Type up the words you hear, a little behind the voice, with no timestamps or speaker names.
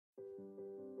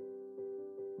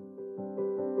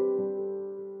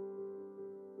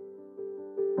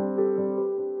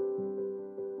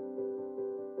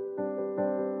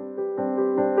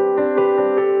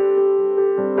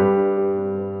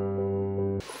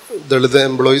Dalit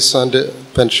employees and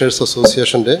pensioners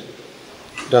അസോസിയേഷൻ്റെ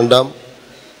രണ്ടാം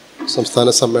സംസ്ഥാന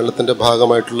സമ്മേളനത്തിൻ്റെ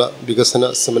ഭാഗമായിട്ടുള്ള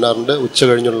വികസന സെമിനാറിൻ്റെ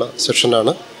ഉച്ചകഴിഞ്ഞുള്ള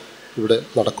സെഷനാണ് ഇവിടെ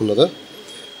നടക്കുന്നത്.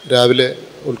 രാവിലെ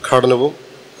ഉദ്ഘാടനവും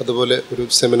അതുപോലെ ഒരു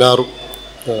സെമിനാറും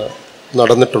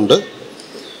നടന്നിട്ടുണ്ട്.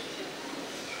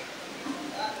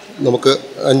 നമുക്ക്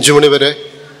 5 മണി വരെ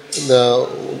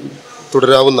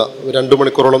തുടരാവുന്ന 2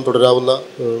 മണിക്കൂറോളം തുടരാവുന്ന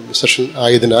സെഷൻ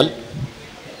ആയതിനാൽ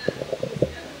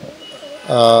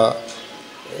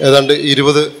ഏതാണ്ട്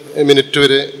 20 മിനിറ്റ്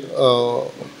വരെ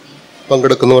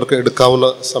പങ്കെടുക്കുന്നവർക്ക്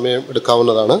സമയം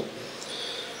എടുക്കാവുന്നതാണ്.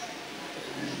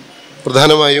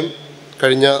 പ്രധാനമായും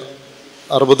കഴിഞ്ഞ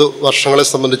 60 വർഷങ്ങളെ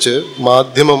സംബന്ധിച്ച്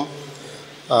മാധ്യമം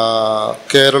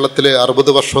കേരളത്തിലെ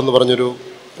 60 വർഷം എന്ന് പറഞ്ഞൊരു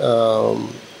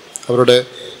അവരുടെ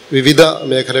വിവിധ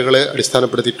മേഖലകളെ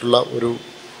അടിസ്ഥാനപ്പെടുത്തിയിട്ടുള്ള ഒരു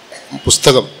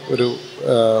പുസ്തകം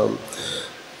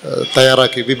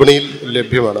തയ്യാറാക്കി വിപണിയിൽ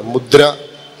ലഭ്യമാണ്. മുദ്ര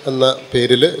എന്ന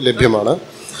പേരിൽ ലഭ്യമാണ്.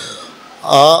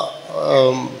 ആ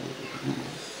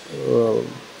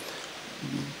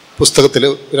പുസ്തകത്തിൽ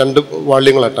 2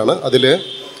 വാള്യങ്ങളായിട്ടാണ്. അതിൽ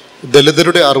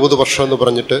ദലിതരുടെ 60 വർഷം എന്ന്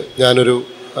പറഞ്ഞിട്ട് ഞാനൊരു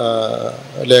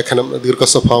ലേഖനം,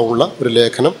 ദീർഘസ്വഭാവമുള്ള ഒരു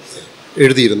ലേഖനം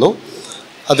എഴുതിയിരുന്നു.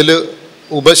 അതിൽ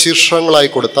ഉപശീർഷകങ്ങളായി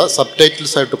കൊടുത്ത സബ്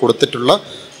ടൈറ്റിൽസ് ആയിട്ട് കൊടുത്തിട്ടുള്ള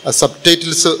സബ്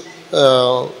ടൈറ്റിൽസ്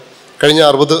കഴിഞ്ഞ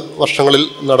 60 വർഷങ്ങളിൽ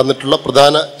നടന്നിട്ടുള്ള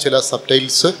പ്രധാന ചില സബ്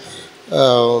ടൈറ്റിൽസ്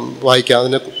വായിക്കാം.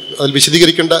 അതിൽ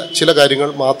വിശദീകരിക്കേണ്ട ചില കാര്യങ്ങൾ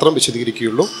മാത്രം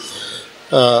വിശദീകരിക്കുകയുള്ളൂ.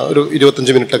 ഒരു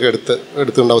 25 മിനിറ്റൊക്കെ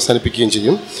എടുത്തുകൊണ്ട് അവസാനിപ്പിക്കുകയും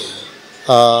ചെയ്യും.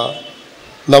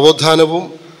 നവോത്ഥാനവും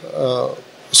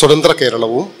സ്വതന്ത്ര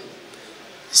കേരളവും,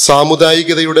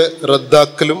 സാമുദായികതയുടെ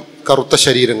റദ്ദാക്കലും കറുത്ത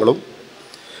ശരീരങ്ങളും,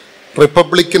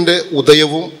 റിപ്പബ്ലിക്കിൻ്റെ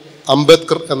ഉദയവും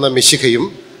അംബേദ്കർ എന്ന മിശികയും,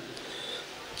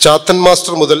 ചാത്തൻ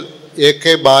മാസ്റ്റർ മുതൽ AK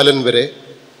ബാലൻ വരെ,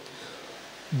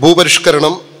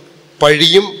 ഭൂപരിഷ്കരണം,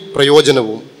 പഴിയും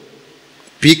പ്രയോജനവും,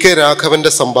 PK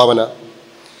രാഘവൻ്റെ സംഭാവന,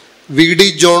 VD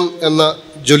ജോൺ എന്ന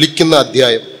ജ്വലിക്കുന്ന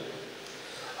അധ്യായം,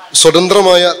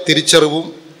 സ്വതന്ത്രമായ തിരിച്ചറിവും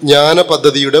ജ്ഞാന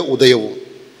പദ്ധതിയുടെ ഉദയവും,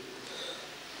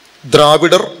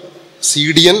 ദ്രാവിഡർ,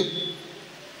 CDN,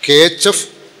 KHF,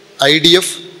 IDF,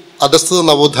 അധസ്ഥിത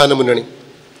നവോത്ഥാന മുന്നണി,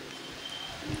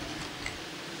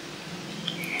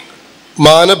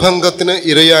 മാനഭംഗത്തിന്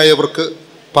ഇരയായവർക്ക്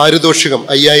പാരിതോഷികം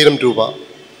 5000 രൂപ,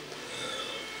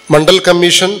 മണ്ഡൽ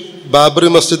കമ്മീഷൻ, ബാബറി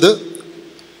മസ്ജിദ്,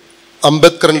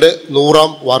 അംബേദ്കറിൻ്റെ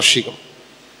 100ാം വാർഷികം,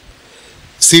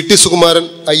 CT സുകുമാരൻ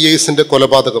IASൻ്റെ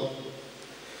കൊലപാതകം,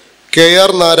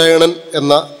 KR നാരായണൻ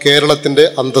എന്ന കേരളത്തിൻ്റെ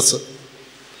അന്തസ്,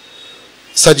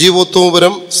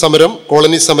 സജീവോത്തമപുരം സമരം,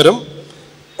 കോളനി സമരം,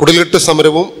 കുടിലിട്ട്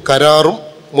സമരവും കരാറും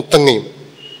മുത്തങ്ങയും,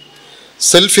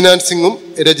 സെൽഫ് ഫിനാൻസിങ്ങും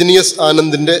രജനീയസ്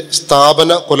ആനന്ദിൻ്റെ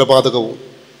സ്ഥാപന കൊലപാതകവും,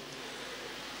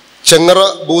 ചെങ്ങറ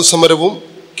ഭൂസമരവും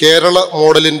കേരള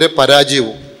മോഡലിൻ്റെ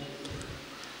പരാജയവും,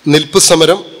 നിൽപ്പ്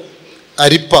സമരം,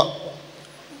 അരിപ്പ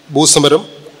ഭൂസമരം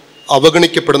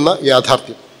അവഗണിക്കപ്പെടുന്ന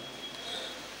യാഥാർത്ഥ്യം,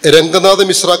 രംഗനാഥ്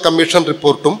മിശ്ര കമ്മീഷൻ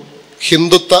റിപ്പോർട്ടും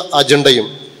ഹിന്ദുത്വ അജണ്ടയും,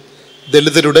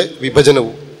 ദലിതരുടെ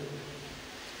വിഭജനവും,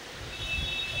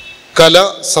 കല,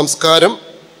 സംസ്കാരം,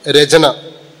 രചന,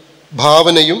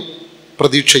 ഭാവനയും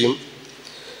പ്രതീക്ഷയും,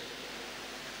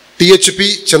 THP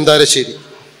ചെന്താരശ്ശേരി,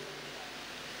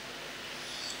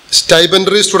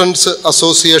 സ്റ്റൈബൻഡറി സ്റ്റുഡൻസ്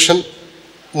അസോസിയേഷൻ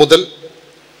മുതൽ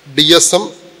DSM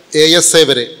ASA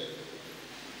വരെ,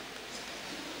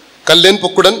 കല്ലേൻ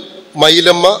പൊക്കുടൻ,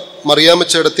 മയിലമ്മ,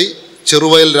 മറിയാമ്മച്ചേടത്തി,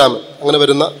 ചെറുവയൽ രാമൻ, അങ്ങനെ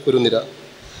വരുന്ന ഒരു നിര,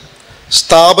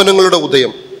 സ്ഥാപനങ്ങളുടെ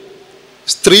ഉദയം,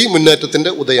 സ്ത്രീ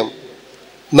മുന്നേറ്റത്തിൻ്റെ ഉദയം,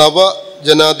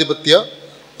 നവജനാധിപത്യ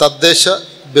തദ്ദേശ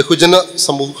ബഹുജന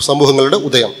സമൂഹങ്ങളുടെ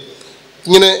ഉദയം,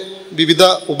 ഇങ്ങനെ വിവിധ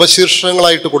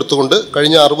ഉപശീർഷകങ്ങളായിട്ട് കൊടുത്തുകൊണ്ട്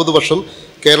കഴിഞ്ഞ 60 വർഷം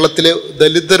കേരളത്തിലെ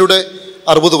ദലിതരുടെ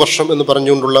 60 വർഷം എന്ന്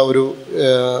പറഞ്ഞുകൊണ്ടുള്ള ഒരു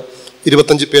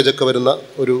 25 പേജൊക്കെ വരുന്ന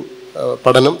ഒരു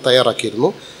പഠനം തയ്യാറാക്കിയിരുന്നു.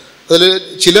 അതിൽ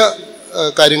ചില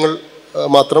കാര്യങ്ങൾ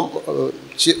മാത്രം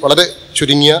വളരെ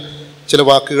ചുരുങ്ങിയ ചില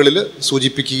വാക്കുകളിൽ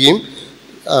സൂചിപ്പിക്കുകയും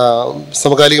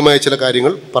സമകാലികമായ ചില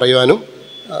കാര്യങ്ങൾ പറയുവാനും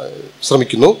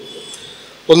ശ്രമിക്കുന്നു.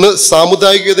 ഒന്ന്,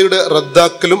 സാമുദായികതയുടെ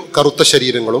റദ്ദാക്കലും കറുത്ത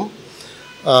ശരീരങ്ങളും.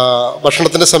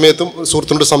 ഭക്ഷണത്തിൻ്റെ സമയത്തും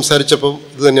സുഹൃത്തിനോട് സംസാരിച്ചപ്പോൾ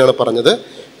ഇത് തന്നെയാണ് പറഞ്ഞത്.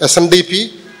 SNDP,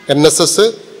 NSS,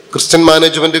 ക്രിസ്ത്യൻ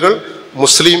മാനേജ്മെൻറ്റുകൾ,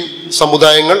 മുസ്ലിം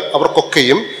സമുദായങ്ങൾ,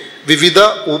 അവർക്കൊക്കെയും വിവിധ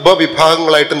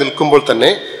ഉപവിഭാഗങ്ങളായിട്ട് നിൽക്കുമ്പോൾ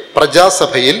തന്നെ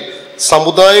പ്രജാസഭയിൽ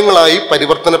സമുദായങ്ങളായി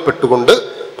പരിവർത്തനപ്പെട്ടുകൊണ്ട്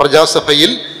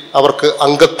പ്രജാസഭയിൽ അവർക്ക്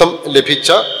അംഗത്വം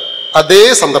ലഭിച്ച അതേ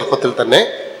സന്ദർഭത്തിൽ തന്നെ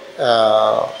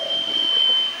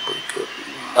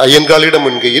അയ്യൻകാളിയുടെ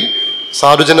മുൻകൈയിൽ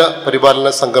സാധുജന പരിപാലന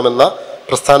സംഘം എന്ന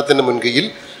പ്രസ്ഥാനത്തിൻ്റെ മുൻകൈയിൽ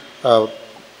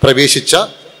പ്രവേശിച്ച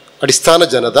അടിസ്ഥാന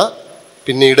ജനത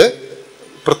പിന്നീട്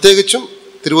പ്രത്യേകിച്ചും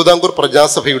തിരുവിതാംകൂർ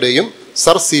പ്രജാസഭയുടെയും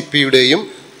സർ CP യുടെയും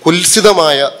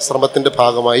കുൽസിതമായ ശ്രമത്തിൻ്റെ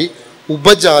ഭാഗമായി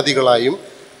ഉപജാതികളായും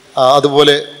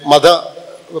അതുപോലെ മത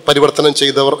പരിവർത്തനം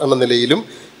ചെയ്തവർ എന്ന നിലയിലും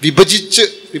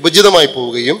വിഭജിതമായി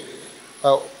പോവുകയും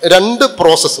രണ്ട്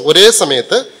പ്രോസസ്സ് ഒരേ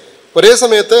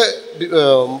സമയത്ത്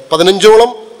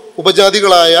 15ഓളം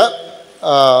ഉപജാതികളായ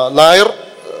നായർ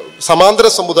സമാന്തര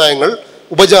സമുദായങ്ങൾ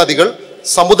ഉപജാതികൾ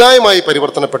സമുദായമായി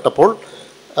പരിവർത്തനപ്പെട്ടപ്പോൾ,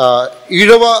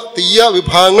 ഈഴവ തീയ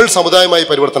വിഭാഗങ്ങൾ സമുദായമായി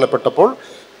പരിവർത്തനപ്പെട്ടപ്പോൾ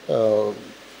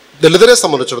ദളിതരെ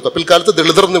സംബന്ധിച്ചിടത്തോളം, പിൽക്കാലത്ത്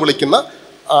ദളിതർ എന്ന് വിളിക്കുന്ന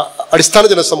അടിസ്ഥാന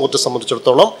ജനസമൂഹത്തെ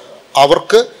സംബന്ധിച്ചിടത്തോളം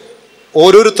അവർക്ക്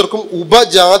ഓരോരുത്തർക്കും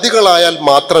ഉപജാതികളായാൽ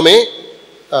മാത്രമേ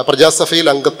പ്രജാസഭയിൽ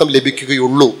അംഗത്വം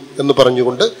ലഭിക്കുകയുള്ളൂ എന്ന്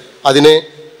പറഞ്ഞുകൊണ്ട് അതിനെ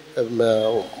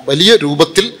വലിയ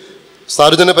രൂപത്തിൽ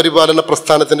സാർവജന പരിപാലന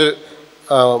പ്രസ്ഥാനത്തിൻ്റെ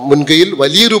മുൻകൈയിൽ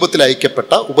വലിയ രൂപത്തിൽ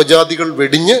അയക്കപ്പെട്ട ഉപജാതികൾ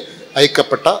വെടിഞ്ഞ്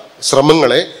അയക്കപ്പെട്ട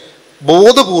ശ്രമങ്ങളെ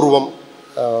ബോധപൂർവം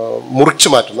മുറിച്ചു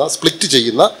മാറ്റുന്ന, സ്പ്ലിറ്റ്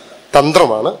ചെയ്യുന്ന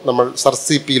തന്ത്രമാണ് നമ്മൾ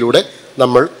സർസിപിയിലൂടെ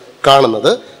നമ്മൾ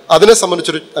കാണുന്നത്. അതിനെ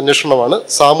സംബന്ധിച്ചൊരു അന്വേഷണമാണ്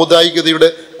സാമുദായികതയുടെ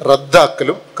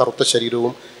റദ്ദാക്കലും കറുത്ത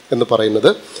ശരീരവും എന്ന് പറയുന്നത്.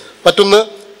 മറ്റൊന്ന്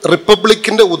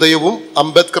റിപ്പബ്ലിക്കിൻ്റെ ഉദയവും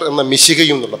അംബേദ്കർ എന്ന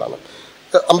മിശികയും എന്നുള്ളതാണ്.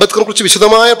 അംബേദ്കറെ കുറിച്ച്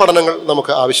വിശദമായ പഠനങ്ങൾ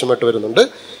നമുക്ക് ആവശ്യമായിട്ട് വരുന്നുണ്ട്.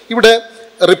 ഇവിടെ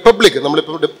റിപ്പബ്ലിക്,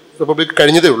 നമ്മളിപ്പോൾ റിപ്പബ്ലിക്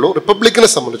കഴിഞ്ഞതേ ഉള്ളൂ. റിപ്പബ്ലിക്കിനെ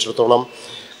സംബന്ധിച്ചിടത്തോളം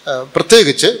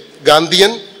പ്രത്യേകിച്ച്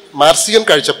ഗാന്ധിയൻ മാർക്സിയൻ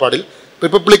കാഴ്ചപ്പാടിൽ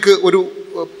റിപ്പബ്ലിക്ക് ഒരു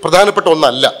പ്രധാനപ്പെട്ട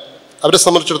ഒന്നല്ല. അവരെ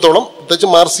സംബന്ധിച്ചിടത്തോളം പ്രത്യേകിച്ച്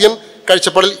മാർക്സിയൻ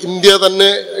കാഴ്ചപ്പാടിൽ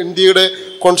ഇന്ത്യയുടെ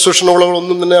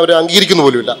കോൺസ്റ്റിറ്റ്യൂഷനുകളൊന്നും തന്നെ അവർ അംഗീകരിക്കുന്ന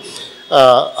പോലുമില്ല.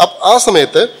 ആ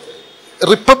സമയത്ത്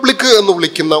റിപ്പബ്ലിക്ക് എന്ന്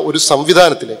വിളിക്കുന്ന ഒരു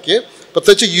സംവിധാനത്തിലേക്ക്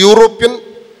പ്രത്യേകിച്ച് യൂറോപ്യൻ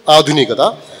ആധുനികത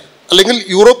അല്ലെങ്കിൽ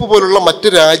യൂറോപ്പ് പോലുള്ള മറ്റ്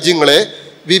രാജ്യങ്ങളെ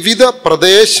വിവിധ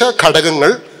പ്രദേശ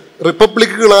ഘടകങ്ങൾ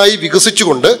റിപ്പബ്ലിക്കുകളായി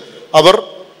വികസിച്ചുകൊണ്ട് അവർ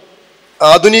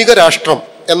ആധുനിക രാഷ്ട്രം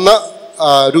എന്ന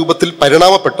രൂപത്തിൽ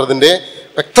പരിണാമപ്പെട്ടതിൻ്റെ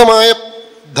വ്യക്തമായ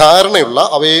ധാരണയുള്ള,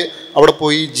 അവയെ അവിടെ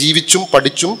പോയി ജീവിച്ചും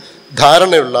പഠിച്ചും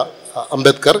ധാരണയുള്ള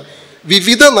അംബേദ്കർ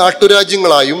വിവിധ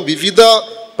നാട്ടുരാജ്യങ്ങളായും വിവിധ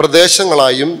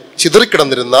പ്രദേശങ്ങളായും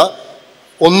ചിതറിക്കിടന്നിരുന്ന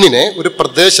ഒന്നിനെ, ഒരു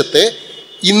പ്രദേശത്തെ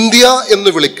ഇന്ത്യ എന്ന്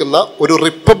വിളിക്കുന്ന ഒരു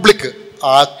റിപ്പബ്ലിക്ക്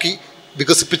ആക്കി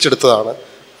വികസിപ്പിച്ചെടുത്തതാണ്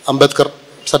അംബേദ്കർ.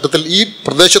 സത്യത്തിൽ ഈ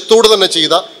പ്രദേശത്തോട് തന്നെ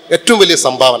ചെയ്ത ഏറ്റവും വലിയ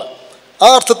സംഭാവന. ആ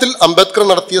അർത്ഥത്തിൽ അംബേദ്കർ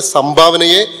നടത്തിയ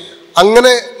സംഭാവനയെ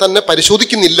അങ്ങനെ തന്നെ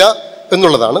പരിശോധിക്കുന്നില്ല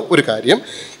എന്നുള്ളതാണ് ഒരു കാര്യം.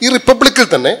 ഈ റിപ്പബ്ലിക്കിൽ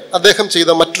തന്നെ അദ്ദേഹം ചെയ്ത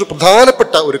മറ്റൊരു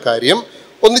പ്രധാനപ്പെട്ട ഒരു കാര്യം,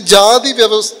 ഒന്ന് ജാതി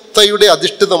വ്യവസ്ഥയുടെ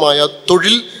അധിഷ്ഠിതമായ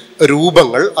തൊഴിൽ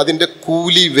രൂപങ്ങൾ, അതിൻ്റെ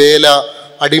കൂലി, വേല,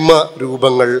 അടിമ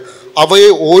രൂപങ്ങൾ,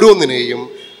 അവയെ ഓരോന്നിനെയും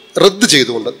റദ്ദ്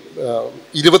ചെയ്തുകൊണ്ട്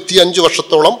 25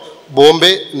 വർഷത്തോളം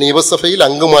ബോംബെ നിയമസഭയിൽ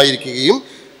അംഗമായിരിക്കുകയും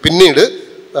പിന്നീട്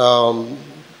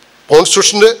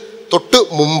കോൺസ്റ്റിറ്റ്യൂഷന് തൊട്ട്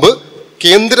മുമ്പ്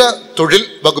കേന്ദ്ര തൊഴിൽ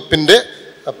വകുപ്പിൻ്റെ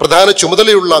പ്രധാന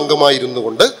ചുമതലയുള്ള അംഗമായിരുന്നു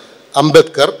കൊണ്ട്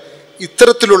അംബേദ്കർ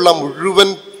ഇത്തരത്തിലുള്ള മുഴുവൻ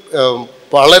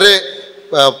വളരെ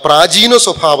പ്രാചീന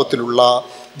സ്വഭാവത്തിലുള്ള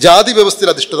ജാതി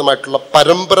വ്യവസ്ഥയിൽ അധിഷ്ഠിതമായിട്ടുള്ള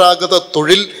പരമ്പരാഗത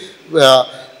തൊഴിൽ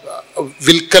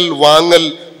വിൽക്കൽ, വാങ്ങൽ,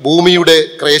 ഭൂമിയുടെ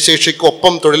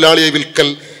ക്രയശേഷിക്കൊപ്പം തൊഴിലാളിയെ വിൽക്കൽ,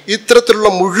 ഇത്തരത്തിലുള്ള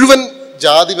മുഴുവൻ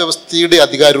ജാതി വ്യവസ്ഥയുടെ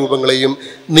അധികാര രൂപങ്ങളെയും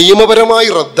നിയമപരമായി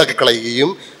റദ്ദാക്കി കളയുകയും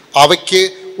അവയ്ക്ക്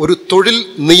ഒരു തൊഴിൽ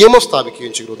നിയമം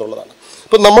സ്ഥാപിക്കുകയും ചെയ്തു എന്നുള്ളതാണ്.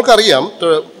 ഇപ്പം നമുക്കറിയാം,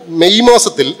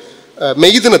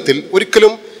 മെയ് ദിനത്തിൽ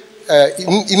ഒരിക്കലും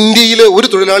ഇന്ത്യയിലെ ഒരു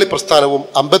തൊഴിലാളി പ്രസ്ഥാനവും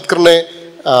അംബേദ്കറിനെ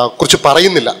കുറിച്ച്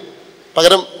പറയുന്നില്ല.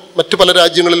 പകരം മറ്റു പല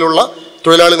രാജ്യങ്ങളിലുള്ള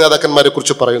തൊഴിലാളി നേതാക്കന്മാരെ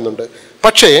കുറിച്ച് പറയുന്നുണ്ട്.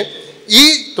 പക്ഷേ ഈ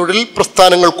തൊഴിൽ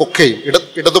പ്രസ്ഥാനങ്ങൾക്കൊക്കെയും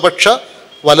ഇടതുപക്ഷ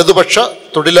വലതുപക്ഷ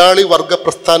തൊഴിലാളി വർഗ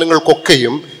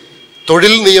പ്രസ്ഥാനങ്ങൾക്കൊക്കെയും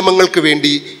തൊഴിൽ നിയമങ്ങൾക്ക്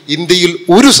വേണ്ടി ഇന്ത്യയിൽ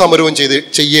ഒരു സമരവും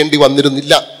ചെയ്യേണ്ടി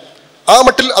വന്നിരുന്നില്ല. ആ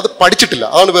മട്ടിൽ അത് പഠിച്ചിട്ടില്ല.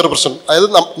 അതാണ് വേറെ പ്രശ്നം. അതായത്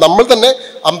നമ്മൾ തന്നെ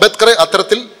അംബേദ്കറെ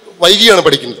അത്തരത്തിൽ വൈകിയാണ്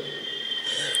പഠിക്കുന്നത്.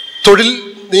 തൊഴിൽ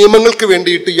നിയമങ്ങൾക്ക്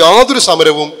വേണ്ടിയിട്ട് യാതൊരു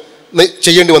സമരവും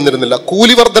ചെയ്യേണ്ടി വന്നിരുന്നില്ല.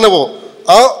 കൂലി വർധനവോ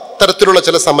ആ തരത്തിലുള്ള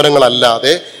ചില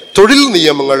സമരങ്ങളല്ലാതെ തൊഴിൽ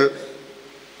നിയമങ്ങൾ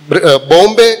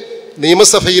ബോംബെ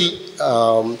നിയമസഭയിൽ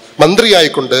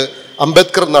മന്ത്രിയായിക്കൊണ്ട്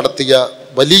അംബേദ്കർ നടത്തിയ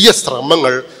വലിയ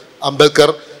ശ്രമങ്ങൾ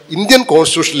അംബേദ്കർ ഇന്ത്യൻ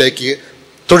കോൺസ്റ്റിറ്റ്യൂഷനിലേക്ക്,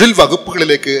 തൊഴിൽ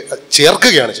വകുപ്പുകളിലേക്ക്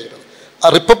ചേർക്കുകയാണ് ചെയ്തത്. ആ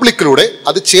റിപ്പബ്ലിക്കിലൂടെ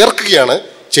അത് ചേർക്കുകയാണ്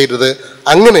ചെയ്തത്.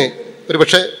 അങ്ങനെ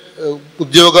ഒരുപക്ഷെ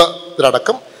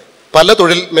ഉദ്യോഗത്തിലടക്കം പല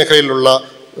തൊഴിൽ മേഖലയിലുള്ള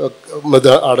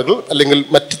ആളുകൾ അല്ലെങ്കിൽ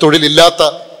മറ്റ് തൊഴിലില്ലാത്ത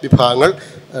വിഭാഗങ്ങൾ,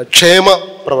 ക്ഷേമ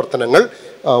പ്രവർത്തനങ്ങൾ,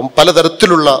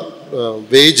 പലതരത്തിലുള്ള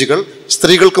വേജുകൾ,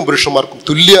 സ്ത്രീകൾക്കും പുരുഷന്മാർക്കും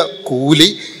തുല്യ കൂലി,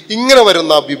 ഇങ്ങനെ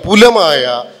വരുന്ന വിപുലമായ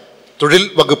തൊഴിൽ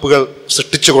വകുപ്പുകൾ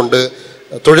സൃഷ്ടിച്ചുകൊണ്ട്,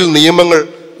 തൊഴിൽ നിയമങ്ങൾ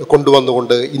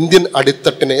കൊണ്ടുവന്നുകൊണ്ട് ഇന്ത്യൻ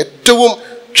അടിത്തട്ടിന് ഏറ്റവും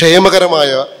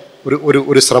ക്ഷേമകരമായ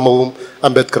ഒരു ശ്രമവും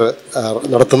അംബേദ്കർ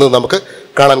നടത്തുന്നത് നമുക്ക്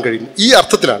കാണാൻ കഴിയും. ഈ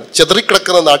അർത്ഥത്തിലാണ്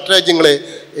ചിതറിക്കിടക്കുന്ന നാട്ടുരാജ്യങ്ങളെ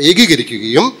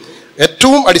ഏകീകരിക്കുകയും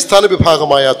ഏറ്റവും അടിസ്ഥാന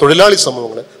വിഭാഗമായ തൊഴിലാളി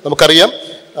സമൂഹങ്ങളെ, നമുക്കറിയാം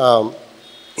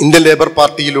ഇന്ത്യൻ ലേബർ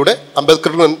പാർട്ടിയിലൂടെ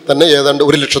അംബേദ്കറിന് തന്നെ ഏതാണ്ട്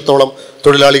 1 ലക്ഷത്തോളം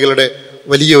തൊഴിലാളികളുടെ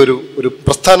വലിയ ഒരു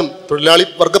പ്രസ്ഥാനം, തൊഴിലാളി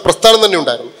വർഗ പ്രസ്ഥാനം തന്നെ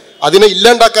ഉണ്ടായിരുന്നു. അതിനെ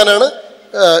ഇല്ലാണ്ടാക്കാനാണ്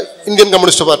ഇന്ത്യൻ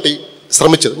കമ്മ്യൂണിസ്റ്റ് പാർട്ടി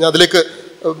ശ്രമിച്ചത്. ഞാൻ അതിലേക്ക്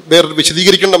വേറൊരു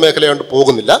വിശദീകരിക്കേണ്ട മേഖലയായിട്ട്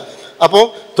പോകുന്നില്ല. അപ്പോൾ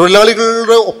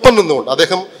തൊഴിലാളികളുടെ ഒപ്പം നിന്നുകൊണ്ട്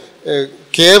അദ്ദേഹം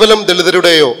കേവലം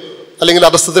ദളിതരുടെയോ അല്ലെങ്കിൽ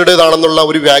അധസ്ഥിതരുടേതാണെന്നുള്ള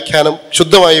ഒരു വ്യാഖ്യാനം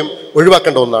ശുദ്ധമായും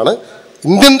ഒഴിവാക്കേണ്ട ഒന്നാണ്.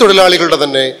 ഇന്ത്യൻ തൊഴിലാളികളുടെ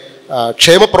തന്നെ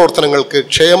ക്ഷേമ പ്രവർത്തനങ്ങൾക്ക്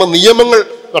ക്ഷേമ നിയമങ്ങൾ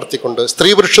നടത്തിക്കൊണ്ട് സ്ത്രീ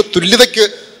പുരുഷ തുല്യതയ്ക്ക്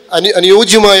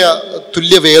അനുയോജ്യമായ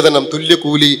തുല്യവേതനം,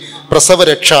 തുല്യകൂലി,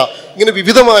 പ്രസവരക്ഷ, ഇങ്ങനെ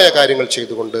വിവിധമായ കാര്യങ്ങൾ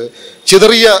ചെയ്തുകൊണ്ട്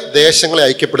ചിതറിയ ദേശങ്ങളെ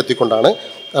ഐക്യപ്പെടുത്തിക്കൊണ്ടാണ്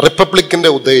റിപ്പബ്ലിക്കിൻ്റെ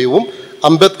ഉദയവും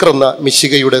അംബേദ്കർ എന്ന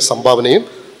മിശികയുടെ സംഭാവനയും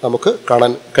നമുക്ക്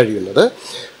കാണാൻ കഴിയുന്നത്.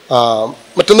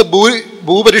 മറ്റൊന്ന്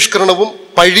ഭൂപരിഷ്കരണവും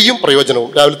പഴിയും പ്രയോജനവും.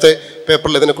 രാവിലത്തെ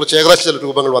പേപ്പറിൽ ഇതിനെക്കുറിച്ച് ഏകദേശം ചില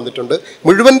രൂപങ്ങൾ വന്നിട്ടുണ്ട്.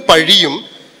 മുഴുവൻ പഴിയും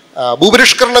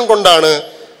ഭൂപരിഷ്കരണം കൊണ്ടാണ്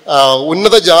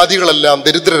ഉന്നത ജാതികളെല്ലാം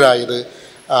ദരിദ്രരായത്,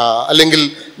 അല്ലെങ്കിൽ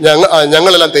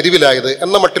ഞങ്ങളെല്ലാം തെരുവിലായത്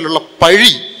എന്ന മട്ടിലുള്ള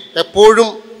പഴി എപ്പോഴും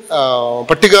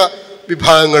പട്ടിക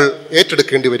വിഭാഗങ്ങൾ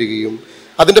ഏറ്റെടുക്കേണ്ടി വരികയും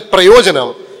അതിൻ്റെ പ്രയോജനം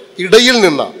ഇടയിൽ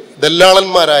നിന്ന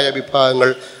ദല്ലാളന്മാരായ വിഭാഗങ്ങൾ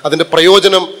അതിൻ്റെ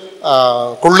പ്രയോജനം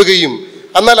കൊള്ളുകയും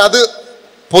എന്നാൽ അത്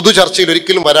പൊതു ചർച്ചയിൽ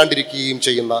ഒരിക്കലും വരാണ്ടിരിക്കുകയും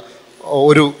ചെയ്യുന്ന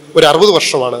ഒരു 60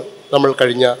 വർഷമാണ് നമ്മൾ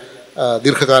കഴിഞ്ഞ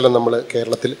ദീർഘകാലം നമ്മൾ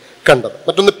കേരളത്തിൽ കണ്ടത്.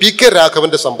 മറ്റൊന്ന് പി കെ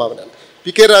രാഘവൻ്റെ സംഭാവനയാണ്.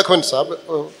 പി കെ രാഘവൻ സാബ്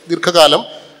ദീർഘകാലം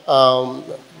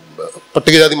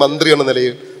പട്ടികജാതി മന്ത്രി എന്ന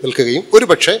നിലയിൽ നിൽക്കുകയും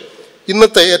ഒരുപക്ഷെ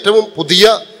ഇന്നത്തെ ഏറ്റവും പുതിയ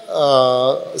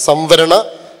സംവരണ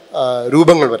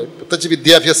രൂപങ്ങൾ വരെ, പ്രത്യേകിച്ച്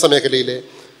വിദ്യാഭ്യാസ മേഖലയിലെ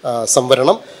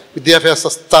സംവരണം, വിദ്യാഭ്യാസ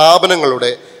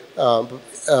സ്ഥാപനങ്ങളുടെ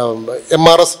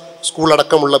MRS സ്കൂൾ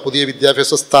അടക്കമുള്ള പുതിയ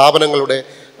വിദ്യാഭ്യാസ സ്ഥാപനങ്ങളുടെ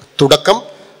തുടക്കം,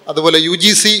 അതുപോലെ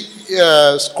UGC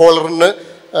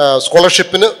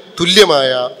സ്കോളർഷിപ്പിന്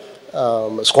തുല്യമായ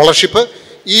സ്കോളർഷിപ്പ്,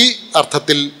 ഈ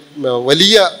അർത്ഥത്തിൽ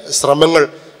വലിയ ശ്രമങ്ങൾ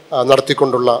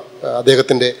നടത്തിക്കൊണ്ടുള്ള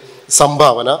അദ്ദേഹത്തിൻ്റെ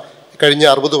സംഭാവന കഴിഞ്ഞ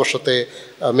 60 വർഷത്തെ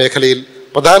മേഖലയിൽ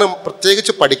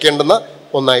പ്രത്യേകിച്ച് പഠിക്കേണ്ടുന്ന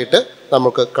ഒന്നായിട്ട്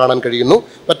നമുക്ക് കാണാൻ കഴിയുന്നു.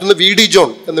 മറ്റൊന്ന് VD ജോൺ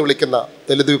എന്ന് വിളിക്കുന്ന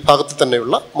ദലിത് വിഭാഗത്തിൽ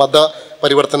തന്നെയുള്ള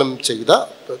മതപരിവർത്തനം ചെയ്ത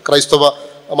ക്രൈസ്തവ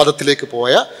മതത്തിലേക്ക്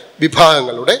പോയ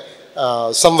വിഭാഗങ്ങളുടെ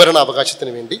സംവരണ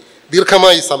അവകാശത്തിന് വേണ്ടി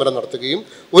ദീർഘമായി സമരം നടത്തുകയും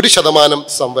 1%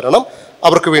 സംവരണം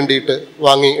അവർക്ക് വേണ്ടിയിട്ട്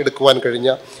വാങ്ങി എടുക്കുവാൻ കഴിഞ്ഞ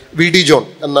VD ജോൺ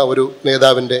എന്ന ഒരു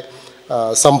നേതാവിൻ്റെ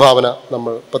സംഭാവന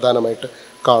നമ്മൾ പ്രധാനമായിട്ട്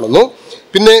കാണുന്നു.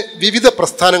 പിന്നെ വിവിധ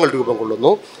പ്രസ്ഥാനങ്ങൾ രൂപം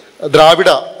കൊള്ളുന്നു. ദ്രാവിഡ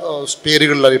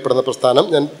പേരുകളിൽ അറിയപ്പെടുന്ന പ്രസ്ഥാനം,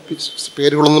 ഞാൻ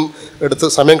പേരുകളൊന്നും എടുത്ത്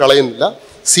സമയം കളയുന്നില്ല.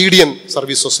 CDN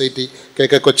സർവീസ് സൊസൈറ്റി,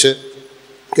 KK കൊച്ച്,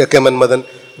 KK മന്മഥൻ,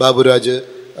 ബാബുരാജ്,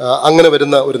 അങ്ങനെ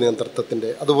വരുന്ന ഒരു നേതൃത്വത്തിൻ്റെ,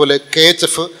 അതുപോലെ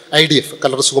KHF, IDF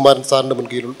കല്ലറ സുകുമാരൻ സാറിൻ്റെ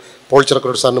മുൻകീഴിലും പോൾ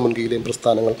ചിറക്കരോട് സാറിൻ്റെ മുൻകീഴിലെയും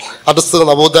പ്രസ്ഥാനങ്ങൾ, അധസ്ഥിത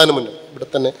നവോത്ഥാന മുന്നണി, ഇവിടെ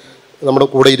തന്നെ നമ്മുടെ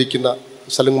കൂടെ ഇരിക്കുന്ന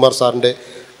സലിംകുമാർ സാറിൻ്റെ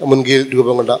മുൻകീഴിൽ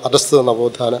രൂപം കൊണ്ട അധസ്ഥിത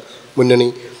നവോത്ഥാന മുന്നണി,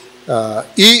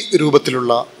 ഈ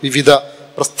രൂപത്തിലുള്ള വിവിധ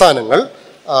പ്രസ്ഥാനങ്ങൾ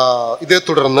ഇതേ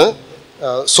തുടർന്ന്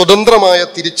സ്വതന്ത്രമായ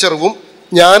തിരിച്ചറിവും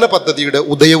ജ്ഞാന പദ്ധതിയുടെ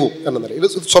ഉദയവും എന്ന നിലയിൽ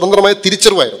സ്വതന്ത്രമായ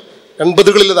തിരിച്ചറിവായിരുന്നു.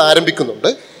 80കളിൽ ഇത് ആരംഭിക്കുന്നുണ്ട്.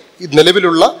 ഈ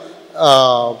നിലവിലുള്ള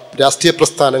രാഷ്ട്രീയ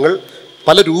പ്രസ്ഥാനങ്ങൾ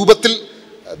പല രൂപത്തിൽ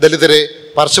ദലിതരെ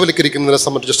പാർശ്വവൽക്കരിക്കുന്നതിനെ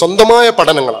സംബന്ധിച്ച്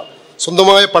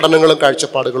സ്വന്തമായ പഠനങ്ങളും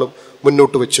കാഴ്ചപ്പാടുകളും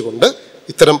മുന്നോട്ട് വെച്ചുകൊണ്ട്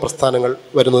ഇത്തരം പ്രസ്ഥാനങ്ങൾ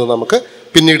വരുന്നത്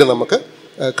പിന്നീട് നമുക്ക്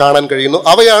കാണാൻ കഴിയുന്നു.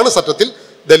 അവയാണ് സത്യത്തിൽ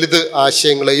ദലിത്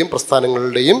ആശയങ്ങളെയും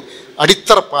പ്രസ്ഥാനങ്ങളുടെയും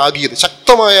അടിത്തറ പാകിയത്,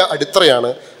 ശക്തമായ അടിത്തറയാണ്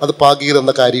അത് പാകിയത്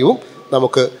എന്ന കാര്യവും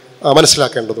നമുക്ക്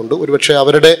മനസ്സിലാക്കേണ്ടതുണ്ട്. ഒരുപക്ഷെ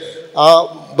അവരുടെ ആ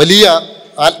വലിയ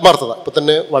ആത്മാർത്ഥത, ഇപ്പം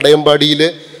തന്നെ വടയമ്പാടിയിലെ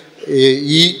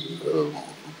ഈ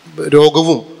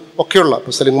രോഗവും ഒക്കെയുള്ള,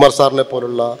 ഇപ്പോൾ സലിംകുമാർ സാറിനെ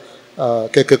പോലുള്ള,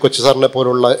 KK കൊച്ചു സാറിനെ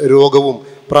പോലുള്ള രോഗവും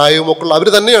പ്രായവും ഒക്കെ ഉള്ള അവർ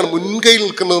തന്നെയാണ് മുൻകൈയിൽ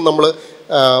നിൽക്കുന്നത്. നമ്മൾ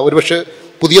ഒരുപക്ഷെ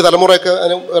പുതിയ തലമുറയൊക്കെ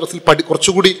അതിനെ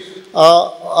കുറച്ചുകൂടി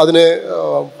അതിനെ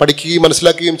പഠിക്കുകയും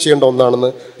മനസ്സിലാക്കുകയും ചെയ്യേണ്ട ഒന്നാണെന്ന്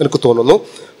എനിക്ക് തോന്നുന്നു.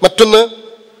 മറ്റൊന്ന്,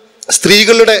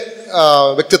 സ്ത്രീകളുടെ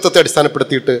വ്യക്തിത്വത്തെ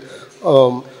അടിസ്ഥാനപ്പെടുത്തിയിട്ട്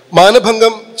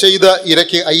മാനഭംഗം ചെയ്ത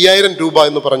ഇരയ്ക്ക് 5000 രൂപ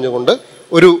എന്ന് പറഞ്ഞുകൊണ്ട്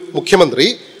ഒരു മുഖ്യമന്ത്രി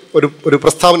ഒരു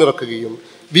പ്രസ്താവന ഇറക്കുകയും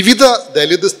വിവിധ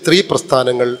ദലിത് സ്ത്രീ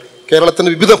പ്രസ്ഥാനങ്ങൾ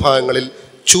കേരളത്തിൻ്റെ വിവിധ ഭാഗങ്ങളിൽ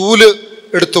ചൂല്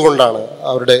എടുത്തുകൊണ്ടാണ്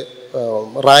അവരുടെ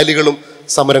റാലികളും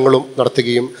സമരങ്ങളും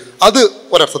നടത്തുകയും അത്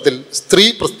ഒരർത്ഥത്തിൽ സ്ത്രീ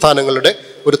പ്രസ്ഥാനങ്ങളുടെ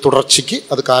ഒരു തുടർച്ചയ്ക്ക്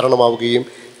അത് കാരണമാവുകയും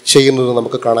ചെയ്യുന്നത്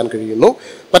നമുക്ക് കാണാൻ കഴിയുന്നു.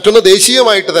 മറ്റൊന്ന്,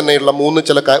 ദേശീയമായിട്ട് തന്നെയുള്ള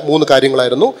മൂന്ന്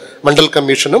കാര്യങ്ങളായിരുന്നു മണ്ഡൽ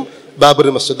കമ്മീഷനും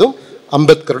ബാബറി മസ്ജിദും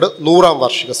അംബേദ്കറുടെ 100ാം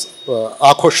വാർഷിക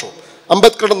ആഘോഷവും.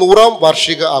 അംബേദ്കറുടെ 100ാം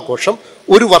വാർഷിക ആഘോഷം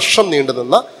ഒരു വർഷം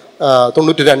നീണ്ടുനിന്ന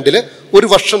 92-ൽ ഒരു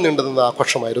വർഷം നീണ്ടുനിന്ന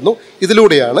ആഘോഷമായിരുന്നു.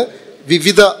 ഇതിലൂടെയാണ്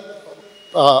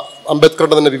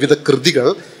അംബേദ്കറുടെ തന്നെ വിവിധ കൃതികൾ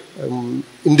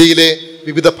ഇന്ത്യയിലെ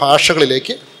വിവിധ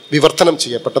ഭാഷകളിലേക്ക് വിവർത്തനം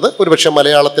ചെയ്യപ്പെട്ടത്. ഒരുപക്ഷെ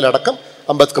മലയാളത്തിലടക്കം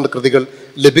അംബേദ്കറിൻ്റെ കൃതികൾ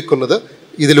ലഭിക്കുന്നത്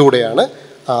ഇതിലൂടെയാണ്.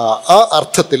 ആ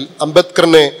അർത്ഥത്തിൽ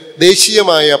അംബേദ്കറിനെ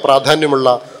ദേശീയമായ പ്രാധാന്യമുള്ള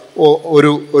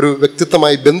ഒരു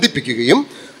വ്യക്തിത്വമായി ബന്ധിപ്പിക്കുകയും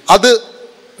അത്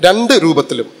രണ്ട്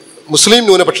രൂപത്തിലും മുസ്ലിം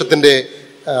ന്യൂനപക്ഷത്തിൻ്റെ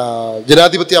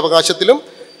ജനാധിപത്യ അവകാശത്തിലും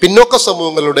പിന്നോക്ക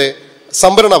സമൂഹങ്ങളുടെ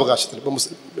സംവരണാവകാശത്തിലും. ഇപ്പം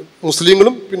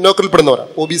മുസ്ലിങ്ങളും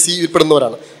പിന്നോക്കത്തിൽപ്പെടുന്നവരാണ്, OBC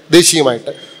യിൽപ്പെടുന്നവരാണ്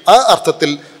ദേശീയമായിട്ട്. ആ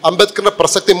അർത്ഥത്തിൽ അംബേദ്കറുടെ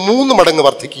പ്രസക്തി 3 മടങ്ങ്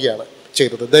വർദ്ധിക്കുകയാണ്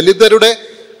ചെയ്തത്. ദലിതരുടെ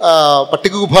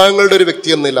പട്ടിക വിഭാഗങ്ങളുടെ ഒരു വ്യക്തി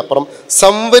എന്നതിലപ്പുറം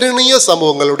സംവരണീയ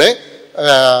സമൂഹങ്ങളുടെ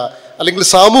അല്ലെങ്കിൽ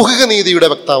സാമൂഹിക നീതിയുടെ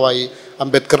വക്താവായി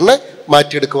അംബേദ്കറിനെ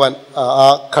മാറ്റിയെടുക്കുവാൻ ആ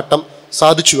ഘട്ടം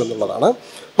സാധിച്ചു എന്നുള്ളതാണ്.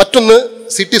 മറ്റൊന്ന്,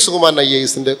 CT സുകുമാരൻ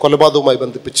IASന്റെ കൊലപാതകവുമായി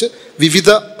ബന്ധിപ്പിച്ച് വിവിധ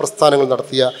പ്രസ്ഥാനങ്ങൾ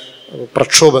നടത്തിയ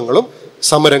പ്രക്ഷോഭങ്ങളും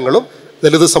സമരങ്ങളും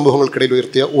ദലിത് സമൂഹങ്ങൾക്കിടയിൽ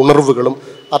ഉയർത്തിയ ഉണർവുകളും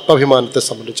ആത്മാഭിമാനത്തെ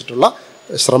സംബന്ധിച്ചിട്ടുള്ള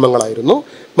ശ്രമങ്ങളായിരുന്നു.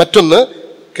 മറ്റൊന്ന്,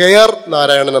 KR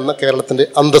നാരായണൻ എന്ന കേരളത്തിൻ്റെ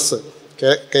അന്തസ്സ്.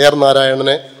 KR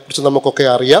നാരായണനെ കുറിച്ച് നമുക്കൊക്കെ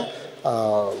അറിയാം.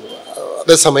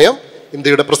 അതേസമയം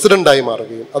ഇന്ത്യയുടെ പ്രസിഡൻ്റായി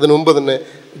മാറുകയും അതിനു മുമ്പ് തന്നെ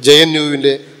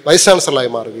JNUവിൻ്റെ വൈസ് ചാൻസലറായി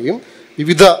മാറുകയും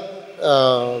വിവിധ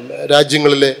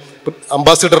രാജ്യങ്ങളിലെ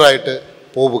അംബാസിഡറായിട്ട്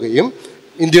പോവുകയും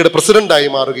ഇന്ത്യയുടെ പ്രസിഡൻ്റായി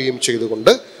മാറുകയും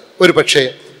ചെയ്തുകൊണ്ട് ഒരു പക്ഷേ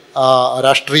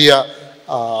രാഷ്ട്രീയ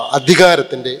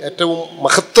അധികാരത്തിൻ്റെ ഏറ്റവും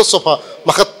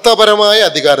മഹത്വപരമായ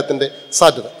അധികാരത്തിൻ്റെ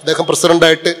സാധ്യത അദ്ദേഹം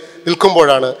പ്രസിഡൻ്റായിട്ട്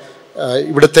നിൽക്കുമ്പോഴാണ്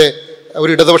ഇവിടുത്തെ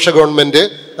ഒരു ഇടതുപക്ഷ ഗവൺമെൻറ്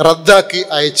റദ്ദാക്കി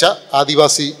അയച്ച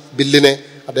ആദിവാസി ബില്ലിനെ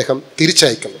അദ്ദേഹം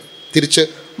തിരിച്ച്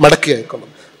മടക്കി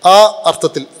അയക്കുന്നത്. ആ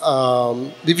അർത്ഥത്തിൽ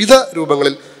വിവിധ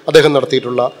രൂപങ്ങളിൽ അദ്ദേഹം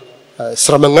നടത്തിയിട്ടുള്ള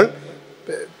ശ്രമങ്ങൾ,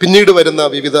 പിന്നീട് വരുന്ന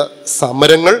വിവിധ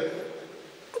സമരങ്ങൾ,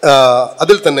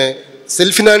 അതിൽ തന്നെ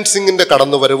സെൽഫ് ഫിനാൻസിങ്ങിൻ്റെ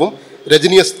കടന്നുവരവും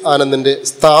രജനി എസ് ആനന്ദിൻ്റെ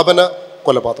സ്ഥാപന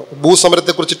കൊലപാതകം.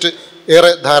 ഭൂസമരത്തെക്കുറിച്ചിട്ട്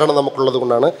ഏറെ ധാരണ നമുക്കുള്ളത്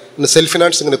കൊണ്ടാണ് ഇന്ന് സെൽഫ്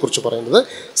ഫിനാൻസിങ്ങിനെ കുറിച്ച് പറയുന്നത്.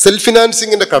 സെൽഫ്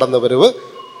ഫിനാൻസിങ്ങിൻ്റെ കടന്നുവരവ്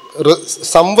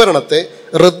സംവരണത്തെ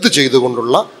റദ്ദ്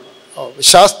ചെയ്തുകൊണ്ടുള്ള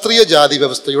ശാസ്ത്രീയ ജാതി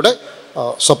വ്യവസ്ഥയുടെ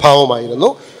സ്വഭാവമായിരുന്നു.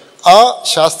 ആ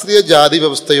ശാസ്ത്രീയ ജാതി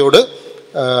വ്യവസ്ഥയോട്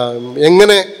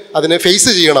എങ്ങനെ അതിനെ ഫേസ്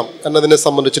ചെയ്യണം എന്നതിനെ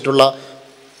സംബന്ധിച്ചിട്ടുള്ള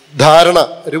ധാരണ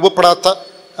രൂപപ്പെടാത്ത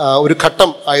ഒരു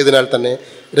ഘട്ടം ആയതിനാൽ തന്നെ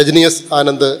രജനി എസ്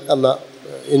ആനന്ദ് എന്ന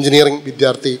എഞ്ചിനീയറിംഗ്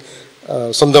വിദ്യാർത്ഥി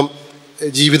സ്വന്തം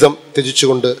ജീവിതം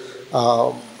ത്യജിച്ചുകൊണ്ട്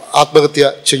ആത്മഹത്യ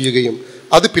ചെയ്യുകയും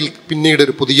അത് പിന്നീട്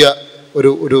ഒരു പുതിയ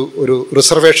ഒരു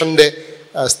റിസർവേഷൻ്റെ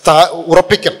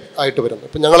ഉറപ്പിക്കൽ ആയിട്ട് വരുന്നു.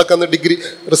 ഇപ്പം ഞങ്ങളൊക്കെ അന്ന് ഡിഗ്രി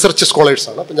റിസർച്ച്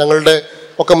സ്കോളേഴ്സാണ്. അപ്പം ഞങ്ങളുടെ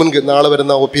ഒക്കെ മുൻകൈ നാളെ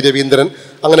വരുന്ന OP രവീന്ദ്രൻ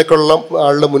അങ്ങനെയൊക്കെയുള്ള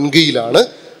ആളുടെ മുൻകൈയിലാണ്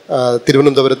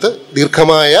തിരുവനന്തപുരത്ത്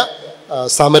ദീർഘമായ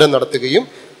സമരം നടത്തുകയും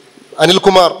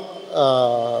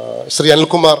ശ്രീ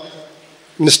അനിൽകുമാർ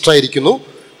മിനിസ്റ്ററായിരിക്കുന്നു.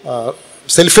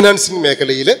 സെൽഫ് ഫിനാൻസിങ്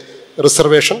മേഖലയിൽ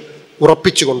റിസർവേഷൻ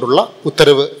ഉറപ്പിച്ചുകൊണ്ടുള്ള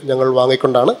ഉത്തരവ് ഞങ്ങൾ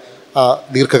വാങ്ങിക്കൊണ്ടാണ് ആ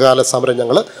ദീർഘകാല സമരം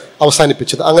ഞങ്ങൾ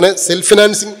അവസാനിപ്പിച്ചത്. അങ്ങനെ സെൽഫ്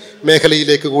ഫിനാൻസിങ്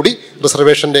മേഖലയിലേക്ക് കൂടി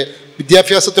റിസർവേഷൻ്റെ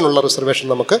വിദ്യാഭ്യാസത്തിനുള്ള റിസർവേഷൻ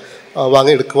നമുക്ക്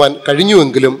വാങ്ങിയെടുക്കുവാൻ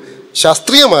കഴിഞ്ഞുവെങ്കിലും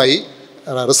ശാസ്ത്രീയമായി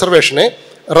റിസർവേഷനെ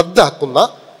റദ്ദാക്കുന്ന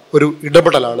ഒരു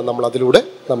ഇടപെടലാണ് നമ്മൾ അതിലൂടെ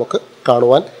നമുക്ക്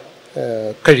കാണുവാൻ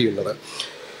കഴിയുന്നത്.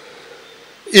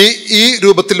 ഈ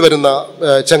രൂപത്തിൽ വരുന്ന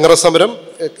ചങ്ങറ സമരം,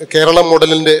 കേരള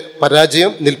മോഡലിൻ്റെ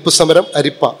പരാജയം, നിൽപ്പ് സമരം,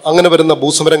 അരിപ്പ, അങ്ങനെ വരുന്ന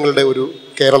ഭൂസമരങ്ങളുടെ ഒരു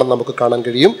കേരളം നമുക്ക് കാണാൻ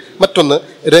കഴിയും. മറ്റൊന്ന്,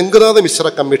 രംഗനാഥ മിശ്ര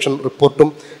കമ്മീഷൻ റിപ്പോർട്ടും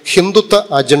ഹിന്ദുത്വ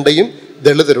അജണ്ടയും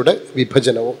ദളിതരുടെ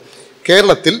വിഭജനവും.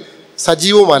 കേരളത്തിൽ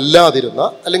സജീവമല്ലാതിരുന്ന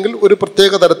അല്ലെങ്കിൽ ഒരു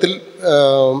പ്രത്യേക തരത്തിൽ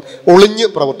ഒളിഞ്ഞ്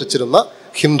പ്രവർത്തിച്ചിരുന്ന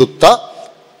ഹിന്ദുത്വ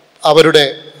അവരുടെ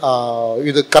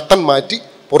ഇത് കട്ടൻ മാറ്റി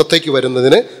പുറത്തേക്ക്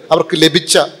വരുന്നതിന് അവർക്ക്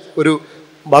ലഭിച്ച ഒരു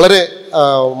വളരെ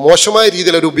മോശമായ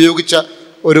രീതിയിൽ അവർ ഉപയോഗിച്ച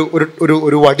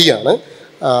ഒരു വടിയാണ്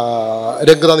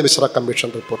രംഗനാഥ മിശ്ര കമ്മീഷൻ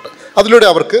റിപ്പോർട്ട്. അതിലൂടെ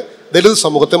അവർക്ക് ദലിത്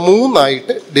സമൂഹത്തെ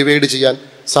 3ആയിട്ട് ഡിവൈഡ് ചെയ്യാൻ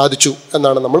സാധിച്ചു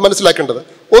എന്നാണ് നമ്മൾ മനസ്സിലാക്കേണ്ടത്.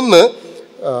 ഒന്ന്,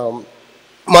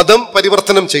 മതം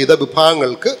പരിവർത്തനം ചെയ്ത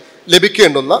വിഭാഗങ്ങൾക്ക്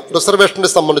ലഭിക്കേണ്ടുന്ന റിസർവേഷനെ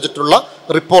സംബന്ധിച്ചിട്ടുള്ള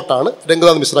റിപ്പോർട്ടാണ്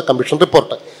രംഗനാഥ മിശ്ര കമ്മീഷൻ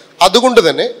റിപ്പോർട്ട്. അതുകൊണ്ട്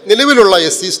തന്നെ നിലവിലുള്ള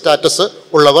SC സ്റ്റാറ്റസ്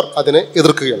ഉള്ളവർ അതിനെ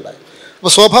എതിർക്കുകയുണ്ടായി.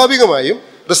 അപ്പോൾ സ്വാഭാവികമായും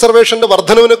റിസർവേഷൻ്റെ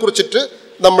വർധനവിനെ കുറിച്ചിട്ട്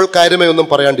നമ്മൾ കാര്യമായി ഒന്നും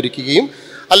പറയാണ്ടിരിക്കുകയും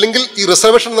അല്ലെങ്കിൽ ഈ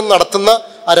റിസർവേഷൻ നടത്തുന്ന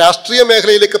ആ രാഷ്ട്രീയ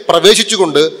മേഖലയിലേക്ക്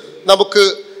പ്രവേശിച്ചുകൊണ്ട് നമുക്ക്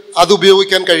അത്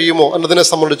ഉപയോഗിക്കാൻ കഴിയുമോ എന്നതിനെ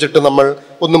സംബന്ധിച്ചിട്ട് നമ്മൾ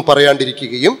ഒന്നും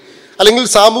പറയാണ്ടിരിക്കുകയും അല്ലെങ്കിൽ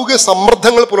സാമൂഹിക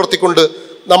സമ്മർദ്ദങ്ങൾ പുലർത്തിക്കൊണ്ട്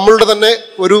നമ്മളുടെ തന്നെ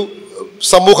ഒരു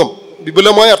സമൂഹം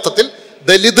വിപുലമായ അർത്ഥത്തിൽ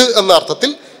ദലിത് എന്ന അർത്ഥത്തിൽ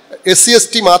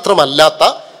SC/ST മാത്രമല്ലാത്ത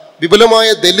വിപുലമായ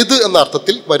ദലിത് എന്ന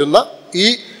അർത്ഥത്തിൽ വരുന്ന ഈ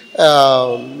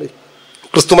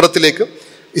ക്രിസ്തു മതത്തിലേക്കും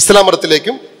ഇസ്ലാം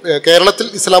മതത്തിലേക്കും, കേരളത്തിൽ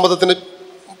ഇസ്ലാം മതത്തിന്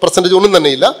പെർസെൻറ്റേജ് ഒന്നും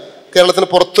തന്നെയില്ല, കേരളത്തിന്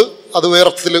പുറത്ത് അത് വേറെ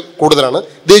അർത്ഥത്തിൽ കൂടുതലാണ്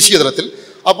ദേശീയ തലത്തിൽ.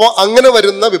 അപ്പോൾ അങ്ങനെ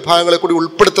വരുന്ന വിഭാഗങ്ങളെ കൂടി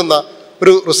ഉൾപ്പെടുത്തുന്ന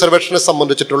ഒരു റിസർവേഷനെ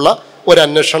സംബന്ധിച്ചിട്ടുള്ള ഒരു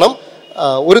അന്വേഷണം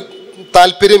ഒരു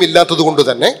താല്പര്യമില്ലാത്തത് കൊണ്ട്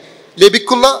തന്നെ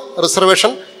ലഭിക്കുന്ന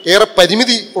റിസർവേഷൻ ഏറെ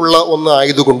പരിമിതി ഉള്ള ഒന്ന്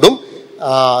ആയതുകൊണ്ടും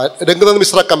രംഗനാഥ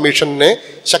മിശ്ര കമ്മീഷനെ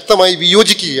ശക്തമായി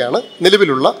വിയോജിക്കുകയാണ്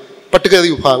നിലവിലുള്ള പട്ടികജാതി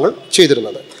വിഭാഗങ്ങൾ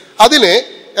ചെയ്തിരുന്നത്. അതിനെ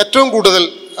ഏറ്റവും കൂടുതൽ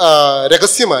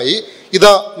രഹസ്യമായി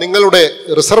ഇതാ നിങ്ങളുടെ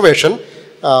റിസർവേഷൻ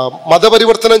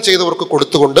മതപരിവർത്തനം ചെയ്തവർക്ക്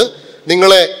കൊടുത്തുകൊണ്ട്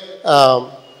നിങ്ങൾ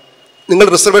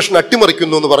റിസർവേഷൻ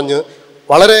അട്ടിമറിക്കുന്നു എന്ന് പറഞ്ഞ്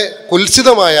വളരെ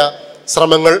കുൽസിതമായ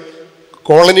ശ്രമങ്ങൾ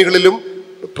കോളനികളിലും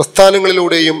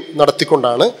പ്രസ്ഥാനങ്ങളിലൂടെയും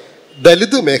നടത്തിക്കൊണ്ടാണ്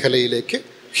ദലിത് മേഖലയിലേക്ക്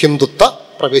ഹിന്ദുത്വ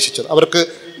പ്രവേശിച്ചത്. അവർക്ക്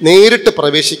നേരിട്ട്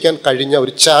പ്രവേശിക്കാൻ കഴിഞ്ഞ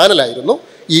ഒരു ചാനലായിരുന്നു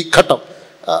ഈ ഘട്ടം.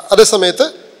 അതേസമയത്ത്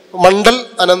മണ്ഡൽ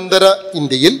അനന്തര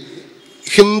ഇന്ത്യയിൽ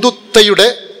ഹിന്ദുത്വയുടെ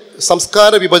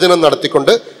സംസ്കാര വിഭജനം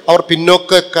നടത്തിക്കൊണ്ട് അവർ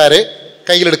പിന്നോക്കക്കാരെ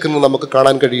കയ്യിലെടുക്കുന്നത് നമുക്ക്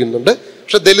കാണാൻ കഴിയുന്നുണ്ട്.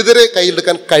 പക്ഷെ ദലിതരെ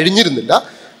കയ്യിലെടുക്കാൻ കഴിഞ്ഞിരുന്നില്ല.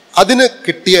 അതിന്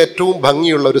കിട്ടിയ ഏറ്റവും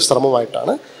ഭംഗിയുള്ള ഒരു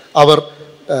ശ്രമമായിട്ടാണ് അവർ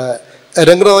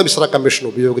രംഗനാഥ മിശ്ര കമ്മീഷൻ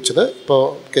ഉപയോഗിച്ചത്. ഇപ്പോൾ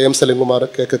KM സലിംകുമാർ,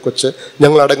 KK കൊച്ച്,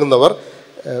 ഞങ്ങളടങ്ങുന്നവർ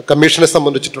കമ്മീഷനെ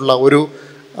സംബന്ധിച്ചിട്ടുള്ള ഒരു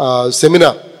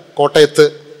സെമിനാർ കോട്ടയത്ത്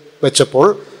വെച്ചപ്പോൾ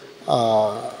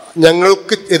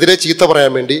ഞങ്ങൾക്ക് എതിരെ ചീത്ത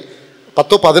പറയാൻ വേണ്ടി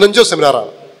 10-15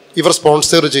 സെമിനാറാണ് ഇവർ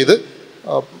സ്പോൺസർ ചെയ്ത്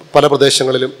പല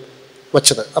പ്രദേശങ്ങളിലും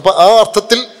വച്ചത്. അപ്പോൾ ആ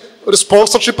അർത്ഥത്തിൽ ഒരു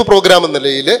സ്പോൺസർഷിപ്പ് പ്രോഗ്രാം എന്ന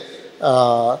നിലയിൽ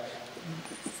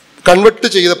കൺവെർട്ട്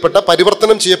ചെയ്യപ്പെട്ട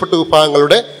പരിവർത്തനം ചെയ്യപ്പെട്ട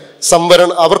വിഭാഗങ്ങളുടെ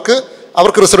സംവരണം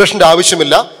അവർക്ക് റിസർവേഷൻ്റെ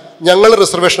ആവശ്യമില്ല, ഞങ്ങൾ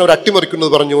റിസർവേഷൻ അവർ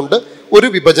അട്ടിമറിക്കുന്നത് പറഞ്ഞുകൊണ്ട് ഒരു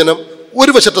വിഭജനം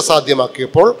ഒരു വശത്ത്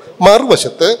സാധ്യമാക്കിയപ്പോൾ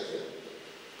മറുവശത്ത്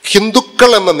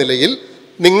ഹിന്ദുക്കൾ എന്ന നിലയിൽ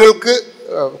നിങ്ങൾക്ക്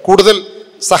കൂടുതൽ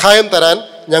സഹായം തരാൻ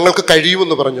ഞങ്ങൾക്ക്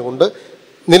കഴിയുമെന്ന് പറഞ്ഞുകൊണ്ട്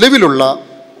നിലവിലുള്ള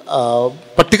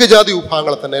പട്ടികജാതി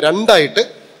വിഭാഗങ്ങളെ തന്നെ രണ്ടായിട്ട്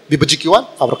വിഭജിക്കുവാൻ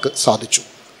അവർക്ക് സാധിച്ചു.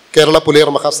 കേരള പുലയർ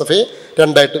മഹാസഭയെ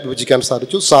രണ്ടായിട്ട് വിഭജിക്കാൻ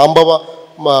സാധിച്ചു. സാംബവ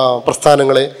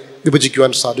പ്രസ്ഥാനങ്ങളെ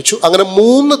വിഭജിക്കുവാൻ സാധിച്ചു. അങ്ങനെ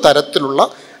 3 തരത്തിലുള്ള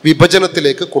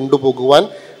വിഭജനത്തിലേക്ക് കൊണ്ടുപോകുവാൻ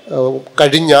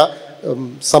കഴിഞ്ഞ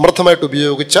സമർത്ഥമായിട്ട്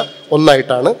ഉപയോഗിച്ച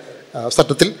ഒന്നായിട്ടാണ്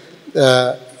സത്യത്തിൽ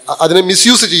അതിനെ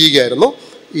മിസ്യൂസ് ചെയ്യുകയായിരുന്നു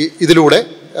ഇതിലൂടെ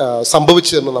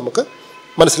സംഭവിച്ചതെന്ന് നമുക്ക്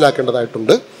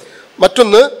മനസ്സിലാക്കേണ്ടതായിട്ടുണ്ട്.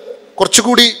 മറ്റൊന്ന്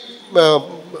കുറച്ചുകൂടി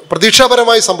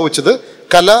പ്രതീക്ഷാപരമായി സംഭവിച്ചത്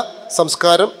കല,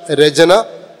 സംസ്കാരം, രചന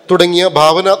തുടങ്ങിയ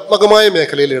ഭാവനാത്മകമായ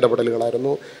മേഖലയിലെ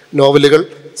ഇടപെടലുകളായിരുന്നു. നോവലുകൾ,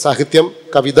 സാഹിത്യം,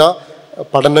 കവിത,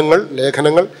 പഠനങ്ങൾ,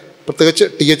 ലേഖനങ്ങൾ, പ്രത്യേകിച്ച്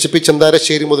THP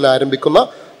ചന്താരശ്ശേരി മുതൽ ആരംഭിക്കുന്ന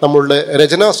നമ്മളുടെ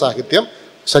രചനാ സാഹിത്യം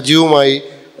സജീവമായി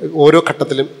ഓരോ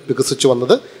ഘട്ടത്തിലും വികസിച്ചു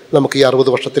വന്നത് നമുക്ക് ഈ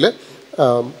 60 വർഷത്തിൽ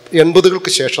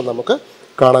 80കൾക്ക് ശേഷം നമുക്ക്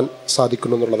കാണാൻ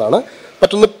സാധിക്കുന്നു എന്നുള്ളതാണ്.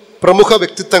 മറ്റൊന്ന് പ്രമുഖ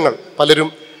വ്യക്തിത്വങ്ങൾ പലരും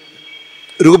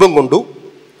രൂപം കൊണ്ടു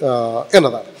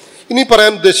എന്നതാണ്. ഇനി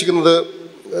പറയാൻ ഉദ്ദേശിക്കുന്നത്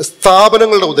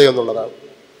സ്ഥാപനങ്ങളുടെ ഉദയം എന്നുള്ളതാണ്.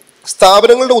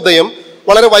 സ്ഥാപനങ്ങളുടെ ഉദയം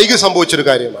വളരെ വൈകി സംഭവിച്ചൊരു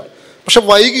കാര്യമാണ്. പക്ഷെ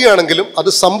വൈകിയാണെങ്കിലും അത്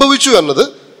സംഭവിച്ചു എന്നത്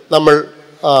നമ്മൾ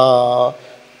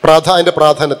അതിൻ്റെ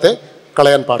പ്രാധാന്യത്തെ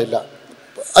കളയാൻ പാടില്ല.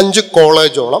 5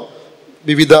 കോളേജോളം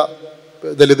വിവിധ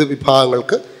ദലിത്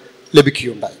വിഭാഗങ്ങൾക്ക്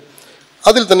ലഭിക്കുകയുണ്ടായി.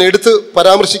 അതിൽ തന്നെ എടുത്ത്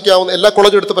പരാമർശിക്കാവുന്ന എല്ലാ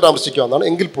കോളേജും എടുത്ത് പരാമർശിക്കാവുന്നതാണ്.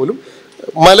 എങ്കിൽ പോലും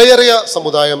മലയറിയ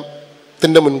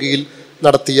സമുദായത്തിൻ്റെ മുൻകീഴിൽ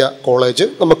നടത്തിയ കോളേജ്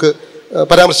നമുക്ക്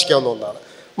പരാമർശിക്കാവുന്ന ഒന്നാണ്.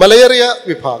 മലയറിയ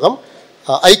വിഭാഗം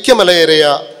ഐക്യ മലയറിയ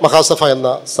മഹാസഭ എന്ന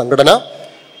സംഘടന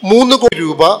 3 കോടി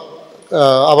രൂപ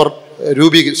അവർ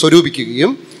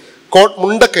സ്വരൂപിക്കുകയും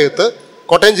മുണ്ടക്കയത്ത്,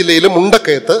 കോട്ടയം ജില്ലയിലെ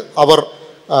മുണ്ടക്കയത്ത് അവർ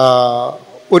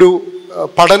ഒരു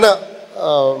പഠന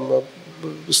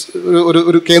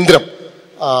ഒരു കേന്ദ്രം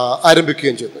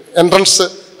ആരംഭിക്കുകയും ചെയ്തു. എൻട്രൻസ്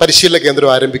പരിശീലന കേന്ദ്രം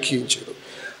ആരംഭിക്കുകയും ചെയ്തു.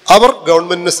 അവർ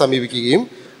ഗവൺമെൻറ്റിനെ സമീപിക്കുകയും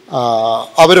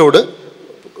അവരോട്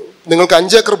നിങ്ങൾക്ക്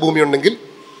 5 ഏക്കർ ഭൂമി ഉണ്ടെങ്കിൽ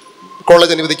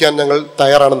കോളേജ് അനുവദിക്കാൻ ഞങ്ങൾ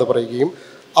തയ്യാറാണെന്ന് പറയുകയും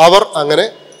അവർ അങ്ങനെ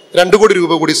 2 കോടി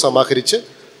രൂപ കൂടി സമാഹരിച്ച്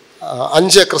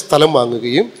 5 ഏക്കർ സ്ഥലം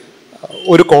വാങ്ങുകയും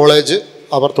ഒരു കോളേജ്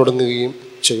അവർ തുടങ്ങുകയും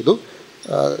ചെയ്തു.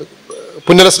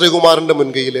 പുന്നല ശ്രീകുമാറിൻ്റെ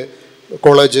മുൻകൈയിൽ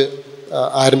കോളേജ്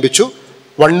ആരംഭിച്ചു.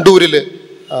 വണ്ടൂരിൽ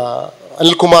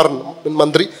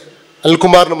മന്ത്രി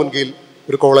അനിൽകുമാറിന് മുൻകൈയിൽ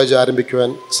ഒരു കോളേജ് ആരംഭിക്കുവാൻ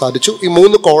സാധിച്ചു. ഈ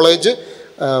 3 കോളേജ്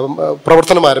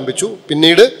പ്രവർത്തനം ആരംഭിച്ചു.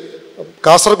 പിന്നീട്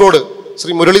കാസർഗോഡ്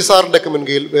ശ്രീ മുരളി സാറിൻ്റെയൊക്കെ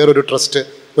മുൻകൈയിൽ വേറൊരു ട്രസ്റ്റ്,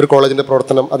 ഒരു കോളേജിൻ്റെ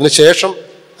പ്രവർത്തനം അതിനുശേഷം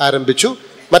ആരംഭിച്ചു.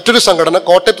 മറ്റൊരു സംഘടന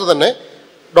കോട്ടയത്ത് തന്നെ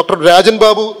ഡോക്ടർ രാജൻ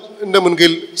ബാബുവിൻ്റെ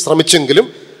മുൻകൈയിൽ ശ്രമിച്ചെങ്കിലും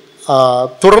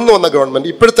തുടർന്ന് വന്ന ഗവൺമെൻറ്,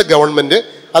 ഇപ്പോഴത്തെ ഗവൺമെൻറ്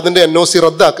അതിൻ്റെ NOC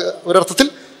ഒരർത്ഥത്തിൽ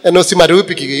NOC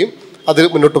മരവിപ്പിക്കുകയും അത്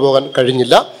മുന്നോട്ട് പോകാൻ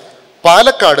കഴിഞ്ഞില്ല.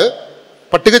 പാലക്കാട്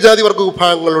പട്ടികജാതി വർഗ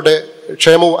വിഭാഗങ്ങളുടെ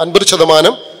ക്ഷേമവും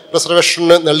 50%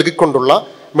 റിസർവേഷന് നൽകിക്കൊണ്ടുള്ള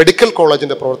മെഡിക്കൽ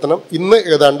കോളേജിൻ്റെ പ്രവർത്തനം ഇന്ന്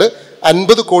ഏതാണ്ട്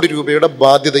 50 കോടി രൂപയുടെ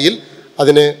ബാധ്യതയിൽ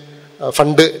അതിന്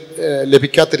ഫണ്ട്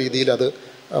ലഭിക്കാത്ത രീതിയിൽ അത്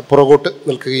പുറകോട്ട്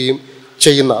നിൽക്കുകയും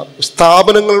ചെയ്യുന്ന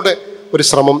സ്ഥാപനങ്ങളുടെ ഒരു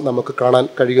ശ്രമം നമുക്ക് കാണാൻ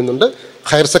കഴിയുന്നുണ്ട്.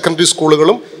 ഹയർ സെക്കൻഡറി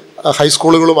സ്കൂളുകളും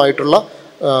ഹൈസ്കൂളുകളുമായിട്ടുള്ള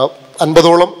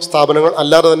 50ഓളം സ്ഥാപനങ്ങൾ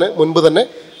അല്ലാതെ തന്നെ മുൻപ് തന്നെ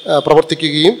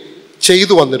പ്രവർത്തിക്കുകയും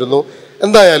ചെയ്തു വന്നിരുന്നു.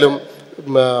 എന്തായാലും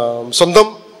സ്വന്തം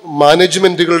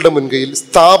മാനേജ്മെൻറ്റുകളുടെ മുൻകൈയിൽ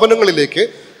സ്ഥാപനങ്ങളിലേക്ക്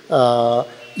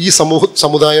ഈ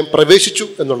സമുദായം പ്രവേശിച്ചു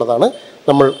എന്നുള്ളതാണ്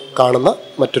നമ്മൾ കാണുന്ന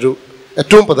മറ്റൊരു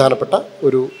ഏറ്റവും പ്രധാനപ്പെട്ട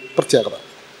ഒരു പ്രത്യേകത.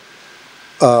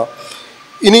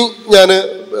 ഇനി ഞാൻ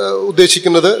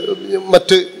ഉദ്ദേശിക്കുന്നത്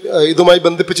മറ്റ് ഇതുമായി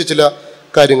ബന്ധിപ്പിച്ച ചില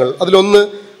കാര്യങ്ങൾ. അതിലൊന്ന്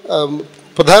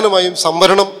പ്രധാനമായും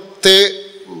സംവരണത്തെ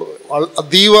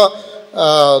അതീവ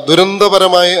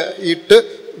ദുരന്തപരമായിട്ട്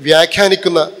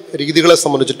വ്യാഖ്യാനിക്കുന്ന രീതികളെ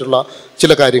സംബന്ധിച്ചിട്ടുള്ള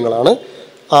ചില കാര്യങ്ങളാണ്.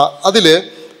 അതിൽ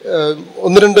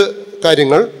ഒന്ന് രണ്ട്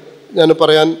കാര്യങ്ങൾ ഞാൻ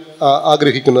പറയാൻ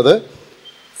ആഗ്രഹിക്കുന്നത്.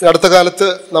 അടുത്ത കാലത്ത്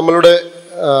നമ്മളുടെ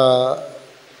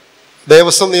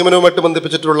ദേവസ്വം നിയമനവുമായിട്ട്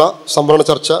ബന്ധിപ്പിച്ചിട്ടുള്ള സംവരണ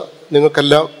ചർച്ച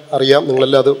നിങ്ങൾക്കെല്ലാം അറിയാം,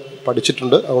 നിങ്ങളെല്ലാം അത്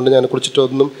പഠിച്ചിട്ടുണ്ട്. അതുകൊണ്ട് ഞാൻ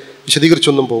കുറിച്ചിട്ടൊന്നും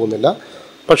വിശദീകരിച്ചൊന്നും പോകുന്നില്ല.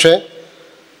 പക്ഷേ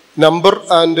number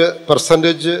and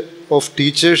percentage of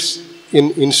teachers in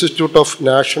institute of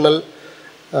national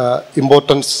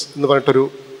importance എന്ന് പറഞ്ഞിട്ടൊരു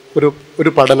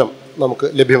ഒരു പഠനം നമുക്ക്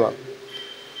ലഭ്യമാണ്.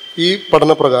 ഈ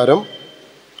പഠനപ്രകാരം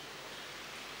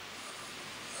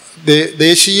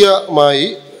ദേശീയമായി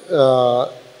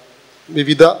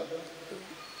വിവിധ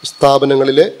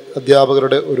സ്ഥാപനങ്ങളിലെ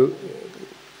അധ്യാപകരുടെ ഒരു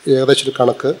ഏകദേശം ഒരു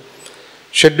കണക്ക്,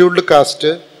 ഷെഡ്യൂൾഡ്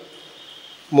കാസ്റ്റ്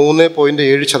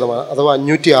 3.7%, അഥവാ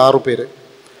 506 പേര്.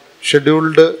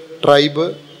 ഷെഡ്യൂൾഡ് ട്രൈബ്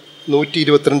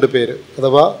 122 പേര്,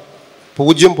 അഥവാ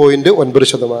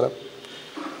 0.9%.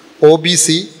 OBC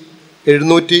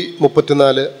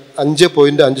 734,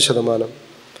 5.5%.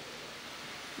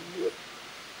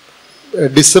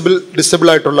 ഡിസബിൾ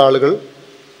ആയിട്ടുള്ള ആളുകൾ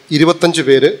 25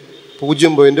 പേര്,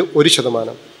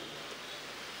 0.1%.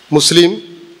 മുസ്ലിം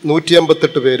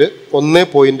 158 പേര്,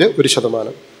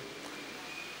 1.1%.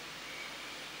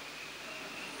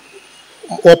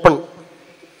 ഓപ്പൺ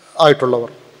ആയിട്ടുള്ളവർ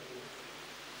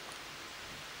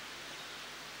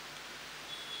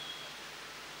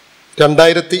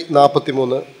 2043,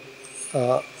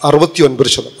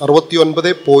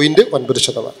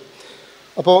 69.9%.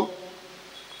 അപ്പോൾ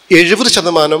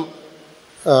 70%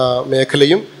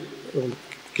 മേഖലയും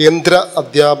കേന്ദ്ര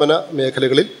അധ്യാപന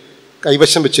മേഖലകളിൽ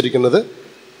കൈവശം വെച്ചിരിക്കുന്നത്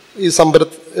ഈ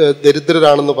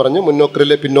ദരിദ്രരാണെന്ന് പറഞ്ഞ്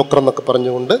മുന്നോക്കരിലെ പിന്നോക്കർ എന്നൊക്കെ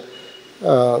പറഞ്ഞുകൊണ്ട്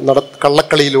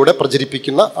കള്ളക്കളിയിലൂടെ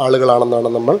പ്രചരിപ്പിക്കുന്ന ആളുകളാണെന്നാണ്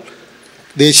നമ്മൾ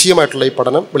ദേശീയമായിട്ടുള്ള ഈ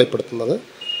പഠനം വെളിപ്പെടുത്തുന്നത്.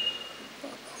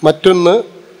 മറ്റൊന്ന്,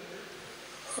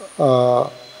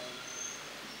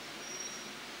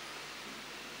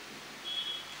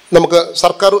 നമുക്ക്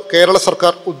കേരള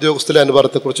സർക്കാർ ഉദ്യോഗസ്ഥരുടെ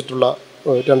അനുപാതത്തെക്കുറിച്ചിട്ടുള്ള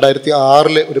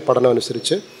 2006 ഒരു പഠനം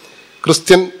അനുസരിച്ച്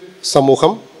ക്രിസ്ത്യൻ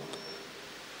സമൂഹം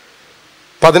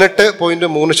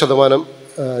 18.3%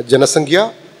 ജനസംഖ്യ,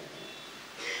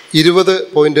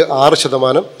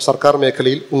 20.6% സർക്കാർ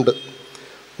മേഖലയിൽ ഉണ്ട്.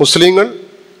 മുസ്ലിങ്ങൾ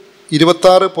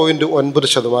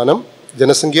 26.9%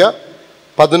 ജനസംഖ്യ,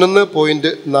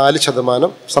 11.4%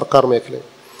 സർക്കാർ മേഖലയിൽ.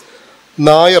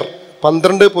 നായർ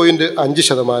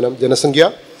 12.5% ജനസംഖ്യ,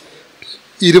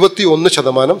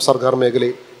 21% സർക്കാർ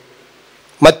മേഖലയിൽ.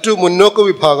 മറ്റു മുന്നോക്ക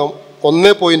വിഭാഗം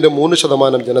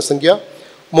 1.3% ജനസംഖ്യ,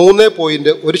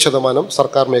 3.1%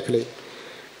 സർക്കാർ മേഖലയിൽ.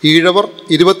 ഈഴവർ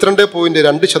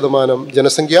 22.2%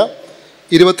 ജനസംഖ്യ,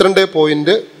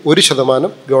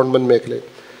 22.1% ഗവൺമെൻറ് മേഖലയിൽ.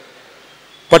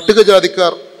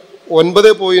 പട്ടികജാതിക്കാർ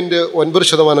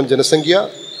 9.9% ജനസംഖ്യ,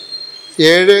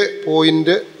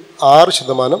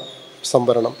 7.6%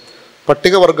 സംവരണം.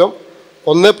 പട്ടികവർഗം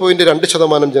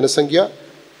 1.2% ജനസംഖ്യ,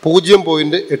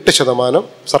 0.8%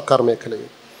 സർക്കാർ മേഖലയിൽ.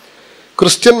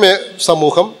 ക്രിസ്ത്യൻ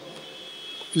സമൂഹം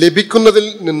ലഭിക്കുന്നതിൽ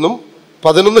നിന്നും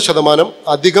 11%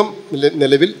 അധികം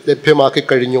നിലവിൽ ലഭ്യമാക്കി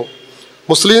കഴിഞ്ഞു.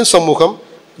 മുസ്ലിം സമൂഹം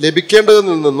ലഭിക്കേണ്ടതിൽ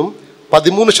നിന്നും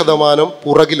 13%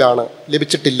 പുറകിലാണ്,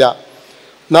 ലഭിച്ചിട്ടില്ല.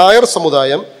 നായർ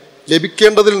സമുദായം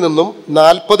ലഭിക്കേണ്ടതിൽ നിന്നും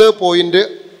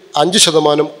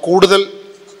 40.5% കൂടുതൽ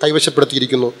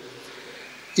കൈവശപ്പെടുത്തിയിരിക്കുന്നു.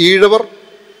 ഈഴവർ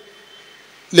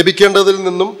ലഭിക്കേണ്ടതിൽ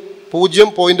നിന്നും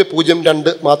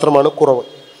 0.02 മാത്രമാണ് കുറവ്.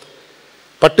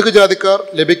 പട്ടികജാതിക്കാർ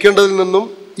ലഭിക്കേണ്ടതിൽ നിന്നും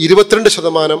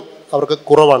 22% അവർക്ക്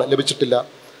കുറവാണ്, ലഭിച്ചിട്ടില്ല.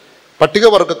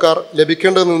 പട്ടികവർഗക്കാർ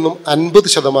ലഭിക്കേണ്ടതിൽ നിന്നും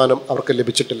 50% അവർക്ക്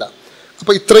ലഭിച്ചിട്ടില്ല.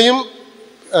 അപ്പോൾ ഇത്രയും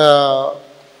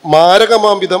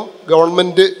മാരകമാംവിധം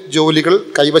ഗവൺമെൻറ് ജോലികൾ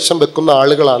കൈവശം വെക്കുന്ന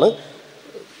ആളുകളാണ്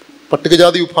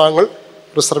പട്ടികജാതി വിഭാഗങ്ങൾ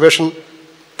റിസർവേഷൻ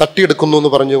തട്ടിയെടുക്കുന്നു എന്ന്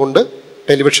പറഞ്ഞുകൊണ്ട്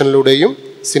ടെലിവിഷനിലൂടെയും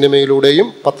സിനിമയിലൂടെയും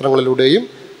പത്രങ്ങളിലൂടെയും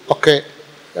ഒക്കെ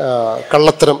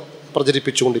കള്ളത്തരം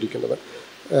പ്രചരിപ്പിച്ചുകൊണ്ടിരിക്കുന്നത്.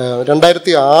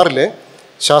 2006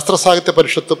 ശാസ്ത്ര സാഹിത്യ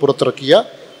പരിഷത്ത് പുറത്തിറക്കിയ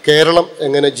കേരളം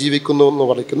എങ്ങനെ ജീവിക്കുന്നു എന്ന്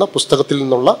പറയുന്ന പുസ്തകത്തിൽ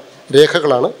നിന്നുള്ള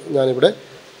രേഖകളാണ് ഞാനിവിടെ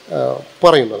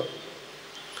പറയുന്നത്.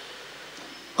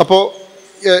 അപ്പോൾ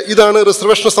ഇതാണ്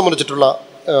റിസർവേഷനെ സംബന്ധിച്ചിട്ടുള്ള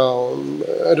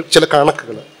ചില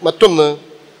കണക്കുകൾ. മറ്റൊന്ന്,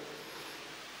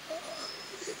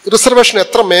 റിസർവേഷൻ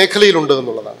എത്ര മേഖലയിലുണ്ട്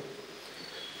എന്നുള്ളതാണ്.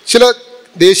 ചില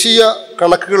ദേശീയ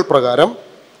കണക്കുകൾ പ്രകാരം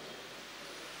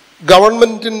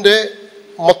ഗവൺമെൻറ്റിൻ്റെ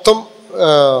മൊത്തം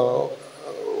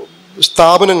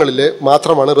സ്ഥാപനങ്ങളിൽ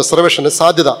മാത്രമാണ് റിസർവേഷന്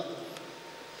സാധ്യത.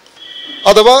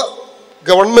 അഥവാ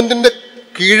ഗവൺമെൻറ്റിൻ്റെ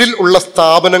കീഴിൽ ഉള്ള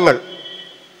സ്ഥാപനങ്ങൾ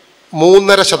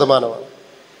 3.5%.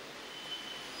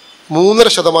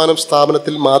 3.5%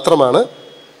 സ്ഥാപനത്തിൽ മാത്രമാണ്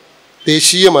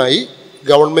ദേശീയമായി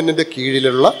ഗവൺമെൻറ്റിൻ്റെ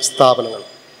കീഴിലുള്ള സ്ഥാപനങ്ങൾ.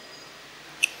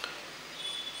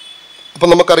 അപ്പം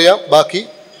നമുക്കറിയാം ബാക്കി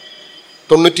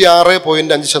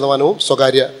 96.5%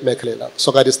 സ്വകാര്യ മേഖലയിലാണ്,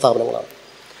 സ്വകാര്യ സ്ഥാപനങ്ങളാണ്.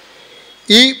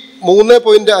 ഈ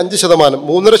 3.5%,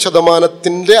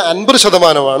 3.5%-ൻ്റെ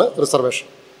 50%-മാണ് റിസർവേഷൻ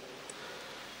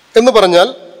എന്ന് പറഞ്ഞാൽ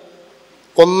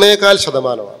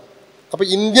 1.25%. അപ്പോൾ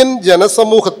ഇന്ത്യൻ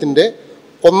ജനസമൂഹത്തിൻ്റെ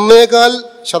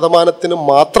 1.25%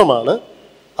 മാത്രമാണ്,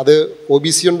 അത്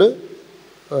OBC ഉണ്ട്,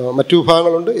 മറ്റു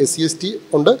വിഭാഗങ്ങളുണ്ട്, SC/ST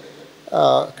ഉണ്ട്,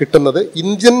 കിട്ടുന്നത്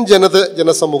ഇന്ത്യൻ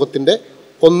ജനസമൂഹത്തിൻ്റെ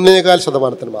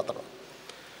 1.25% മാത്രമാണ്.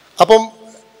 അപ്പം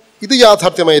ഇത്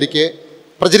യാഥാർത്ഥ്യമായിരിക്കെ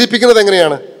പ്രചരിപ്പിക്കുന്നത്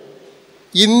എങ്ങനെയാണ്?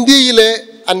 ഇന്ത്യയിലെ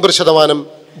 50%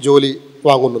 ജോലി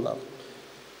വാങ്ങുന്നതാണ്.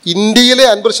 ഇന്ത്യയിലെ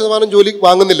 50% ജോലി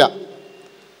വാങ്ങുന്നില്ല,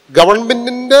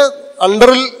 ഗവൺമെൻറ്റിൻ്റെ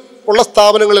അണ്ടറിൽ ഉള്ള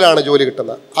സ്ഥാപനങ്ങളിലാണ് ജോലി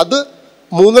കിട്ടുന്നത്. അത്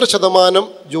 3.5%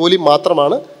 ജോലി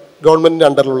മാത്രമാണ് ഗവൺമെൻറ്റിൻ്റെ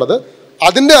അണ്ടറിലുള്ളത്.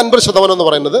 അതിൻ്റെ 50% എന്ന്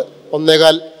പറയുന്നത്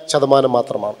 1.25%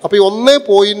 മാത്രമാണ്. അപ്പോൾ ഈ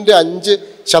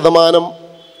 1.5%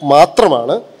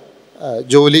 മാത്രമാണ്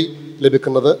ജോലി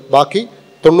ലഭിക്കുന്നത്. ബാക്കി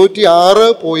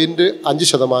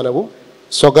 96.5%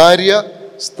 സ്വകാര്യ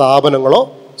സ്ഥാപനങ്ങളോ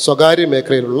സ്വകാര്യ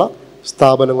മേഖലയിലുള്ള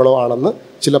സ്ഥാപനങ്ങളോ ആണെന്ന്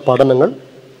ചില പഠനങ്ങൾ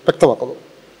വ്യക്തമാക്കുന്നു.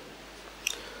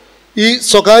 ഈ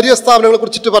സ്വകാര്യ സ്ഥാപനങ്ങളെ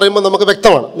കുറിച്ചിട്ട് പറയുമ്പോൾ നമുക്ക്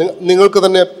വ്യക്തമാണ്, നിങ്ങൾക്ക്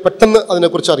തന്നെ പെട്ടെന്ന്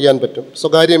അതിനെക്കുറിച്ച് അറിയാൻ പറ്റും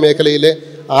സ്വകാര്യ മേഖലയിലെ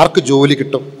ആർക്ക് ജോലി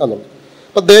കിട്ടും എന്നുള്ളത്.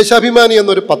 അപ്പോൾ ദേശാഭിമാനി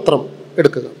എന്നൊരു പത്രം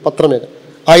എടുക്കുക, പത്രമേഖല,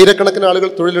 ആയിരക്കണക്കിന് ആളുകൾ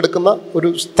തൊഴിലെടുക്കുന്ന ഒരു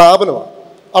സ്ഥാപനമാണ്.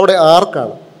 അവിടെ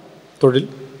ആർക്കാണ് തൊഴിൽ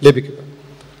ലഭിക്കുക?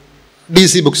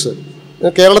 DC ബുക്സ്,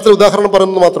 കേരളത്തിൽ ഉദാഹരണം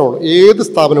പറയുന്നത് മാത്രമേ ഉള്ളൂ, ഏത്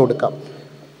സ്ഥാപനം എടുക്കാം,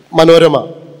 മനോരമ,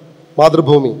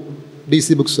 മാതൃഭൂമി, DC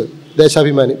ബുക്സ്,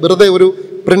 ദേശാഭിമാനി. വെറുതെ ഒരു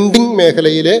പ്രിൻറ്റിംഗ്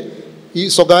മേഖലയിലെ, ഈ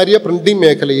സ്വകാര്യ പ്രിൻറ്റിംഗ്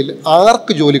മേഖലയിൽ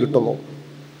ആർക്ക് ജോലി കിട്ടുന്നു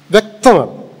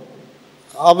വ്യക്തമാണ്.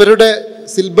 അവരുടെ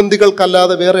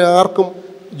സിൽബന്ധികൾക്കല്ലാതെ വേറെ ആർക്കും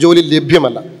ജോലി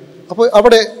ലഭ്യമല്ല. അപ്പോൾ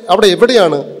അവിടെ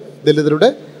എവിടെയാണ് ദലിതരുടെ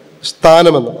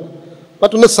സ്ഥാനമെന്നുള്ളത്.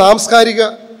 മറ്റൊന്ന് സാംസ്കാരിക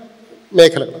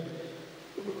മേഖലകൾ.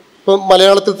 ഇപ്പം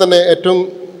മലയാളത്തിൽ തന്നെ ഏറ്റവും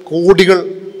കോടികൾ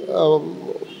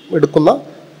എടുക്കുന്ന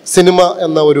സിനിമ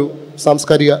എന്ന ഒരു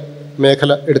സാംസ്കാരിക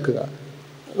മേഖല എടുക്കുക.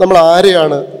 നമ്മൾ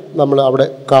ആരെയാണ് നമ്മൾ അവിടെ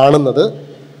കാണുന്നത്?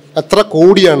 എത്ര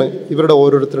കോടിയാണ് ഇവരുടെ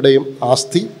ഓരോരുത്തരുടെയും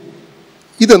ആസ്തി?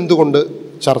 ഇതെന്തുകൊണ്ട്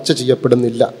ചർച്ച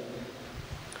ചെയ്യപ്പെടുന്നില്ല?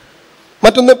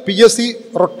 മറ്റൊന്ന് PSC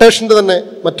റൊട്ടേഷൻ്റെ തന്നെ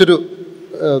മറ്റൊരു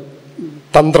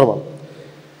തന്ത്രമാണ്.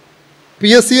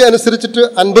 PSC അനുസരിച്ചിട്ട്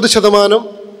 50%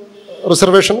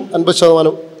 റിസർവേഷനും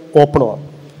 50% ഓപ്പണുമാണ്.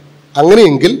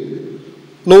 അങ്ങനെയെങ്കിൽ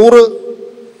 100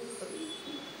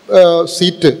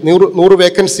 സീറ്റ്, 100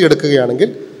 വേക്കൻസി എടുക്കുകയാണെങ്കിൽ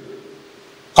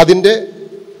അതിൻ്റെ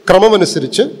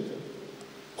ക്രമമനുസരിച്ച്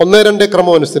 1-2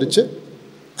 ക്രമമനുസരിച്ച്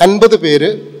 50 പേര്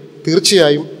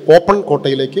തീർച്ചയായും ഓപ്പൺ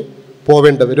കോട്ടയിലേക്ക്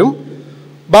പോവേണ്ടി വരും.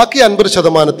 ബാക്കി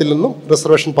 50%-ത്തിൽ നിന്നും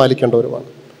റിസർവേഷൻ പാലിക്കേണ്ടവരുമാണ്.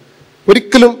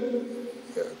 ഒരിക്കലും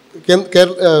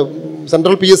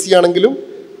സെൻട്രൽ PSC ആണെങ്കിലും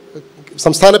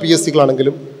സംസ്ഥാന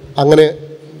PSCകളാണെങ്കിലും അങ്ങനെ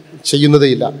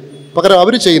ചെയ്യുന്നതേയില്ല. പകരം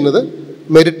അവർ ചെയ്യുന്നത്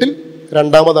മെറിറ്റിൽ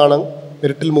 2ാമതാണ്,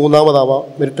 മെറിറ്റിൽ 3ാമതാവാം,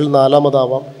 മെറിറ്റിൽ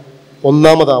 4ാമതാവാം,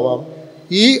 1ാമതാവാം.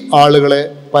 ഈ ആളുകളെ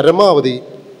പരമാവധി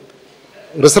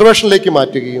റിസർവേഷനിലേക്ക്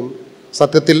മാറ്റുകയും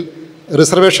സത്യത്തിൽ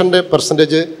റിസർവേഷൻ്റെ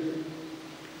പെർസെൻറ്റേജ്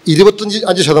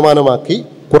 25%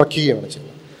 കുറയ്ക്കുകയാണ്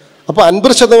ചെയ്യുന്നത്. അപ്പോൾ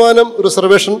 50%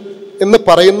 റിസർവേഷൻ എന്ന്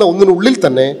പറയുന്ന ഒന്നിനുള്ളിൽ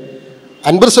തന്നെ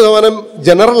 50%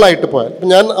 ജനറലായിട്ട് പോയാൽ,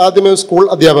 ഞാൻ ആദ്യമേ സ്കൂൾ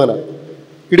അധ്യാപകനാണ്.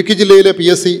 ഇടുക്കി ജില്ലയിലെ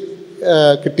PSC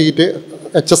കിട്ടിയിട്ട്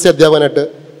HSC അധ്യാപകനായിട്ട്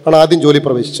ആണ് ആദ്യം ജോലി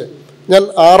പ്രവേശിച്ചത്. ഞാൻ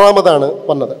 6ാമതാണ്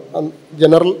വന്നത്,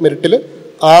 ജനറൽ മെറിറ്റിൽ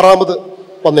 6ാമത്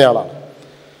വന്നയാളാണ്.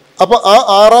 അപ്പോൾ ആ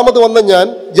 6ാമത് വന്ന ഞാൻ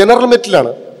ജനറൽ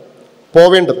മെറിറ്റിലാണ്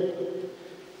പോവേണ്ടത്.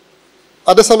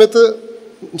 അതേസമയത്ത്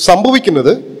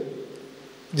സംഭവിക്കുന്നത്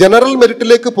ജനറൽ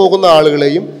മെറിറ്റിലേക്ക് പോകുന്ന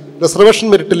ആളുകളെയും റിസർവേഷൻ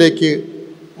മെറിറ്റിലേക്ക്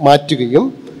മാറ്റുകയും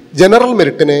ജനറൽ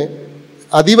മെറിറ്റിനെ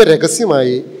അതീവ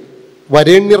രഹസ്യമായി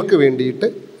വരേണ്യർക്ക് വേണ്ടിയിട്ട്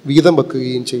വീതം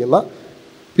വെക്കുകയും ചെയ്യുന്ന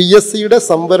PSCയുടെ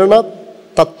സംവരണ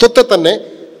തത്വത്തെ തന്നെ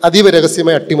അതീവ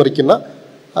രഹസ്യമായി അട്ടിമറിക്കുന്ന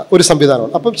ഒരു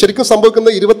സംവിധാനമാണ്. അപ്പം ശരിക്കും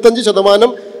സംഭവിക്കുന്നത് 25%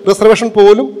 റിസർവേഷൻ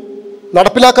പോലും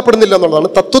നടപ്പിലാക്കപ്പെടുന്നില്ല എന്നുള്ളതാണ്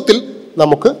തത്വത്തിൽ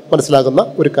നമുക്ക് മനസ്സിലാകുന്ന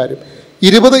ഒരു കാര്യം.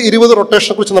 20-20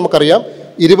 റൊട്ടേഷനെ കുറിച്ച് നമുക്കറിയാം.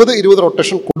 20-20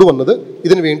 റൊട്ടേഷൻ കൊണ്ടുവന്നത്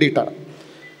ഇതിന് വേണ്ടിയിട്ടാണ്.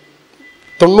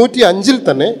 95-ൽ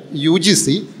തന്നെ UGC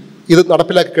ഇത്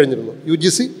നടപ്പിലാക്കി കഴിഞ്ഞിരുന്നു.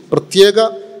 UGC പ്രത്യേക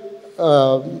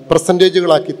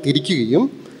പെർസെൻറ്റേജുകളാക്കി തിരിക്കുകയും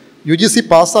UGC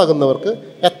പാസ്സാകുന്നവർക്ക്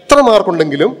എത്ര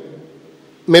മാർക്കുണ്ടെങ്കിലും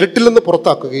മെറിറ്റിൽ നിന്ന്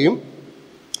പുറത്താക്കുകയും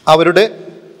അവരുടെ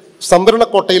സംവരണ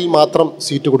കോട്ടയിൽ മാത്രം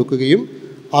സീറ്റ് കൊടുക്കുകയും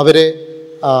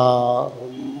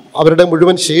അവരുടെ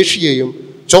മുഴുവൻ ശേഷിയെയും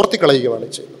ചോർത്തിക്കളയുകയാണ്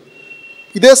ചെയ്യുന്നത്.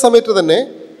 ഇതേ സമയത്ത് തന്നെ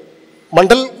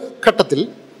മണ്ഡൽ ഘട്ടത്തിൽ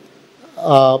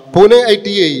പൂനെ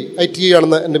ITI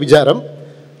ആണെന്ന് എൻ്റെ വിചാരം.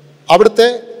 അവിടുത്തെ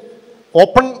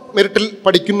ഓപ്പൺ മെറിറ്റിൽ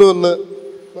പഠിക്കുന്നുവെന്ന്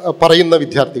പറയുന്ന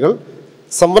വിദ്യാർത്ഥികൾ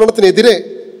സംവരണത്തിനെതിരെ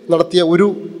നടത്തിയ ഒരു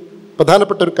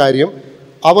പ്രധാനപ്പെട്ട ഒരു കാര്യം,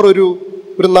 അവർ ഒരു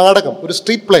നാടകം, ഒരു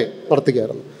സ്ട്രീറ്റ് പ്ലേ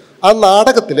നടത്തുകയായിരുന്നു. ആ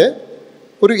നാടകത്തിൽ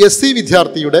ഒരു SC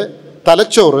വിദ്യാർത്ഥിയുടെ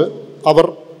തലച്ചോറ് അവർ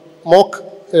മോക്ക്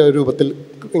രൂപത്തിൽ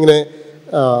ഇങ്ങനെ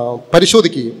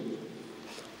പരിശോധിക്കുകയും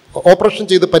ഓപ്പറേഷൻ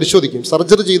ചെയ്ത് പരിശോധിക്കുകയും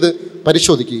സർജറി ചെയ്ത്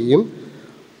പരിശോധിക്കുകയും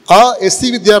ആ SC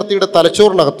വിദ്യാർത്ഥിയുടെ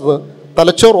തലച്ചോറിനകത്ത്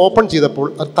തലച്ചോർ ഓപ്പൺ ചെയ്തപ്പോൾ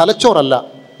അത് തലച്ചോറല്ല,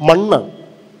 മണ്ണാണ്,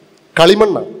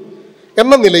 കളിമണ്ണാണ്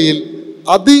എന്ന നിലയിൽ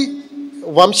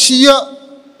അതിവംശീയ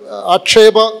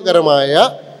ആക്ഷേപകരമായ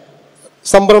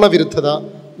സംവരണ വിരുദ്ധത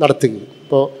നടത്തുകയും.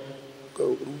 ഇപ്പോൾ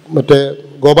മറ്റേ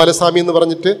ഗോപാലസ്വാമി എന്ന്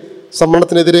പറഞ്ഞിട്ട്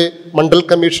സംവരണത്തിനെതിരെ മണ്ഡൽ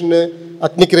കമ്മീഷന്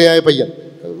അഗ്നിക്കിരയായ പയ്യൻ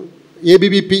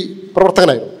ABVP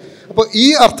പ്രവർത്തകനായിരുന്നു. അപ്പോൾ ഈ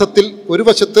അർത്ഥത്തിൽ ഒരു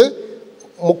വശത്ത്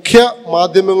മുഖ്യ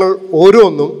മാധ്യമങ്ങൾ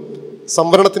ഓരോന്നും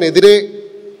സംവരണത്തിനെതിരെ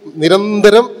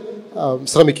നിരന്തരം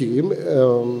ശ്രമിക്കുകയും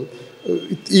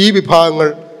ഈ വിഭാഗങ്ങൾ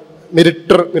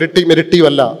മെരിറ്റീവ്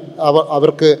അല്ല,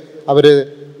 അവർ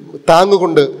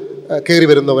താങ്ങുകൊണ്ട് കയറി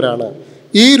വരുന്നവരാണ്,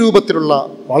 ഈ രൂപത്തിലുള്ള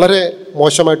വളരെ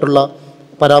മോശമായിട്ടുള്ള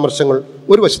പരാമർശങ്ങൾ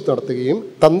ഒരു വശത്ത് നടത്തുകയും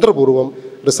തന്ത്രപൂർവം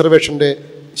റിസർവേഷൻ്റെ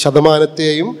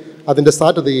ശതമാനത്തെയും അതിൻ്റെ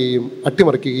സാധ്യതയെയും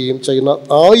അട്ടിമറിക്കുകയും ചെയ്യുന്ന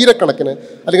ആയിരക്കണക്കിന്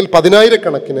അല്ലെങ്കിൽ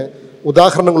 10,000-കണക്കിന്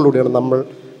ഉദാഹരണങ്ങളിലൂടെയാണ് നമ്മൾ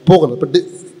പോകുന്നത്. ഇപ്പം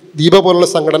ദീപ പോലുള്ള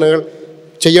സംഘടനകൾ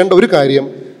ചെയ്യേണ്ട ഒരു കാര്യം,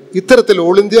 ഇത്തരത്തിൽ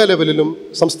ഓൾ ഇന്ത്യ ലെവലിലും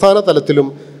സംസ്ഥാന തലത്തിലും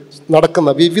നടക്കുന്ന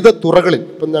വിവിധ തുറകളിൽ,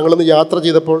 ഇപ്പം ഞങ്ങളിന്ന് യാത്ര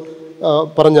ചെയ്തപ്പോൾ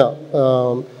പറഞ്ഞ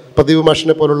പ്രദീപ്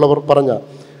മാഷിനെ പോലുള്ളവർ പറഞ്ഞ,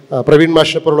 പ്രവീൺ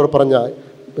മാഷിനെ പോലുള്ളവർ പറഞ്ഞ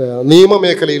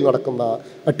നിയമമേഖലയിൽ നടക്കുന്ന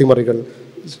അട്ടിമറികൾ,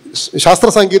 ശാസ്ത്ര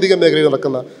സാങ്കേതിക മേഖലയിൽ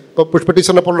നടക്കുന്ന, ഇപ്പോൾ പുഷ്പ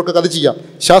ടീച്ചറിനെ പോലുള്ളവർക്ക് അത് ചെയ്യാം,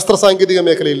 ശാസ്ത്ര സാങ്കേതിക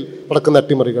മേഖലയിൽ നടക്കുന്ന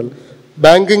അട്ടിമറികൾ,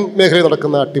 ബാങ്കിങ് മേഖലയിൽ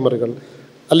നടക്കുന്ന അട്ടിമറികൾ,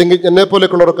 അല്ലെങ്കിൽ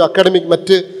എന്നെപ്പോലെയുള്ളവർക്ക്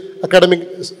മറ്റ് അക്കാഡമിക്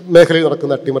മേഖലയിൽ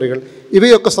നടക്കുന്ന അട്ടിമറികൾ,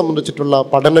 ഇവയൊക്കെ സംബന്ധിച്ചിട്ടുള്ള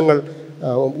പഠനങ്ങൾ,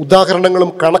 ഉദാഹരണങ്ങളും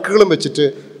കണക്കുകളും വെച്ചിട്ട്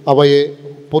അവയെ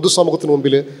പൊതുസമൂഹത്തിന്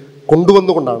മുമ്പിൽ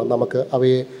കൊണ്ടുവന്നുകൊണ്ടാണ് നമുക്ക്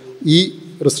അവയെ ഈ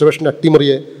റിസർവേഷൻ്റെ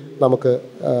അട്ടിമറിയെ നമുക്ക്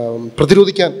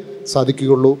പ്രതിരോധിക്കാൻ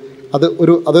സാധിക്കുകയുള്ളൂ.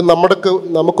 അത്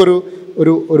നമുക്കൊരു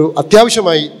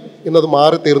അത്യാവശ്യമായി ഇന്നത്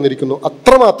മാറി തീർന്നിരിക്കുന്നു.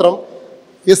 അത്രമാത്രം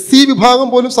SC വിഭാഗം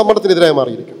പോലും സംവരണത്തിനെതിരായി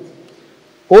മാറിയിരിക്കുന്നു,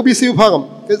 OBC വിഭാഗം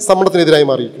സംവരണത്തിനെതിരായി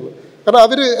മാറിയിരിക്കുന്നു. കാരണം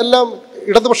അവർ എല്ലാം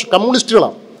ഇടതുപക്ഷ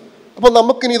കമ്മ്യൂണിസ്റ്റുകളാണ്. അപ്പോൾ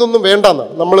നമുക്കിനി ഇതൊന്നും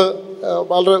വേണ്ടെന്നാണ്, നമ്മൾ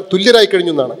വളരെ തുല്യരായി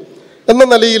കഴിഞ്ഞു എന്നാണ്. എന്ന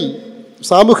നിലയിൽ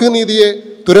സാമൂഹിക നീതിയെ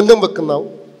തുരങ്കം വെക്കുന്ന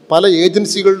പല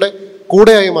ഏജൻസികളുടെ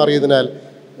കൂടെയായി മാറിയതിനാൽ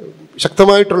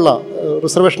ശക്തമായിട്ടുള്ള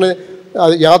റിസർവേഷനെ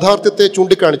യാഥാർത്ഥ്യത്തെ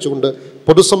ചൂണ്ടിക്കാണിച്ചുകൊണ്ട്,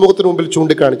 പൊതുസമൂഹത്തിന് മുമ്പിൽ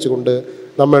ചൂണ്ടിക്കാണിച്ചുകൊണ്ട്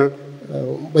നമ്മൾ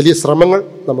വലിയ ശ്രമങ്ങൾ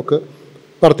നമുക്ക്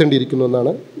നടത്തേണ്ടിയിരിക്കുന്നു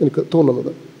എന്നാണ് എനിക്ക്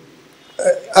തോന്നുന്നത്.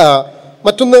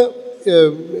 മറ്റൊന്ന്,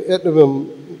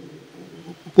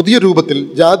 പുതിയ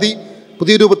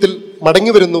രൂപത്തിൽ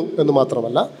മടങ്ങി വരുന്നു എന്ന്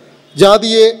മാത്രമല്ല,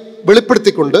 ജാതിയെ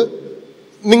വെളിപ്പെടുത്തിക്കൊണ്ട്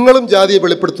നിങ്ങളും ജാതിയെ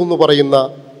വെളിപ്പെടുത്തുമെന്ന് പറയുന്ന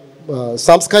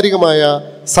സാംസ്കാരികമായ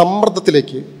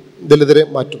സമ്മർദ്ദത്തിലേക്ക് ദലിതരെ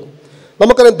മാറ്റുന്നു.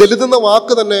 നമുക്കറിയാം, ദലിത് എന്ന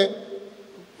വാക്ക് തന്നെ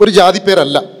ഒരു ജാതി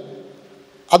പേരല്ല,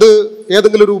 അത്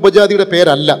ഏതെങ്കിലും ഒരു ഉപജാതിയുടെ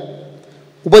പേരല്ല.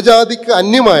 ഉപജാതിക്ക്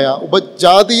അന്യമായ,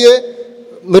 ഉപജാതിയെ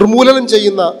നിർമൂലനം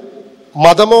ചെയ്യുന്ന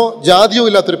മതമോ ജാതിയോ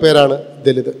ഇല്ലാത്തൊരു പേരാണ്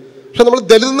ദലിത്. പക്ഷെ നമ്മൾ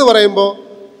ദലിത് എന്ന് പറയുമ്പോൾ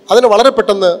അതിനെ വളരെ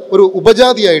പെട്ടെന്ന് ഒരു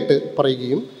ഉപജാതിയായിട്ട്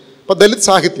പറയുകയും, ഇപ്പം ദലിത്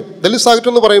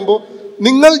സാഹിത്യം എന്ന് പറയുമ്പോൾ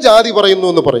നിങ്ങൾ ജാതി പറയുന്നു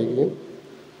എന്ന് പറയുകയും,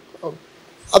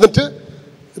 എന്നിട്ട്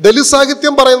ദലിത്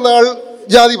സാഹിത്യം പറയുന്ന ആൾ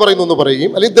ജാതി പറയുന്നു എന്ന്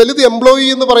പറയുകയും, അല്ലെങ്കിൽ ദലിത് എംപ്ലോയി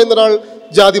എന്ന് പറയുന്ന ഒരാൾ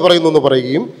ജാതി പറയുന്നു എന്ന്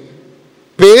പറയുകയും,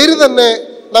 പേര് തന്നെ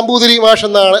നമ്പൂതിരി മാഷ്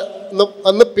എന്നാണ്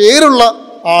അന്ന് പേരുള്ള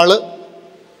ആള്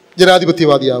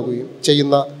ജനാധിപത്യവാദിയാവുകയും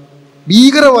ചെയ്യുന്ന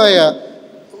ഭീകരമായ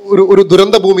ഒരു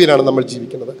ദുരന്ത ഭൂമിയിലാണ് നമ്മൾ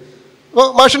ജീവിക്കുന്നത്. അപ്പോൾ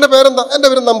മാഷിൻ്റെ പേരെന്താ? എൻ്റെ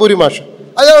പേര് നമ്പൂരി മാഷ്.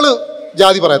 അയാൾ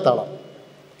ജാതി പറയാത്ത ആളാണ്.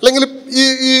 അല്ലെങ്കിൽ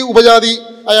ഈ ഉപജാതി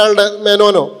അയാളുടെ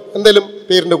മേനോനോ എന്തെങ്കിലും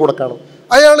പേരിൻ്റെ കൂടെ കാണും,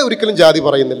 അയാൾ ഒരിക്കലും ജാതി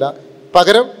പറയുന്നില്ല.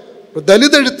 പകരം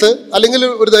ദലിത് എഴുത്ത് അല്ലെങ്കിൽ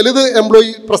ഒരു ദലിത്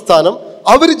എംപ്ലോയി പ്രസ്ഥാനം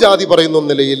അവർ ജാതി പറയുന്ന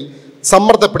നിലയിൽ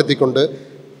സമ്മർദ്ദപ്പെടുത്തിക്കൊണ്ട്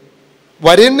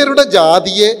വരേണ്യരുടെ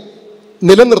ജാതിയെ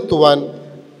നിലനിർത്തുവാൻ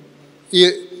ഈ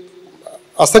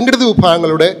അസംഘടിത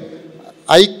വിഭാഗങ്ങളുടെ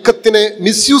ഐക്യത്തിനെ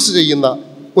മിസ്യൂസ് ചെയ്യുന്ന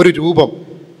ഒരു രൂപം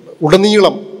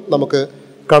ഉടനീളം നമുക്ക്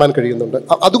കാണാൻ കഴിയുന്നുണ്ട്.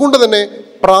 അതുകൊണ്ട് തന്നെ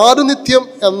പ്രാതിനിധ്യം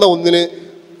എന്ന ഒന്നിന്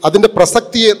അതിൻ്റെ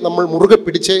പ്രസക്തിയെ നമ്മൾ മുറുകെ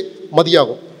പിടിച്ചേ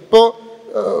മതിയാകും. ഇപ്പോൾ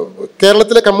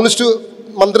കേരളത്തിലെ കമ്മ്യൂണിസ്റ്റ്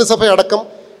മന്ത്രിസഭ അടക്കം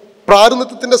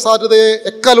പ്രാതിനിധ്യത്തിൻ്റെ സാധ്യതയെ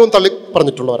എക്കാലവും തള്ളി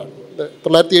പറഞ്ഞിട്ടുള്ളവരാണ്.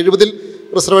 1970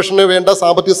 റിസർവേഷന് വേണ്ട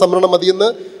സാമ്പത്തിക സംവരണം മതിയെന്ന്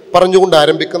പറഞ്ഞുകൊണ്ട്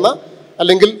ആരംഭിക്കുന്ന,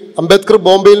 അല്ലെങ്കിൽ അംബേദ്കർ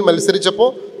ബോംബെയിൽ മത്സരിച്ചപ്പോൾ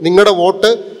നിങ്ങളുടെ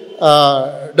വോട്ട്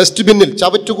ഡസ്റ്റ്ബിന്നിൽ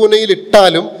ചവറ്റുകൂനയിൽ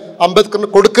ഇട്ടാലും അംബേദ്കറിന്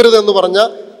കൊടുക്കരുതെന്ന് പറഞ്ഞ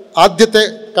ആദ്യത്തെ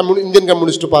ഇന്ത്യൻ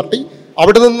കമ്മ്യൂണിസ്റ്റ് പാർട്ടി.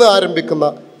 അവിടെ നിന്ന് ആരംഭിക്കുന്ന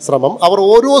ശ്രമം അവർ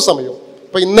ഓരോ സമയവും,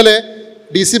 ഇപ്പോൾ ഇന്നലെ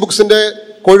DC ബുക്സിൻ്റെ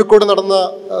കോഴിക്കോട് നടന്ന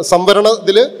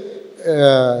സംവരണത്തിൽ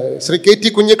ശ്രീ KT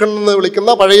കുഞ്ഞിക്കണ്ണൻ എന്ന്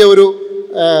വിളിക്കുന്ന പഴയ ഒരു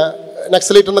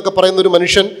നക്സലൈറ്റ് എന്നൊക്കെ പറയുന്ന ഒരു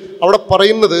മനുഷ്യൻ അവിടെ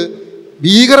പറയുന്നത്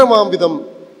ഭീകരമാംവിധം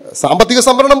സാമ്പത്തിക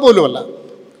സംവരണം പോലുമല്ല,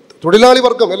 തൊഴിലാളി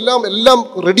വർഗം എല്ലാം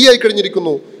റെഡിയായി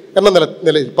കഴിഞ്ഞിരിക്കുന്നു എന്ന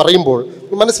നിലയിൽ പറയുമ്പോൾ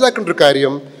മനസ്സിലാക്കേണ്ട ഒരു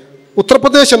കാര്യം,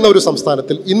 ഉത്തർപ്രദേശ് എന്ന ഒരു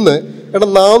സംസ്ഥാനത്തിൽ ഇന്ന്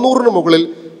 400-ന് മുകളിൽ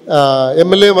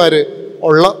MLA-മാർ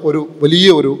ഉള്ള ഒരു വലിയ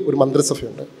ഒരു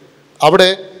മന്ത്രിസഭയുണ്ട്. അവിടെ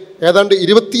ഏതാണ്ട്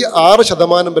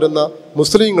 26% വരുന്ന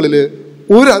മുസ്ലിങ്ങളിൽ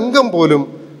ഒരു അംഗം പോലും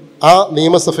ആ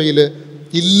നിയമസഭയിൽ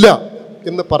ഇല്ല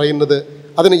എന്ന് പറയുന്നത്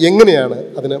അതിന് എങ്ങനെയാണ്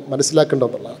അതിന്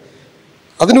മനസ്സിലാക്കേണ്ടതെന്നുള്ളതാണ്.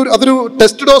 അതൊരു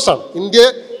ടെസ്റ്റ് ഡോസാണ്. ഇന്ത്യ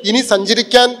ഇനി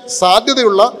സഞ്ചരിക്കാൻ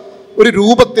സാധ്യതയുള്ള ഒരു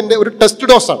രൂപത്തിൻ്റെ ഒരു ടെസ്റ്റ്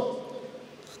ഡോസാണ്.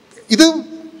 ഇത്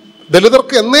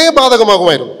ദലിതർക്ക് എന്നേ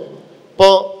ബാധകമാകുമായിരുന്നു.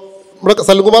 ഇപ്പോൾ നമ്മുടെ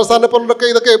സൽകുമാർ സാറിനെ പോലുള്ളൊക്കെ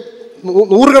ഇതൊക്കെ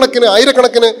നൂറുകണക്കിന്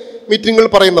ആയിരക്കണക്കിന് മീറ്റിങ്ങുകൾ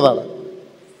പറയുന്നതാണ്.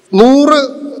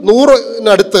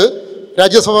 100-നടുത്ത്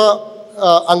രാജ്യസഭാ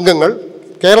അംഗങ്ങൾ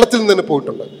കേരളത്തിൽ നിന്ന്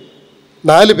പോയിട്ടുണ്ട്.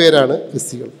 4 പേരാണ്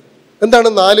SC-കൾ. എന്താണ്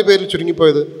 4 പേരിൽ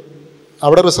ചുരുങ്ങിപ്പോയത്?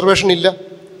 അവിടെ റിസർവേഷൻ ഇല്ല.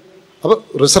 അപ്പോൾ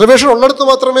റിസർവേഷൻ ഉള്ളിടത്ത്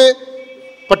മാത്രമേ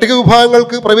പട്ടിക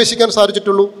വിഭാഗങ്ങൾക്ക് പ്രവേശിക്കാൻ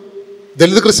സാധിച്ചിട്ടുള്ളൂ.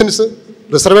 ദലിത് ക്രിസ്ത്യൻസ്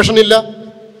റിസർവേഷൻ ഇല്ല.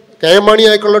 KM മാണി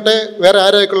ആയിക്കൊള്ളട്ടെ, വേറെ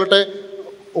ആരായിക്കൊള്ളട്ടെ,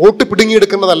 വോട്ട്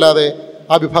പിടുങ്ങിയെടുക്കുന്നതല്ലാതെ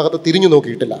ആ വിഭാഗത്തെ തിരിഞ്ഞു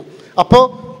നോക്കിയിട്ടില്ല. അപ്പോൾ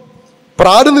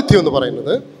പ്രാതിനിധ്യം എന്ന്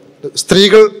പറയുന്നത്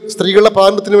സ്ത്രീകളുടെ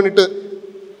പ്രാതിനിധ്യത്തിന് വേണ്ടിയിട്ട്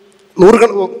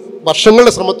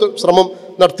വർഷങ്ങളുടെ ശ്രമം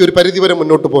നടത്തി ഒരു പരിധിവരെ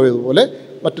മുന്നോട്ട് പോയതുപോലെ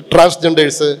മറ്റ്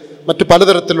ട്രാൻസ്ജെൻഡേഴ്സ്, മറ്റ്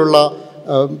പലതരത്തിലുള്ള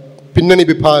പിന്നണി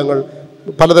വിഭാഗങ്ങൾ,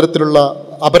 പലതരത്തിലുള്ള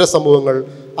അപര സമൂഹങ്ങൾ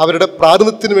അവരുടെ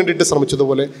പ്രാതിനിധ്യത്തിന് വേണ്ടിയിട്ട്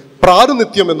ശ്രമിച്ചതുപോലെ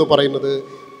പ്രാതിനിധ്യം എന്ന് പറയുന്നത്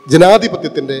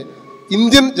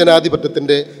ഇന്ത്യൻ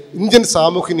ജനാധിപത്യത്തിൻ്റെ, ഇന്ത്യൻ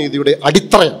സാമൂഹ്യനീതിയുടെ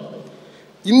അടിത്തറയാണ്.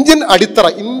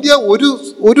 ഇന്ത്യ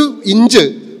ഒരു ഇഞ്ച്,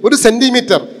 ഒരു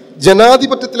സെൻറ്റിമീറ്റർ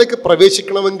ജനാധിപത്യത്തിലേക്ക്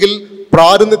പ്രവേശിക്കണമെങ്കിൽ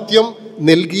പ്രാതിനിധ്യം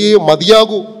നൽകിയേ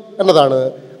മതിയാകൂ എന്നതാണ്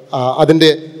അതിൻ്റെ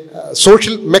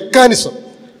സോഷ്യൽ മെക്കാനിസം.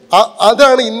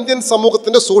 അതാണ് ഇന്ത്യൻ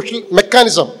സമൂഹത്തിൻ്റെ സോഷ്യൽ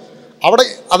മെക്കാനിസം.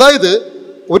 അതായത്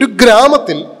ഒരു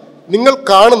ഗ്രാമത്തിൽ നിങ്ങൾ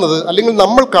കാണുന്നത് അല്ലെങ്കിൽ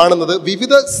നമ്മൾ കാണുന്നത്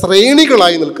വിവിധ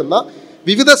ശ്രേണികളായി നിൽക്കുന്ന,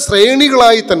 വിവിധ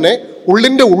ശ്രേണികളായി തന്നെ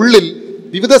ഉള്ളിൻ്റെ ഉള്ളിൽ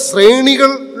വിവിധ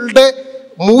ശ്രേണികളുടെ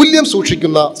മൂല്യം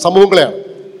സൂക്ഷിക്കുന്ന സമൂഹങ്ങളെയാണ്.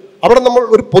 അവിടെ നമ്മൾ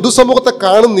ഒരു പൊതുസമൂഹത്തെ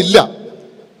കാണുന്നില്ല.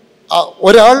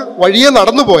 ഒരാൾ വഴിയെ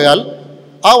നടന്നു പോയാൽ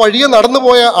ആ വഴിയെ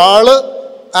നടന്നുപോയ ആള്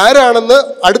ആരാണെന്ന്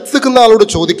അടുത്ത് നിൽക്കുന്ന ആളോട്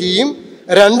ചോദിക്കുകയും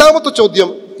രണ്ടാമത്തെ ചോദ്യം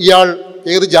ഇയാൾ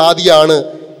ഏത് ജാതിയാണ്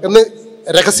എന്ന്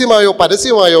രഹസ്യമായോ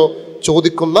പരസ്യമായോ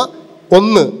ചോദിക്കുന്ന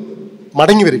ഒന്ന്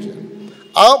മടങ്ങി വരിക.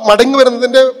 ആ മടങ്ങി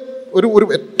വരുന്നതിൻ്റെ ഒരു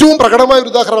ഏറ്റവും പ്രകടമായ ഒരു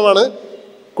ഉദാഹരണമാണ്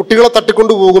കുട്ടികളെ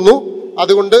തട്ടിക്കൊണ്ടു പോകുന്നു,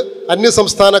 അതുകൊണ്ട്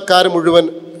അന്യസംസ്ഥാനക്കാർ മുഴുവൻ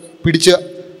പിടിച്ച്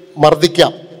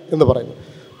മർദ്ദിക്കാം എന്ന് പറയുന്നു.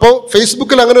 അപ്പോൾ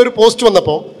ഫേസ്ബുക്കിൽ അങ്ങനെ ഒരു പോസ്റ്റ്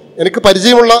വന്നപ്പോൾ എനിക്ക്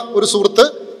പരിചയമുള്ള ഒരു സുഹൃത്ത്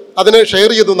അതിനെ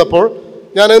ഷെയർ ചെയ്തു വന്നപ്പോൾ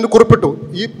ഞാനതിന് കുറിപ്പിട്ടു,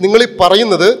 നിങ്ങളീ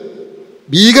പറയുന്നത്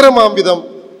ഭീകരമാംവിധം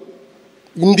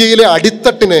ഇന്ത്യയിലെ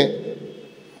അടിത്തട്ടിനെ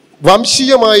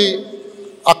വംശീയമായി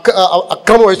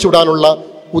അക്രമം അഴിച്ചുവിടാനുള്ള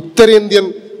ഉത്തരേന്ത്യൻ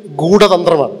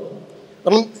ഗൂഢതന്ത്രമാണ്.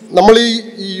 കാരണം നമ്മൾ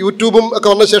ഈ യൂട്യൂബും ഒക്കെ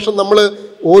വന്ന ശേഷം നമ്മൾ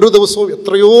ഓരോ ദിവസവും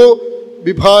എത്രയോ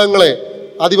വിഭാഗങ്ങളെ,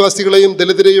 ആദിവാസികളെയും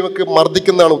ദലിതരെയും ഒക്കെ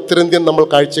മർദ്ദിക്കുന്നതാണ് ഉത്തരേന്ത്യൻ നമ്മൾ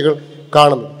കാഴ്ചകൾ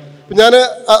കാണുന്നത്. അപ്പം ഞാൻ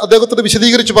അദ്ദേഹത്തോട്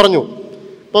വിശദീകരിച്ച് പറഞ്ഞു,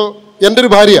 ഇപ്പോൾ എൻ്റെ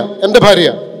ഭാര്യ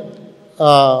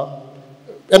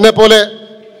എന്നെപ്പോലെ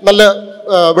നല്ല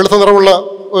വെളുത്ത നിറമുള്ള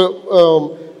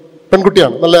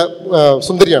പെൺകുട്ടിയാണ്, നല്ല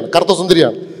സുന്ദരിയാണ്, കറുത്ത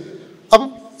സുന്ദരിയാണ്. അപ്പം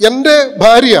എൻ്റെ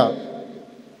ഭാര്യ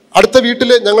അടുത്ത വീട്ടിൽ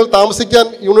ഞങ്ങൾ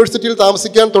യൂണിവേഴ്സിറ്റിയിൽ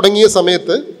താമസിക്കാൻ തുടങ്ങിയ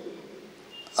സമയത്ത്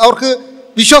അവർക്ക്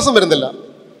വിശ്വാസം വരുന്നില്ല,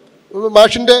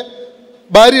 മാഷിൻ്റെ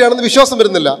ഭാര്യയാണെന്ന് വിശ്വാസം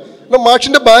വരുന്നില്ല.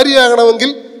 മാഷിൻ്റെ ഭാര്യയാകണമെങ്കിൽ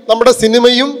നമ്മുടെ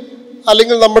സിനിമയും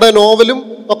അല്ലെങ്കിൽ നമ്മുടെ നോവലും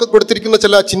ഒക്കെ കൊടുത്തിരിക്കുന്ന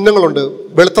ചില ചിഹ്നങ്ങളുണ്ട്.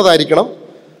 വെളുത്തതായിരിക്കണം,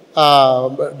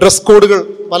 ഡ്രസ് കോഡുകൾ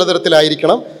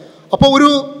പലതരത്തിലായിരിക്കണം. അപ്പോൾ ഒരു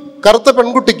കറുത്ത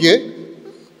പെൺകുട്ടിക്ക്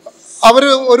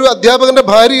ഒരു അധ്യാപകൻ്റെ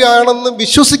ഭാര്യയാണെന്ന്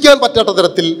വിശ്വസിക്കാൻ പറ്റാത്ത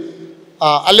തരത്തിൽ,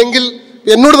 അല്ലെങ്കിൽ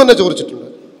എന്നോട് തന്നെ ചോദിച്ചിട്ടുണ്ട്,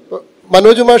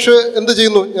 മനോജ് മാഷ് എന്ത്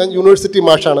ചെയ്യുന്നു? ഞാൻ യൂണിവേഴ്സിറ്റി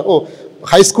മാഷാണ്. ഓ,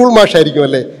 ഹൈസ്കൂൾ മാഷായിരിക്കും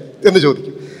അല്ലേ എന്ന്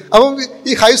ചോദിക്കും. അപ്പം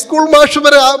ഈ ഹൈസ്കൂൾ മാഷ്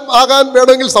വരെ ആകാൻ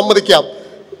വേണമെങ്കിൽ സമ്മതിക്കാം.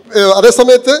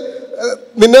 അതേസമയത്ത്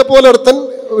നിന്നെപ്പോലെ ഒരുത്തൻ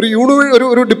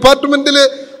ഒരു ഡിപ്പാർട്ട്മെൻറ്റിൽ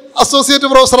അസോസിയേറ്റ്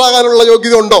പ്രൊഫസർ ആകാനുള്ള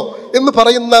യോഗ്യത ഉണ്ടോ എന്ന്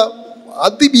പറയുന്ന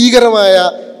അതിഭീകരമായ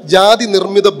ജാതി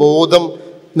നിർമ്മിത ബോധം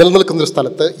നിലനിൽക്കുന്നൊരു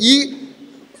സ്ഥലത്ത്, ഈ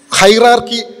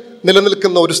ഹൈറാർക്കി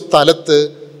നിലനിൽക്കുന്ന ഒരു സ്ഥലത്ത്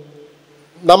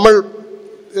നമ്മൾ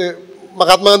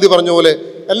മഹാത്മാഗാന്ധി പറഞ്ഞ പോലെ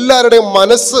എല്ലാവരുടെയും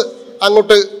മനസ്സ്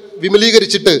അങ്ങോട്ട്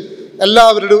വിമലീകരിച്ചിട്ട്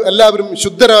എല്ലാവരും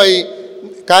ശുദ്ധരായി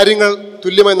കാര്യങ്ങൾ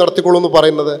തുല്യമായി നടത്തിക്കൊള്ളൂ എന്ന്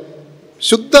പറയുന്നത്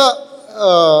ശുദ്ധ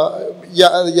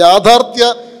യാഥാർത്ഥ്യ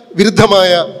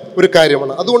വിരുദ്ധമായ ഒരു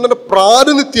കാര്യമാണ്. അതുകൊണ്ട് തന്നെ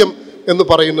പ്രാതിനിധ്യം എന്ന്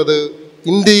പറയുന്നത്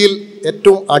ഇന്ത്യയിൽ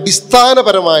ഏറ്റവും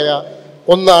അടിസ്ഥാനപരമായ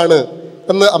ഒന്നാണ്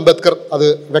എന്ന് അംബേദ്കർ അത്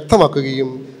വ്യക്തമാക്കുകയും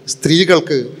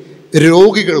സ്ത്രീകൾക്ക്,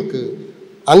 രോഗികൾക്ക്,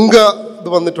 ഇത്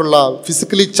വന്നിട്ടുള്ള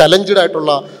ഫിസിക്കലി ചലഞ്ചഡ്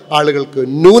ആയിട്ടുള്ള ആളുകൾക്ക്,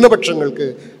 ന്യൂനപക്ഷങ്ങൾക്ക്,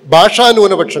 ഭാഷാ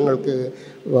ന്യൂനപക്ഷങ്ങൾക്ക്,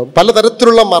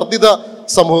 പലതരത്തിലുള്ള മർദ്ദിത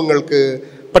സമൂഹങ്ങൾക്ക്,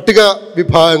 പട്ടിക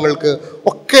വിഭാഗങ്ങൾക്ക്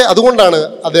ഒക്കെ അതുകൊണ്ടാണ്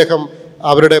അദ്ദേഹം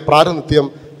അവരുടെ പ്രാതിനിധ്യം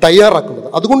തയ്യാറാക്കുന്നത്.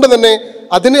 അതുകൊണ്ട് തന്നെ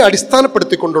അതിനെ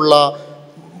അടിസ്ഥാനപ്പെടുത്തിക്കൊണ്ടുള്ള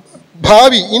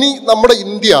ഭാവി, ഇനി നമ്മുടെ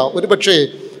ഇന്ത്യ ഒരു പക്ഷേ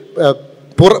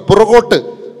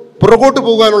പുറകോട്ട്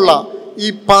പോകാനുള്ള ഈ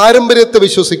പാരമ്പര്യത്തെ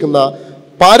വിശ്വസിക്കുന്ന,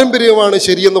 പാരമ്പര്യമാണ്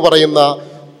ശരിയെന്ന് പറയുന്ന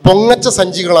പൊങ്ങച്ച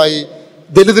സഞ്ചികളായി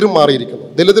ദലിതരും മാറിയിരിക്കുന്നു.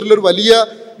 ദലിതരിലൊരു വലിയ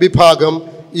വിഭാഗം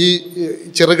ഈ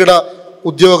ചെറുകിട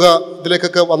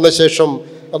ഉദ്യോഗത്തിലേക്കൊക്കെ വന്ന ശേഷം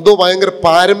എന്തോ ഭയങ്കര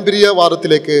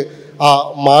പാരമ്പര്യവാദത്തിലേക്ക്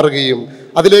മാറുകയും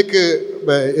അതിലേക്ക്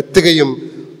എത്തുകയും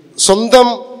സ്വന്തം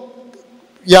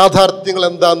യാഥാർത്ഥ്യങ്ങൾ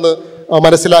എന്താണെന്ന്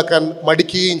മനസ്സിലാക്കാൻ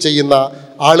മടിക്കുകയും ചെയ്യുന്ന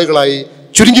ആളുകളായി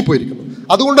ചുരുങ്ങിപ്പോയിരിക്കുന്നു.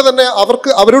 അതുകൊണ്ട് തന്നെ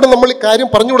അവരോട് നമ്മൾ ഈ കാര്യം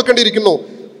പറഞ്ഞു കൊടുക്കേണ്ടിയിരിക്കുന്നു.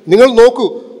 നിങ്ങൾ നോക്കൂ,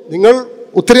 നിങ്ങൾ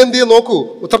ഉത്തരേന്ത്യയെ നോക്കൂ,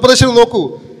 ഉത്തർപ്രദേശിൽ നോക്കൂ,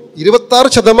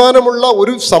 26%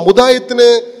 ഒരു സമുദായത്തിന്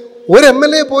ഒരു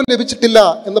MLA പോലും ലഭിച്ചിട്ടില്ല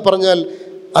എന്ന് പറഞ്ഞാൽ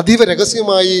അതീവ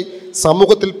രഹസ്യമായി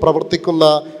സമൂഹത്തിൽ പ്രവർത്തിക്കുന്ന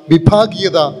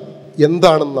വിഭാഗീയത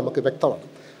എന്താണെന്ന് നമുക്ക് വ്യക്തമാണ്.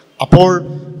 അപ്പോൾ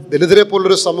ദലിതരെ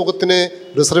പോലൊരു സമൂഹത്തിന്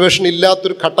റിസർവേഷൻ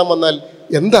ഇല്ലാത്തൊരു ഘട്ടം വന്നാൽ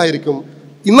എന്തായിരിക്കും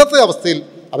ഇന്നത്തെ അവസ്ഥയിൽ?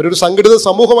 അവരൊരു സംഘടിത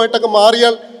സമൂഹമായിട്ടൊക്കെ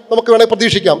മാറിയാൽ നമുക്ക് വേണമെങ്കിൽ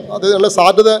പ്രതീക്ഷിക്കാം. അത് നല്ല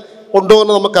സാധ്യത ഉണ്ടോ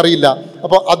എന്ന് നമുക്കറിയില്ല.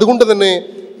 അപ്പോൾ അതുകൊണ്ട് തന്നെ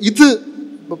ഇത്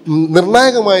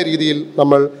നിർണായകമായ രീതിയിൽ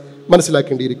നമ്മൾ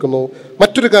മനസ്സിലാക്കേണ്ടിയിരിക്കുന്നു.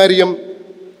 മറ്റൊരു കാര്യം,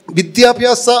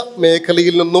 വിദ്യാഭ്യാസ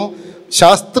മേഖലയിൽ നിന്നും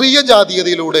ശാസ്ത്രീയ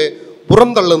ജാതീയതയിലൂടെ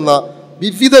പുറന്തള്ളുന്ന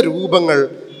വിവിധ രൂപങ്ങൾ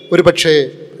ഒരുപക്ഷെ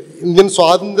ഇന്ത്യൻ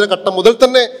സ്വാതന്ത്ര്യഘട്ടം മുതൽ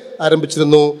തന്നെ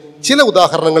ആരംഭിച്ചിരുന്നു. ചില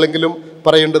ഉദാഹരണങ്ങളെങ്കിലും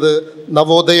പറയേണ്ടത്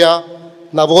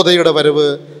നവോദയയുടെ വരവ്,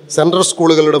 സെൻട്രൽ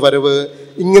സ്കൂളുകളുടെ വരവ്,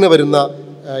 ഇങ്ങനെ വരുന്ന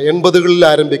 80കളിൽ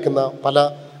ആരംഭിക്കുന്ന പല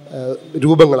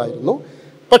രൂപങ്ങളായിരുന്നു.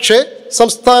 പക്ഷേ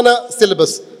സംസ്ഥാന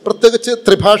സിലബസ്, പ്രത്യേകിച്ച്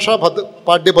ത്രിഭാഷാ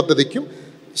പാഠ്യപദ്ധതിക്കും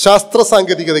ശാസ്ത്ര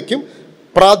സാങ്കേതികതയ്ക്കും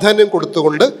പ്രാധാന്യം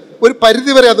കൊടുത്തുകൊണ്ട് ഒരു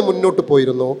പരിധിവരെ അത് മുന്നോട്ട്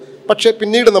പോയിരുന്നു. പക്ഷേ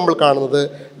പിന്നീട് നമ്മൾ കാണുന്നത്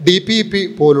DPP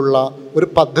പോലുള്ള ഒരു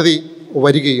പദ്ധതി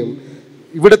വരികയും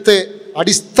ഇവിടുത്തെ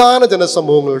അടിസ്ഥാന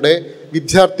ജനസമൂഹങ്ങളുടെ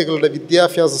വിദ്യാർത്ഥികളുടെ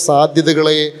വിദ്യാഭ്യാസ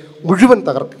സാധ്യതകളെ മുഴുവൻ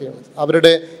തകർക്കുകയാണ്.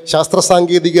 അവരുടെ ശാസ്ത്ര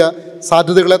സാങ്കേതിക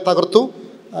സാധ്യതകളെ തകർത്തു.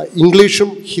 ഇംഗ്ലീഷും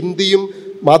ഹിന്ദിയും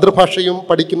മാതൃഭാഷയും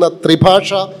പഠിക്കുന്ന ത്രിഭാഷ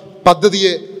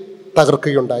പദ്ധതിയെ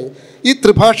തകർക്കുകയുണ്ടായി. ഈ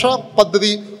ത്രിഭാഷാ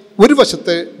പദ്ധതി ഒരു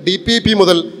വശത്ത് DPP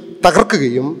മുതൽ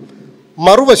തകർക്കുകയും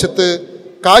മറുവശത്ത്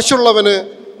കാശുള്ളവന്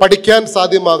പഠിക്കാൻ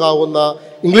സാധ്യമാകാവുന്ന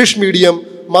ഇംഗ്ലീഷ് മീഡിയം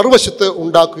മറുവശത്ത്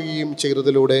ഉണ്ടാക്കുകയും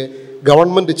ചെയ്തതിലൂടെ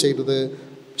ഗവൺമെൻറ് ചെയ്തത്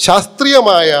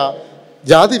ശാസ്ത്രീയമായ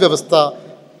ജാതി വ്യവസ്ഥ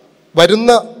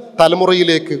വരുന്ന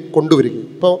തലമുറയിലേക്ക് കൊണ്ടുവരികയും.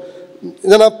 ഇപ്പോൾ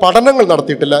ഞാൻ പഠനങ്ങൾ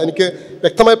നടത്തിയിട്ടില്ല, എനിക്ക്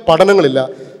വ്യക്തമായ പഠനങ്ങളില്ല.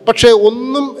 പക്ഷേ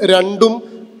 1ഉം 2ഉം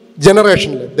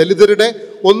ജനറേഷനിൽ ദലിതരുടെ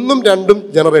 1ഉം 2ഉം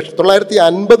ജനറേഷൻ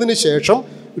 1950 ശേഷം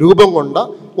രൂപം കൊണ്ട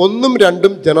 1ഉം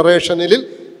 2ഉം ജനറേഷനിൽ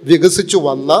വികസിച്ചു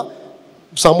വന്ന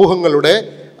സമൂഹങ്ങളുടെ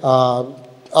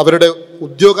അവരുടെ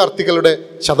ഉദ്യോഗാർത്ഥികളുടെ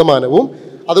ശതമാനവും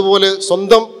അതുപോലെ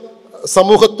സ്വന്തം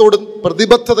സമൂഹത്തോട്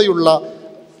പ്രതിബദ്ധതയുള്ള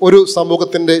ഒരു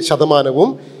സമൂഹത്തിൻ്റെ ശതമാനവും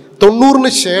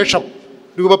 90-ന് ശേഷം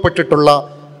രൂപപ്പെട്ടിട്ടുള്ള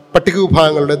പട്ടിക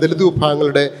വിഭാഗങ്ങളുടെ, ദലിത്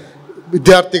വിഭാഗങ്ങളുടെ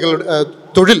വിദ്യാർത്ഥികളുടെ,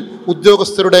 തൊഴിൽ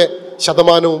ഉദ്യോഗസ്ഥരുടെ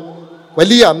ശതമാനവും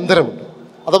വലിയ അന്തരമുണ്ട്.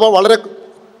 അഥവാ വളരെ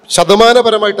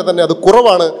ശതമാനപരമായിട്ട് തന്നെ അത്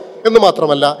കുറവാണ് എന്ന്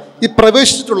മാത്രമല്ല, ഈ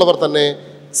പ്രവേശിച്ചിട്ടുള്ളവർ തന്നെ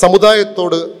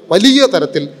സമുദായത്തോട് വലിയ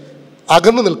തരത്തിൽ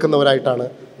അകന്നു നിൽക്കുന്നവരായിട്ടാണ്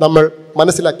നമ്മൾ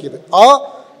മനസ്സിലാക്കിയത്. ആ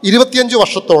 25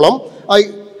 വർഷത്തോളം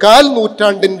 1/4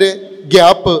 നൂറ്റാണ്ടിൻ്റെ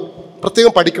ഗ്യാപ്പ്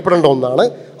പ്രത്യേകം പഠിക്കപ്പെടേണ്ട ഒന്നാണ്.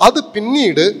 അത്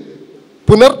പിന്നീട്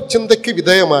പുനർചിന്തയ്ക്ക്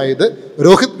വിധേയമായത്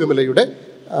രോഹിത് വെമുലയുടെ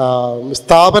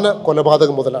സ്ഥാപന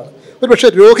കൊലപാതകം മുതലാണ്. ഒരുപക്ഷെ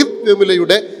രോഹിത്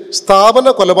വെമുലയുടെ സ്ഥാപന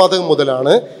കൊലപാതകം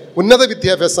മുതലാണ് ഉന്നത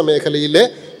വിദ്യാഭ്യാസ മേഖലയിലെ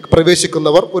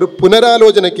പ്രവേശിക്കുന്നവർ ഒരു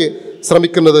പുനരാലോചനയ്ക്ക്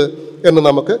ശ്രമിക്കുന്നത് എന്ന്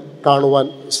നമുക്ക് കാണുവാൻ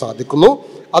സാധിക്കുന്നു.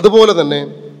 അതുപോലെ തന്നെ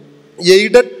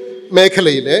എയ്ഡഡ്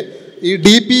മേഖലയിലെ ഈ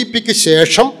DPPക്ക്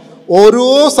ശേഷം ഓരോ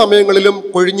സമയങ്ങളിലും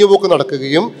കൊഴിഞ്ഞുപോക്ക്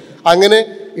നടക്കുകയും അങ്ങനെ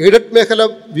എയ്ഡഡ് മേഖല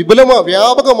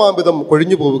വ്യാപകമാംവിധം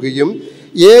കൊഴിഞ്ഞു പോവുകയും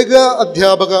ഏക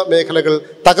അധ്യാപക മേഖലകൾ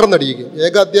തകർന്നടിയുകയും,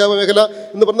 ഏക അധ്യാപക മേഖല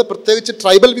എന്ന് പറഞ്ഞാൽ പ്രത്യേകിച്ച്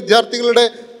ട്രൈബൽ വിദ്യാർത്ഥികളുടെ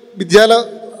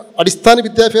അടിസ്ഥാന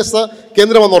വിദ്യാഭ്യാസ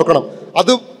കേന്ദ്രമെന്ന് ഓർക്കണം,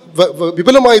 അത്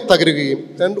വിപുലമായി തകരുകയും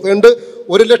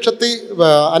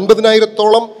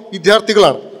 1,50,000-ഓളം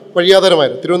വിദ്യാർത്ഥികളാണ്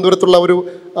വഴിയാധാരമായത്. തിരുവനന്തപുരത്തുള്ള ഒരു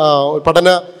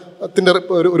പഠനത്തിൻ്റെ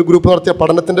ഒരു ഗ്രൂപ്പ് നടത്തിയ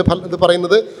പഠനത്തിൻ്റെ ഇത്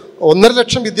പറയുന്നത് 1.5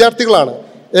 ലക്ഷം വിദ്യാർത്ഥികളാണ്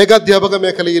ഏകാധ്യാപക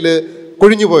മേഖലയിൽ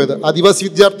കൊഴിഞ്ഞുപോയത്. ആദിവാസി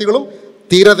വിദ്യാർത്ഥികളും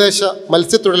തീരദേശ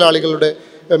മത്സ്യത്തൊഴിലാളികളുടെ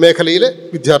മേഖലയിലെ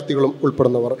വിദ്യാർത്ഥികളും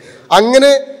ഉൾപ്പെടുന്നവർ.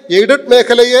 അങ്ങനെ എയ്ഡഡ്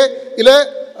മേഖലയിലെ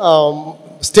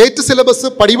സ്റ്റേറ്റ് സിലബസ്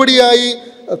പടിപടിയായി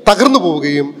തകർന്നു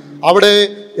പോവുകയും അവിടെ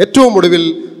ഏറ്റവും ഒടുവിൽ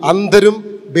അന്ധരും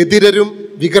ബധിരരും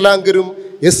വികലാംഗരും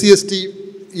SC/ST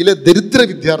ദരിദ്ര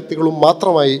വിദ്യാർത്ഥികളും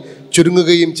മാത്രമായി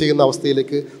ചുരുങ്ങുകയും ചെയ്യുന്ന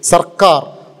അവസ്ഥയിലേക്ക് സർക്കാർ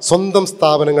സ്വന്തം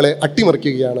സ്ഥാപനങ്ങളെ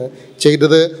അട്ടിമറിക്കുകയാണ്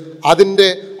ചെയ്തത്.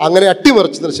 അങ്ങനെ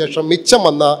അട്ടിമറിച്ചതിന് ശേഷം മിച്ചം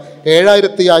വന്ന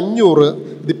 7500,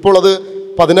 ഇതിപ്പോൾ അത്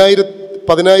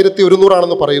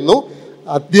 10,100 പറയുന്നു,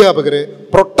 അധ്യാപകരെ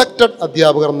പ്രൊട്ടക്റ്റഡ്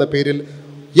അധ്യാപകർ എന്ന പേരിൽ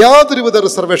യാതൊരുവിധ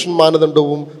റിസർവേഷൻ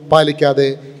മാനദണ്ഡവും പാലിക്കാതെ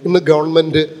ഇന്ന്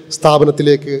ഗവൺമെൻറ്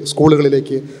സ്ഥാപനത്തിലേക്ക്,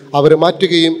 സ്കൂളുകളിലേക്ക് അവരെ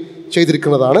മാറ്റുകയും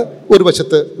ചെയ്തിരിക്കുന്നതാണ് ഒരു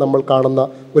വശത്ത് നമ്മൾ കാണുന്ന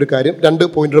ഒരു കാര്യം. 2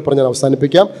 പോയിന്റുകൾ പറഞ്ഞ് ഞാൻ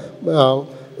അവസാനിപ്പിക്കാം.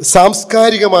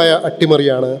 സാംസ്കാരികമായ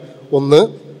അട്ടിമറിയാണ് ഒന്ന്.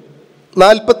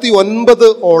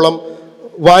 49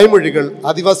 വായ്മൊഴികൾ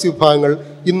ആദിവാസി വിഭാഗങ്ങൾ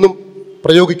ഇന്നും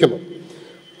പ്രയോഗിക്കുന്നു.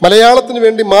 മലയാളത്തിന്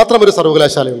വേണ്ടി മാത്രം ഒരു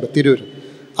സർവകലാശാലയുണ്ട് തിരൂർ.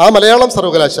 ആ മലയാളം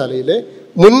സർവകലാശാലയിലെ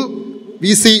മുൻ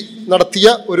VC നടത്തിയ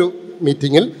ഒരു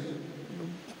മീറ്റിങ്ങിൽ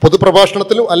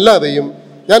പൊതുപ്രഭാഷണത്തിലും അല്ലാതെയും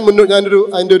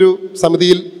അതിൻ്റെ ഒരു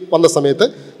സമിതിയിൽ വന്ന സമയത്ത്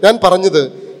ഞാൻ പറഞ്ഞത്,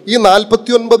 ഈ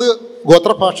 49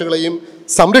 ഗോത്രഭാഷകളെയും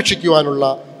സംരക്ഷിക്കുവാനുള്ള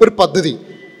ഒരു പദ്ധതി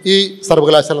ഈ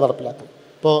സർവകലാശാല നടപ്പിലാക്കും.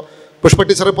 ഇപ്പോൾ പുഷ്പ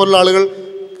ടീച്ചറെ പോലുള്ള ആളുകൾ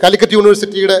കാലിക്കറ്റ്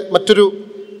യൂണിവേഴ്സിറ്റിയുടെ മറ്റൊരു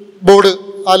ബോർഡ്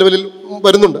ആ ലെവലിൽ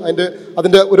വരുന്നുണ്ട്.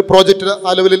 അതിൻ്റെ ഒരു പ്രോജക്റ്റ് ആ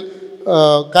ലെവലിൽ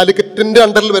കാലിക്കറ്റിൻ്റെ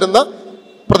അണ്ടറിൽ വരുന്ന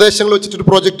പ്രദേശങ്ങൾ വെച്ചിട്ടൊരു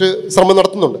പ്രോജക്റ്റ് ശ്രമം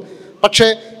നടത്തുന്നുണ്ട്. പക്ഷേ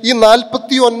ഈ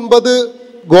 49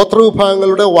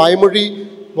 ഗോത്രവിഭാഗങ്ങളുടെ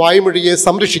വായ്മൊഴിയെ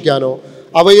സംരക്ഷിക്കാനോ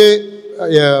അവയെ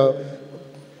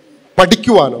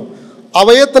പഠിക്കുവാനോ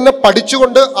അവയെ തന്നെ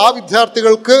പഠിച്ചുകൊണ്ട് ആ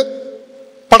വിദ്യാർത്ഥികൾക്ക്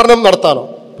പഠനം നടത്താനോ.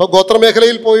 ഇപ്പോൾ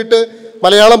ഗോത്രമേഖലയിൽ പോയിട്ട്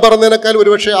മലയാളം പറയുന്നതിനേക്കാൾ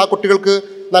ഒരുപക്ഷെ ആ കുട്ടികൾക്ക്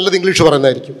നല്ലത് ഇംഗ്ലീഷ്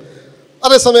പറയുന്നതായിരിക്കും.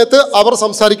 അതേസമയത്ത് അവർ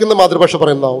സംസാരിക്കുന്ന മാതൃഭാഷ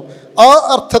പറയുന്നതാവും. ആ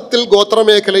അർത്ഥത്തിൽ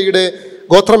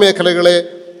ഗോത്രമേഖലകളെ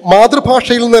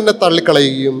മാതൃഭാഷയിൽ നിന്ന് തന്നെ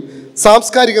തള്ളിക്കളയുകയും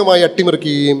സാംസ്കാരികമായി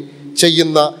അട്ടിമറിക്കുകയും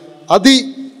ചെയ്യുന്ന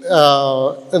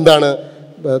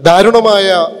ദാരുണമായ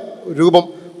രൂപം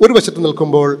ഒരു വശത്ത്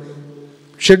നിൽക്കുമ്പോൾ,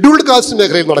 ഷെഡ്യൂൾഡ് കാസ്റ്റ്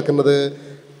മേഖലയിൽ നടക്കുന്നത്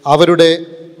അവരുടെ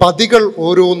പതികൾ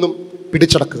ഓരോന്നും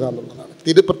പിടിച്ചടക്കുക എന്നുള്ളതാണ്.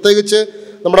 ഇത് പ്രത്യേകിച്ച്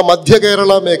നമ്മുടെ മധ്യ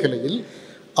കേരള മേഖലയിൽ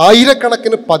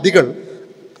ആയിരക്കണക്കിന് പതികൾ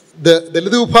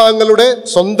ദലിത് വിഭാഗങ്ങളുടെ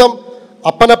സ്വന്തം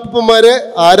അപ്പനപ്പന്മാരെ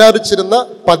ആരാധിച്ചിരുന്ന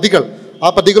പതികൾ, ആ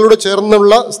പതികളോട്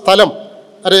ചേർന്നുള്ള സ്ഥലം,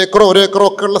 1 ഏക്കറോ 1 ഏക്കറോ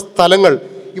ഒക്കെ ഉള്ള സ്ഥലങ്ങൾ,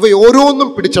 ഇവ ഓരോന്നും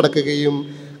പിടിച്ചടക്കുകയും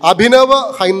അഭിനവ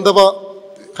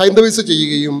ഹൈന്ദവീസ്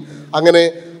ചെയ്യുകയും അങ്ങനെ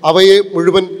അവയെ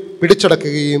മുഴുവൻ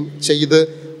പിടിച്ചടക്കുകയും ചെയ്ത്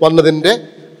വന്നതിൻ്റെ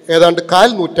ഏതാണ്ട്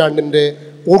 1/4 നൂറ്റാണ്ടിൻ്റെ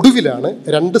ഒടുവിലാണ്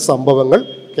 2 സംഭവങ്ങൾ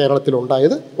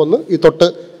കേരളത്തിലുണ്ടായത്. ഒന്ന്, ഈ തൊട്ട്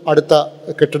അടുത്ത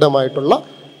കെട്ടിടമായിട്ടുള്ള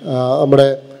നമ്മുടെ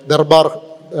ദർബാർ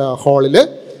ഹാളിൽ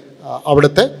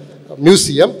അവിടുത്തെ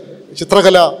മ്യൂസിയം,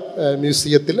 ചിത്രകലാ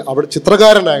മ്യൂസിയത്തിൽ അവിടെ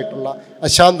ചിത്രകാരനായിട്ടുള്ള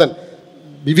അശാന്തൻ,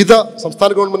 വിവിധ സംസ്ഥാന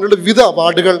ഗവൺമെൻറ്റുകളുടെ വിവിധ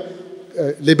അവാർഡുകൾ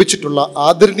ലഭിച്ചിട്ടുള്ള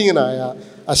ആദരണീയനായ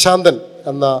അശാന്തൻ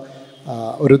എന്ന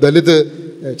ഒരു ദലിത്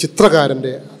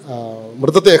ചിത്രകാരൻ്റെ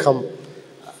മൃതദേഹം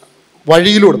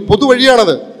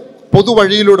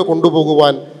പൊതുവഴിയിലൂടെ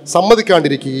കൊണ്ടുപോകുവാൻ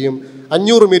സമ്മതിക്കാണ്ടിരിക്കുകയും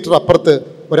 500 മീറ്റർ അപ്പുറത്ത്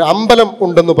ഒരു അമ്പലം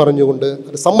ഉണ്ടെന്ന് പറഞ്ഞുകൊണ്ട്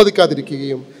അത്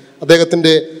സമ്മതിക്കാതിരിക്കുകയും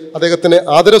അദ്ദേഹത്തിന്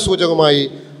ആദരസൂചകമായി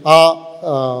ആ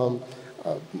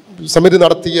സമിതി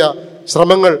നടത്തിയ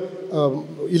ശ്രമങ്ങൾ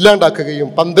ഇല്ലാണ്ടാക്കുകയും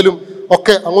പന്തലും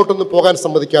ഒക്കെ അങ്ങോട്ടൊന്നും പോകാൻ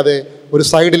സമ്മതിക്കാതെ ഒരു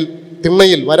സൈഡിൽ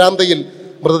വരാന്തയിൽ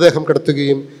മൃതദേഹം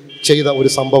കിടത്തുകയും ചെയ്ത ഒരു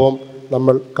സംഭവം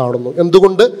നമ്മൾ കാണുന്നു.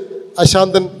 എന്തുകൊണ്ട്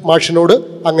അശാന്തൻ മാഷിനോട്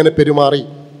അങ്ങനെ പെരുമാറി?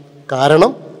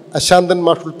 കാരണം അശാന്തൻ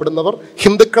മാഷ് ഉൾപ്പെടുന്നവർ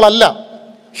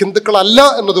ഹിന്ദുക്കളല്ല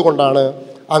എന്നതുകൊണ്ടാണ്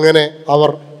അങ്ങനെ അവർ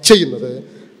ചെയ്യുന്നത്.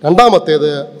 രണ്ടാമത്തേത്,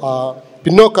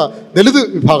 പിന്നോക്ക ദലിത്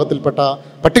വിഭാഗത്തിൽപ്പെട്ട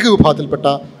പട്ടിക വിഭാഗത്തിൽപ്പെട്ട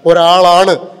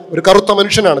ഒരാളാണ്, ഒരു കറുത്ത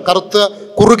മനുഷ്യനാണ്,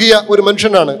 കുറുകിയ ഒരു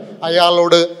മനുഷ്യനാണ്,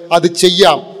 അയാളോട് അത്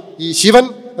ചെയ്യാം. ഈ ശിവൻ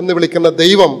എന്ന് വിളിക്കുന്ന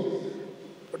ദൈവം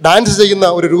ഡാൻസ് ചെയ്യുന്ന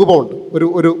ഒരു രൂപമുണ്ട്,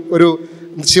 ഒരു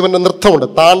ശിവന്റെ നൃത്തമുണ്ട്,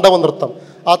 താണ്ഡവ നൃത്തം.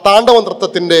 ആ താണ്ഡവ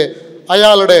നൃത്തത്തിൻ്റെ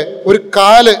അയാളുടെ ഒരു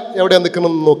കാല് എവിടെയാണ്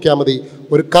നിൽക്കണമെന്ന് നോക്കിയാൽ മതി.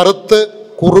 ഒരു കറുത്ത്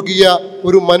കുറുകിയ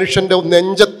ഒരു മനുഷ്യൻ്റെ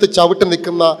നെഞ്ചത്ത് ചവിട്ടി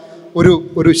നിൽക്കുന്ന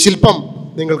ഒരു ശില്പം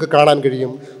നിങ്ങൾക്ക് കാണാൻ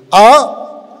കഴിയും. ആ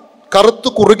കറുത്ത്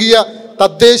കുറുകിയ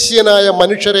തദ്ദേശീയനായ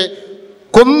മനുഷ്യരെ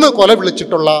കൊല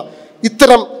വിളിച്ചിട്ടുള്ള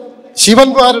ഇത്തരം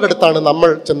ശിവന്മാരുടെ അടുത്താണ് നമ്മൾ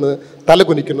ചെന്ന്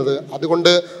തലകുനിക്കുന്നത്.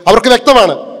 അതുകൊണ്ട് അവർക്ക്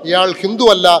വ്യക്തമാണ് ഇയാൾ ഹിന്ദു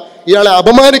അല്ല, ഇയാളെ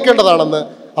അപമാനിക്കേണ്ടതാണെന്ന്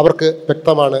അവർക്ക്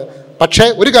വ്യക്തമാണ്. പക്ഷേ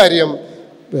ഒരു കാര്യം,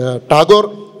 ടാഗോർ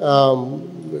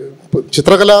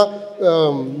ചിത്രകലാ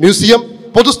മ്യൂസിയം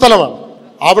പൊതുസ്ഥലമാണ്.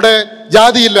 അവിടെ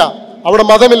ജാതിയില്ല, അവിടെ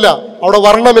മതമില്ല, അവിടെ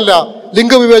വർണ്ണമില്ല,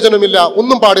 ലിംഗവിവേചനമില്ല,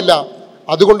 ഒന്നും പാടില്ല.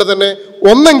 അതുകൊണ്ട് തന്നെ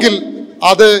ഒന്നെങ്കിൽ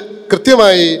അത്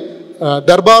കൃത്യമായി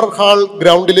ദർബാർ ഹാൾ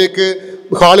ഗ്രൗണ്ടിലേക്ക്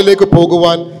ഹാളിലേക്ക്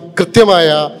പോകുവാൻ കൃത്യമായ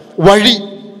വഴി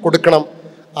കൊടുക്കണം.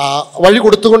 വഴി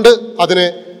കൊടുത്തുകൊണ്ട് അതിനെ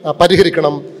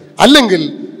പരിഹരിക്കണം. അല്ലെങ്കിൽ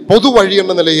പൊതുവഴി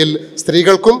എന്ന നിലയിൽ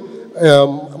സ്ത്രീകൾക്കും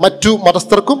മറ്റു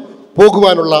മതസ്ഥർക്കും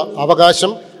പോകുവാനുള്ള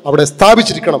അവകാശം അവിടെ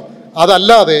സ്ഥാപിച്ചിരിക്കണം.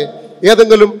 അതല്ലാതെ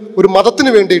ഏതെങ്കിലും ഒരു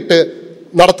മതത്തിന് വേണ്ടിയിട്ട്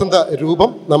നടത്തുന്ന രൂപം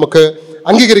നമുക്ക്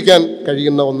അംഗീകരിക്കാൻ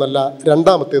കഴിയുന്ന ഒന്നല്ല.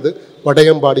 രണ്ടാമത്തേത്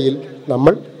വടയമ്പാടിയിൽ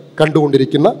നമ്മൾ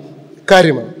കണ്ടുകൊണ്ടിരിക്കുന്ന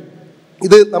കാര്യമാണ്.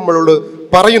 ഇത് നമ്മളോട്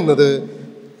പറയുന്നത്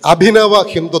അഭിനവ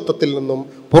ഹിന്ദുത്വത്തിൽ നിന്നും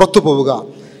പുറത്തു പോവുക.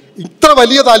 ഇത്ര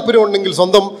വലിയ താല്പര്യമുണ്ടെങ്കിൽ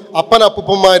സ്വന്തം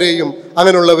അപ്പനപ്പൂപ്പന്മാരെയും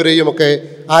അങ്ങനെയുള്ളവരെയും ഒക്കെ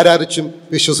ആരാധിച്ചും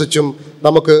വിശ്വസിച്ചും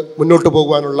നമുക്ക് മുന്നോട്ട്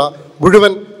പോകുവാനുള്ള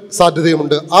മുഴുവൻ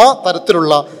സാധ്യതയുമുണ്ട്. ആ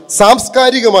തരത്തിലുള്ള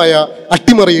സാംസ്കാരികമായ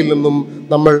അട്ടിമറിയിൽ നിന്നും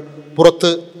നമ്മൾ പുറത്ത്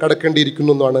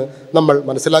കടക്കേണ്ടിയിരിക്കുന്നു എന്നാണ് നമ്മൾ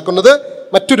മനസ്സിലാക്കുന്നത്.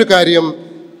 മറ്റൊരു കാര്യം,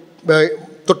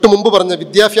 തൊട്ട് മുമ്പ് പറഞ്ഞ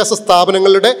വിദ്യാഭ്യാസ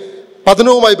സ്ഥാപനങ്ങളുടെ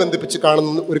പതനവുമായി ബന്ധിപ്പിച്ച്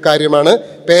കാണുന്ന ഒരു കാര്യമാണ്.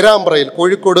 പേരാമ്പ്രയിൽ,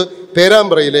 കോഴിക്കോട്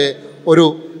പേരാമ്പ്രയിലെ ഒരു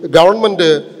ഗവൺമെൻറ്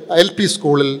LP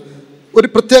സ്കൂളിൽ ഒരു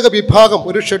പ്രത്യേക വിഭാഗം,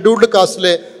 ഒരു ഷെഡ്യൂൾഡ്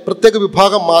കാസ്റ്റിലെ പ്രത്യേക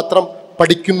വിഭാഗം മാത്രം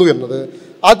പഠിക്കുന്നു എന്നത്,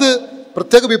 അത്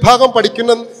പ്രത്യേക വിഭാഗം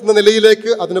പഠിക്കുന്ന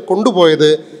നിലയിലേക്ക് അതിനെ കൊണ്ടുപോയത്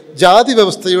ജാതി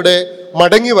വ്യവസ്ഥയുടെ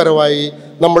മടങ്ങി വരവായി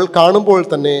നമ്മൾ കാണുമ്പോൾ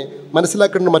തന്നെ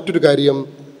മനസ്സിലാക്കേണ്ട മറ്റൊരു കാര്യം,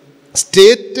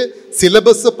 സ്റ്റേറ്റ്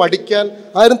സിലബസ് പഠിക്കാൻ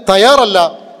ആരും തയ്യാറല്ല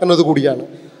എന്നതുകൂടിയാണ്.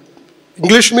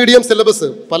 ഇംഗ്ലീഷ് മീഡിയം സിലബസ്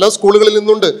പല സ്കൂളുകളിൽ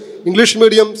നിന്നുണ്ട്. ഇംഗ്ലീഷ്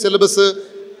മീഡിയം സിലബസ്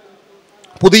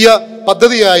പുതിയ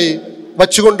പദ്ധതിയായി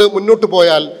വച്ചുകൊണ്ട് മുന്നോട്ട്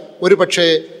പോയാൽ ഒരു പക്ഷേ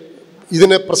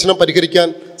ഇതിന് പ്രശ്നം പരിഹരിക്കാൻ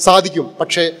സാധിക്കും.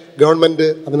 പക്ഷേ ഗവൺമെൻറ്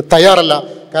അതിന് തയ്യാറല്ല.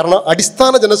 കാരണം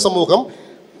അടിസ്ഥാന ജനസമൂഹം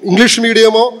ഇംഗ്ലീഷ്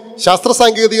മീഡിയമോ ശാസ്ത്ര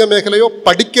സാങ്കേതിക മേഖലയോ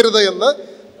പഠിക്കരുത് എന്ന്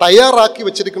തയ്യാറാക്കി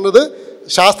വച്ചിരിക്കുന്നത്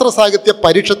ശാസ്ത്ര സാഹിത്യ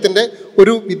പരീക്ഷത്തിൻ്റെ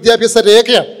ഒരു വിദ്യാഭ്യാസ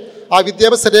രേഖയാണ്. ആ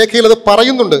വിദ്യാഭ്യാസ രേഖയിൽ അത്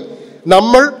പറയുന്നുണ്ട്.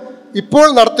 നമ്മൾ ഇപ്പോൾ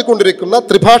നടത്തിക്കൊണ്ടിരിക്കുന്ന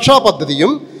ത്രിഭാഷാ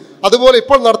പദ്ധതിയും അതുപോലെ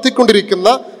ഇപ്പോൾ നടത്തിക്കൊണ്ടിരിക്കുന്ന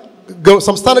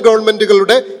സംസ്ഥാന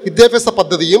ഗവൺമെൻറ്റുകളുടെ വിദ്യാഭ്യാസ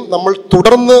പദ്ധതിയും നമ്മൾ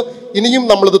ഇനിയും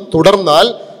നമ്മളിത് തുടർന്നാൽ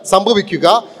സംഭവിക്കുക,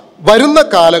 വരുന്ന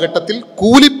കാലഘട്ടത്തിൽ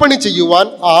കൂലിപ്പണി ചെയ്യുവാൻ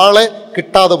ആളെ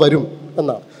കിട്ടാതെ വരും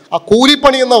എന്നാണ്. ആ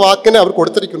കൂലിപ്പണി എന്ന വാക്കിനെ അവർ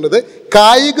കൊടുത്തിരിക്കുന്നത്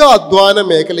കായിക അധ്വാന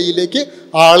മേഖലയിലേക്ക്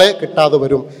ആളെ കിട്ടാതെ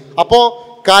വരും. അപ്പോൾ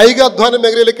കായിക അധ്വാന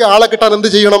മേഖലയിലേക്ക് ആളെ കിട്ടാൻ എന്ത്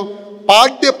ചെയ്യണം?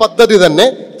 പാഠ്യ പദ്ധതി തന്നെ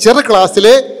ചെറു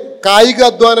ക്ലാസ്സിലെ കായിക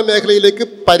അധ്വാന മേഖലയിലേക്ക്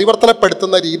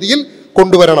പരിവർത്തനപ്പെടുത്തുന്ന രീതിയിൽ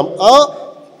കൊണ്ടുവരണം. ആ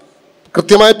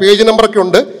കൃത്യമായ പേജ് നമ്പറൊക്കെ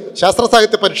ഉണ്ട്. ശാസ്ത്ര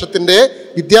സാഹിത്യ പരിഷത്തിൻ്റെ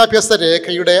വിദ്യാഭ്യാസ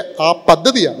രേഖയുടെ ആ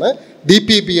പദ്ധതിയാണ്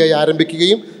DPBI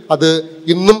ആരംഭിക്കുകയും അത്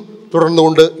ഇന്നും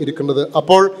തുടർന്നുകൊണ്ട് ഇരിക്കുന്നത്.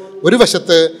 അപ്പോൾ ഒരു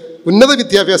വശത്ത് ഉന്നത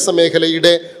വിദ്യാഭ്യാസ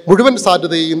മേഖലയുടെ മുഴുവൻ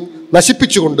സാധ്യതയും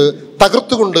നശിപ്പിച്ചുകൊണ്ട്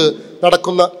തകർത്തുകൊണ്ട്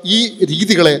നടക്കുന്ന ഈ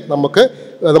രീതികളെ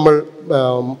നമ്മൾ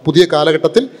പുതിയ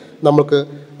കാലഘട്ടത്തിൽ നമുക്ക്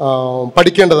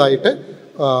പഠിക്കേണ്ടതായിട്ട്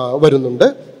വരുന്നുണ്ട്.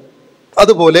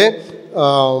 അതുപോലെ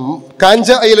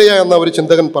കാഞ്ച ഐലയ എന്ന ഒരു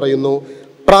ചിന്തകൻ പറയുന്നു,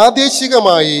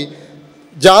 പ്രാദേശികമായി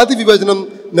ജാതി വിഭജനം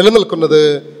നിലനിൽക്കുന്നത്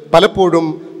പലപ്പോഴും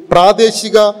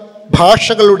പ്രാദേശിക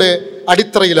ഭാഷകളുടെ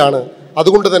അടിത്തറയിലാണ്.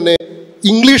 അതുകൊണ്ട് തന്നെ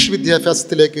ഇംഗ്ലീഷ്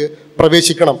വിദ്യാഭ്യാസത്തിലേക്ക്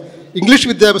പ്രവേശിക്കണം. ഇംഗ്ലീഷ്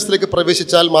വിദ്യാഭ്യാസത്തിലേക്ക്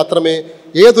പ്രവേശിച്ചാൽ മാത്രമേ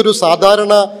ഏതൊരു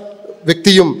സാധാരണ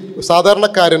വ്യക്തിയും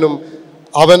സാധാരണക്കാരനും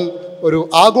അവൻ ഒരു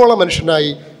ആഗോള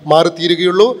മനുഷ്യനായി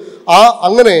മാറിത്തീരുകയുള്ളൂ.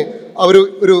 അങ്ങനെ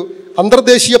ഒരു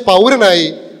അന്തർദേശീയ പൗരനായി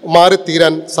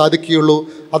മാറിത്തീരാൻ സാധിക്കുകയുള്ളൂ.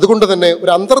 അതുകൊണ്ട് തന്നെ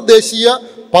ഒരു അന്തർദേശീയ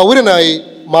പൗരനായി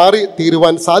മാറി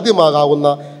തീരുവാൻ സാധ്യമാകാവുന്ന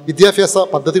വിദ്യാഭ്യാസ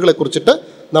പദ്ധതികളെക്കുറിച്ചിട്ട്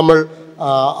നമ്മൾ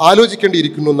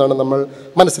ആലോചിക്കേണ്ടിയിരിക്കുന്നു എന്നാണ് നമ്മൾ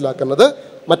മനസ്സിലാക്കുന്നത്.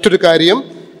 മറ്റൊരു കാര്യം,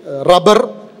 റബ്ബർ,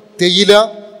 തേയില,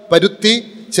 പരുത്തി,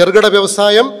 ചെറുകിട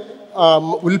വ്യവസായം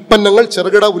ഉൽപ്പന്നങ്ങൾ,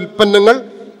 ചെറുകിട ഉൽപ്പന്നങ്ങൾ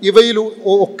ഇവയിൽ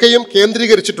ഒക്കെയും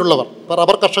കേന്ദ്രീകരിച്ചിട്ടുള്ളവർ.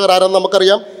 റബ്ബർ കർഷകരാരെന്ന്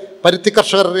നമുക്കറിയാം, പരുത്തി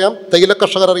കർഷകരറിയാം, തേയില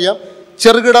കർഷകരറിയാം,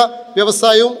 ചെറുകിട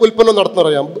വ്യവസായവും ഉൽപ്പന്നം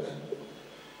നടത്തുന്നവരറിയാം.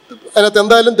 അതിനകത്ത്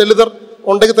എന്തായാലും ദലിതർ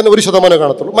ഉണ്ടെങ്കിൽ തന്നെ 1%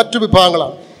 കാണത്തുള്ളൂ. മറ്റു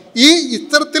വിഭാഗങ്ങളാണ്.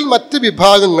 ഇത്തരത്തിൽ മറ്റ്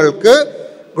വിഭാഗങ്ങൾക്ക്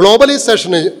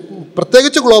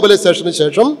പ്രത്യേകിച്ച് ഗ്ലോബലൈസേഷന്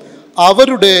ശേഷം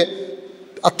അവരുടെ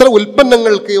അത്ര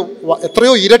ഉൽപ്പന്നങ്ങൾക്ക്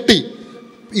എത്രയോ ഇരട്ടി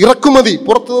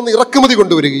പുറത്തുനിന്ന് ഇറക്കുമതി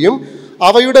കൊണ്ടുവരികയും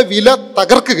അവയുടെ വില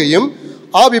തകർക്കുകയും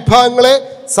ആ വിഭാഗങ്ങളെ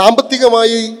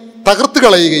സാമ്പത്തികമായി തകർത്ത്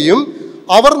കളയുകയും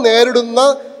അവർ നേരിടുന്ന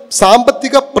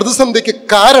സാമ്പത്തിക പ്രതിസന്ധിക്ക്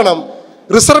കാരണം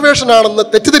റിസർവേഷനാണെന്ന്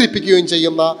തെറ്റിദ്ധരിപ്പിക്കുകയും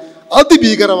ചെയ്യുന്ന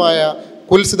അതിഭീകരമായ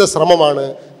കുൽസിത ശ്രമമാണ്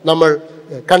നമ്മൾ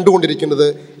കണ്ടുകൊണ്ടിരിക്കുന്നത്.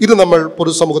 ഇത് നമ്മൾ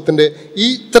പൊതുസമൂഹത്തിൻ്റെ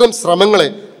ഇത്തരം ശ്രമങ്ങളെ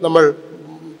നമ്മൾ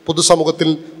പൊതുസമൂഹത്തിൽ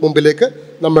മുമ്പിലേക്ക്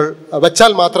നമ്മൾ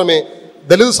വച്ചാൽ മാത്രമേ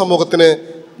ദലിത് സമൂഹത്തിന്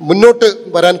മുന്നോട്ട്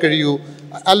വരാൻ കഴിയൂ.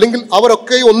 അല്ലെങ്കിൽ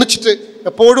അവരൊക്കെ ഒന്നിച്ചിട്ട്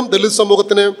എപ്പോഴും ദലിത്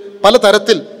സമൂഹത്തിന്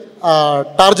പലതരത്തിൽ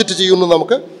ടാർഗറ്റ് ചെയ്യുമെന്ന്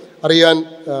നമുക്ക് അറിയാൻ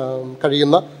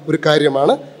കഴിയുന്ന ഒരു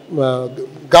കാര്യമാണ്.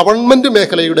 ഗവൺമെൻറ്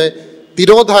മേഖലയുടെ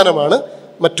തിരോധാനമാണ്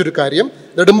മറ്റൊരു കാര്യം.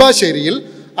 നെടുമ്പാശ്ശേരിയിൽ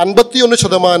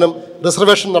 51%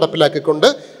 റിസർവേഷൻ നടപ്പിലാക്കിക്കൊണ്ട്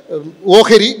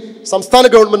ഓഹരി സംസ്ഥാന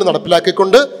ഗവൺമെൻറ്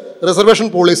നടപ്പിലാക്കിക്കൊണ്ട് റിസർവേഷൻ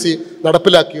പോളിസി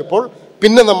നടപ്പിലാക്കിയപ്പോൾ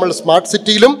പിന്നെ നമ്മൾ സ്മാർട്ട്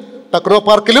സിറ്റിയിലും ടെക്നോ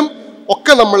പാർക്കിലും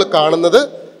ഒക്കെ നമ്മൾ കാണുന്നത്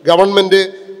ഗവൺമെൻറ്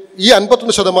ഈ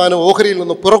 51% ഓഹരിയിൽ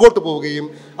നിന്നും പുറകോട്ട് പോവുകയും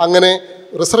അങ്ങനെ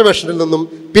റിസർവേഷനിൽ നിന്നും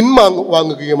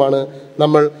വാങ്ങുകയുമാണ്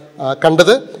നമ്മൾ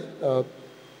കണ്ടത്.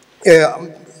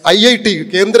 IIT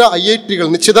കേന്ദ്ര IITകൾ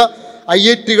നിശ്ചിത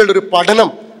IITകളുടെ ഒരു പഠനം,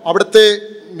 അവിടുത്തെ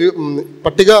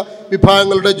പട്ടിക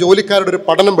വിഭാഗങ്ങളുടെ ജോലിക്കാരുടെ ഒരു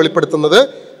പഠനം വെളിപ്പെടുത്തുന്നത്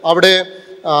അവിടെ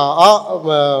ആ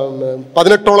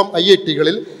 18ഓളം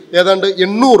IITകളിൽ ഏതാണ്ട്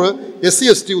 800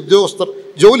 SC/ST ഉദ്യോഗസ്ഥർ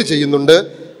ജോലി ചെയ്യുന്നുണ്ട്.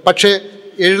 പക്ഷേ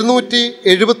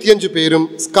 775 പേരും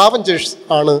സ്കാവഞ്ചേഴ്സ്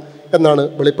ആണ് എന്നാണ്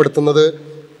വെളിപ്പെടുത്തുന്നത്.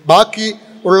 ബാക്കി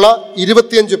ഉള്ള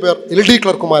 25 പേർ LD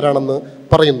ക്ലർക്കുമാരാണെന്ന്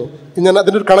പറയുന്നു. ഞാൻ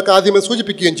അതിൻ്റെ ഒരു കണക്ക് ആദ്യമേ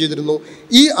സൂചിപ്പിക്കുകയും ചെയ്തിരുന്നു.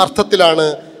 ഈ അർത്ഥത്തിലാണ്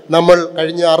നമ്മൾ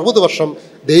കഴിഞ്ഞ 60 വർഷം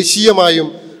ദേശീയമായും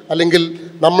അല്ലെങ്കിൽ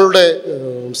നമ്മളുടെ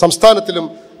സംസ്ഥാനത്തിലും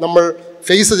നമ്മൾ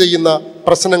ഫേസ് ചെയ്യുന്ന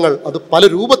പ്രശ്നങ്ങൾ, അത് പല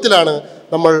രൂപത്തിലാണ്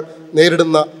നമ്മൾ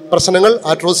നേരിടുന്ന പ്രശ്നങ്ങൾ.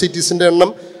 ആട്രോസിറ്റീസിൻ്റെ എണ്ണം,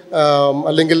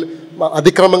 അല്ലെങ്കിൽ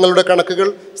അതിക്രമങ്ങളുടെ കണക്കുകൾ,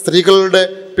 സ്ത്രീകളുടെ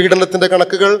പീഡനത്തിൻ്റെ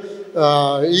കണക്കുകൾ,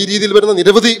 ഈ രീതിയിൽ വരുന്ന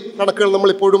നിരവധി കണക്കുകൾ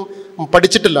നമ്മളിപ്പോഴും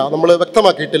പഠിച്ചിട്ടില്ല, നമ്മൾ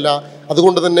വ്യക്തമാക്കിയിട്ടില്ല.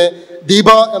 അതുകൊണ്ട് തന്നെ ദീപ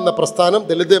എന്ന പ്രസ്ഥാനം,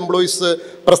 ദലിത് എംപ്ലോയീസ്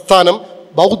പ്രസ്ഥാനം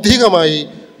ബൗദ്ധികമായി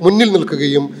മുന്നിൽ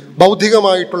നിൽക്കുകയും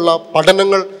ബൗദ്ധികമായിട്ടുള്ള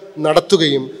പഠനങ്ങൾ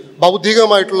നടത്തുകയും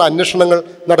ബൗദ്ധികമായിട്ടുള്ള അന്വേഷണങ്ങൾ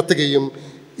നടത്തുകയും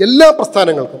എല്ലാ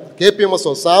പ്രസ്ഥാനങ്ങൾക്കും,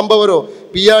 KPMSO, സാംബവരോ,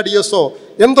 PRDSO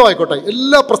എന്തോ ആയിക്കോട്ടെ,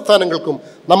 എല്ലാ പ്രസ്ഥാനങ്ങൾക്കും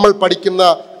നമ്മൾ പഠിക്കുന്ന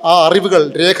ആ അറിവുകൾ,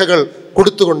 രേഖകൾ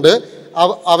കൊടുത്തുകൊണ്ട്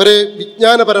അവരെ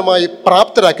വിജ്ഞാനപരമായി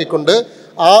പ്രാപ്തരാക്കിക്കൊണ്ട്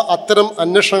അത്തരം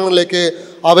അന്വേഷണങ്ങളിലേക്ക്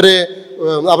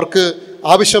അവർക്ക്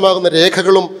ആവശ്യമാകുന്ന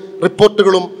രേഖകളും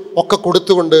റിപ്പോർട്ടുകളും ഒക്കെ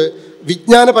കൊടുത്തുകൊണ്ട്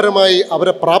വിജ്ഞാനപരമായി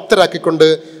അവരെ പ്രാപ്തരാക്കിക്കൊണ്ട്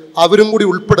അവരും കൂടി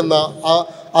ഉൾപ്പെടുന്ന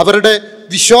അവരുടെ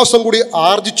വിശ്വാസം കൂടി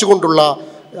ആർജിച്ചുകൊണ്ടുള്ള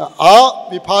ആ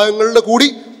വിഭാഗങ്ങളുടെ കൂടി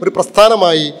ഒരു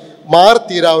പ്രസ്ഥാനമായി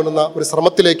മാറിത്തീരാവുന്ന ഒരു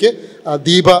ശ്രമത്തിലേക്ക്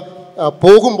ദീപ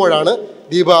പോകുമ്പോഴാണ്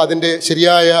ദീപ അതിൻ്റെ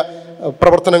ശരിയായ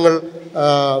പ്രവർത്തനങ്ങൾ,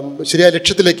 ശരിയായ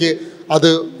ലക്ഷ്യത്തിലേക്ക് അത്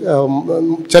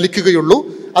ചലിക്കുകയുള്ളൂ.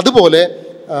 അതുപോലെ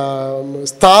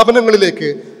സ്ഥാപനങ്ങളിലേക്ക്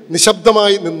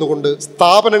നിശബ്ദമായി നിന്നുകൊണ്ട്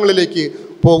സ്ഥാപനങ്ങളിലേക്ക്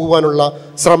പോകുവാനുള്ള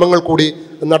ശ്രമങ്ങൾ കൂടി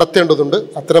നടത്തേണ്ടതുണ്ട്.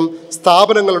 അത്തരം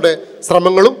സ്ഥാപനങ്ങളുടെ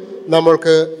ശ്രമങ്ങളും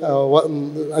നമ്മൾക്ക്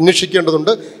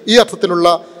അന്വേഷിക്കേണ്ടതുണ്ട്. ഈ അർത്ഥത്തിലുള്ള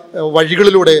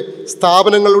വഴികളിലൂടെ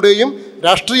സ്ഥാപനങ്ങളുടെയും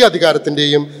രാഷ്ട്രീയ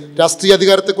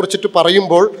അധികാരത്തെക്കുറിച്ചിട്ട്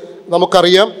പറയുമ്പോൾ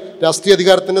നമുക്കറിയാം, രാഷ്ട്രീയ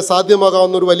അധികാരത്തിന്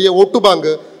സാധ്യമാകാവുന്ന ഒരു വലിയ വോട്ട്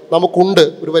ബാങ്ക് നമുക്കുണ്ട്.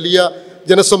 ഒരു വലിയ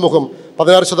ജനസമൂഹം,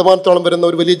 16% വരുന്ന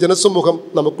ഒരു വലിയ ജനസമൂഹം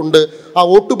നമുക്കുണ്ട്. ആ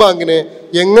വോട്ട് ബാങ്കിനെ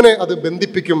എങ്ങനെ അത്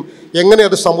ബന്ധിപ്പിക്കും, എങ്ങനെ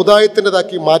അത്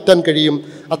സമുദായത്തിൻ്റെതാക്കി മാറ്റാൻ കഴിയും,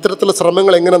 അത്തരത്തിലുള്ള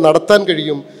ശ്രമങ്ങൾ എങ്ങനെ നടത്താൻ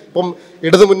കഴിയും. ഇപ്പം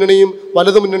ഇടതുമുന്നണിയും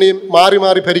വലതുമുന്നണിയും മാറി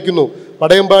മാറി ഭരിക്കുന്നു.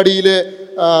 പടയമ്പാടിയിലെ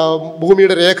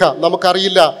ഭൂമിയുടെ രേഖ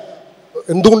നമുക്കറിയില്ല.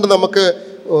 എന്തുകൊണ്ട് നമുക്ക്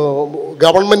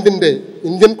ഗവൺമെൻറ്റിൻ്റെ,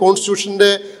 ഇന്ത്യൻ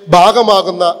കോൺസ്റ്റിറ്റ്യൂഷൻ്റെ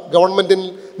ഭാഗമാകുന്ന ഗവൺമെൻറ്റിൽ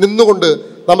നിന്നുകൊണ്ട്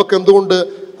നമുക്ക് എന്തുകൊണ്ട്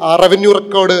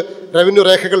റവന്യൂ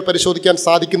രേഖകൾ പരിശോധിക്കാൻ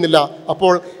സാധിക്കുന്നില്ല?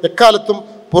 അപ്പോൾ എക്കാലത്തും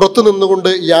പുറത്തു നിന്നുകൊണ്ട്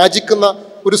യാചിക്കുന്ന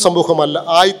ഒരു സമൂഹമല്ല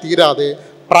ആയിത്തീരാതെ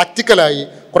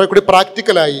കുറെ കൂടി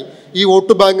പ്രാക്ടിക്കലായി ഈ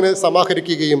വോട്ട് ബാങ്കിനെ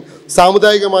സമാഹരിക്കുകയും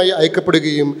സാമുദായികമായി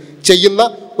ഐക്യപ്പെടുകയും ചെയ്യുന്ന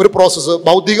ഒരു പ്രോസസ്സ്,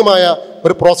 ബൗദ്ധികമായ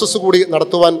ഒരു പ്രോസസ്സ് കൂടി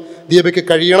നടത്തുവാൻ ദീപയ്ക്ക്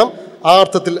കഴിയണം. ആ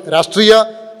അർത്ഥത്തിൽ രാഷ്ട്രീയ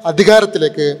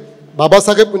അധികാരത്തിലേക്ക് ബാബാ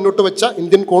സാഹേബ് മുന്നോട്ട് വെച്ച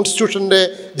ഇന്ത്യൻ കോൺസ്റ്റിറ്റ്യൂഷൻ്റെ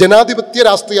ജനാധിപത്യ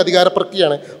രാഷ്ട്രീയ അധികാര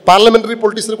പ്രക്രിയയാണ്, പാർലമെൻ്ററി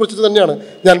പൊളിറ്റിക്സിനെ കുറിച്ച് തന്നെയാണ്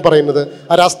ഞാൻ പറയുന്നത്.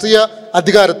 ആ രാഷ്ട്രീയ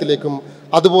അധികാരത്തിലേക്കും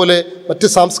അതുപോലെ മറ്റ്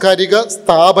സാംസ്കാരിക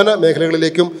സ്ഥാപന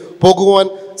മേഖലകളിലേക്കും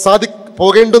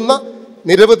പോകേണ്ടുന്ന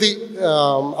നിരവധി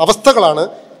അവസ്ഥകളാണ്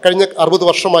കഴിഞ്ഞ 60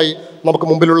 വർഷമായി നമുക്ക്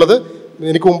മുമ്പിലുള്ളത്.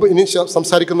 എനിക്ക് മുമ്പ് ഇനി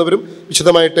സംസാരിക്കുന്നവരും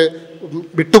വിശദമായിട്ട്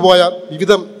വിട്ടുപോയ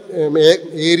വിവിധ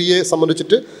ഏരിയയെ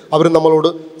സംബന്ധിച്ചിട്ട് അവർ നമ്മളോട്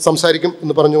സംസാരിക്കും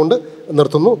എന്ന് പറഞ്ഞുകൊണ്ട്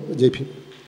നിർത്തുന്നു. ജയ് ഭീം.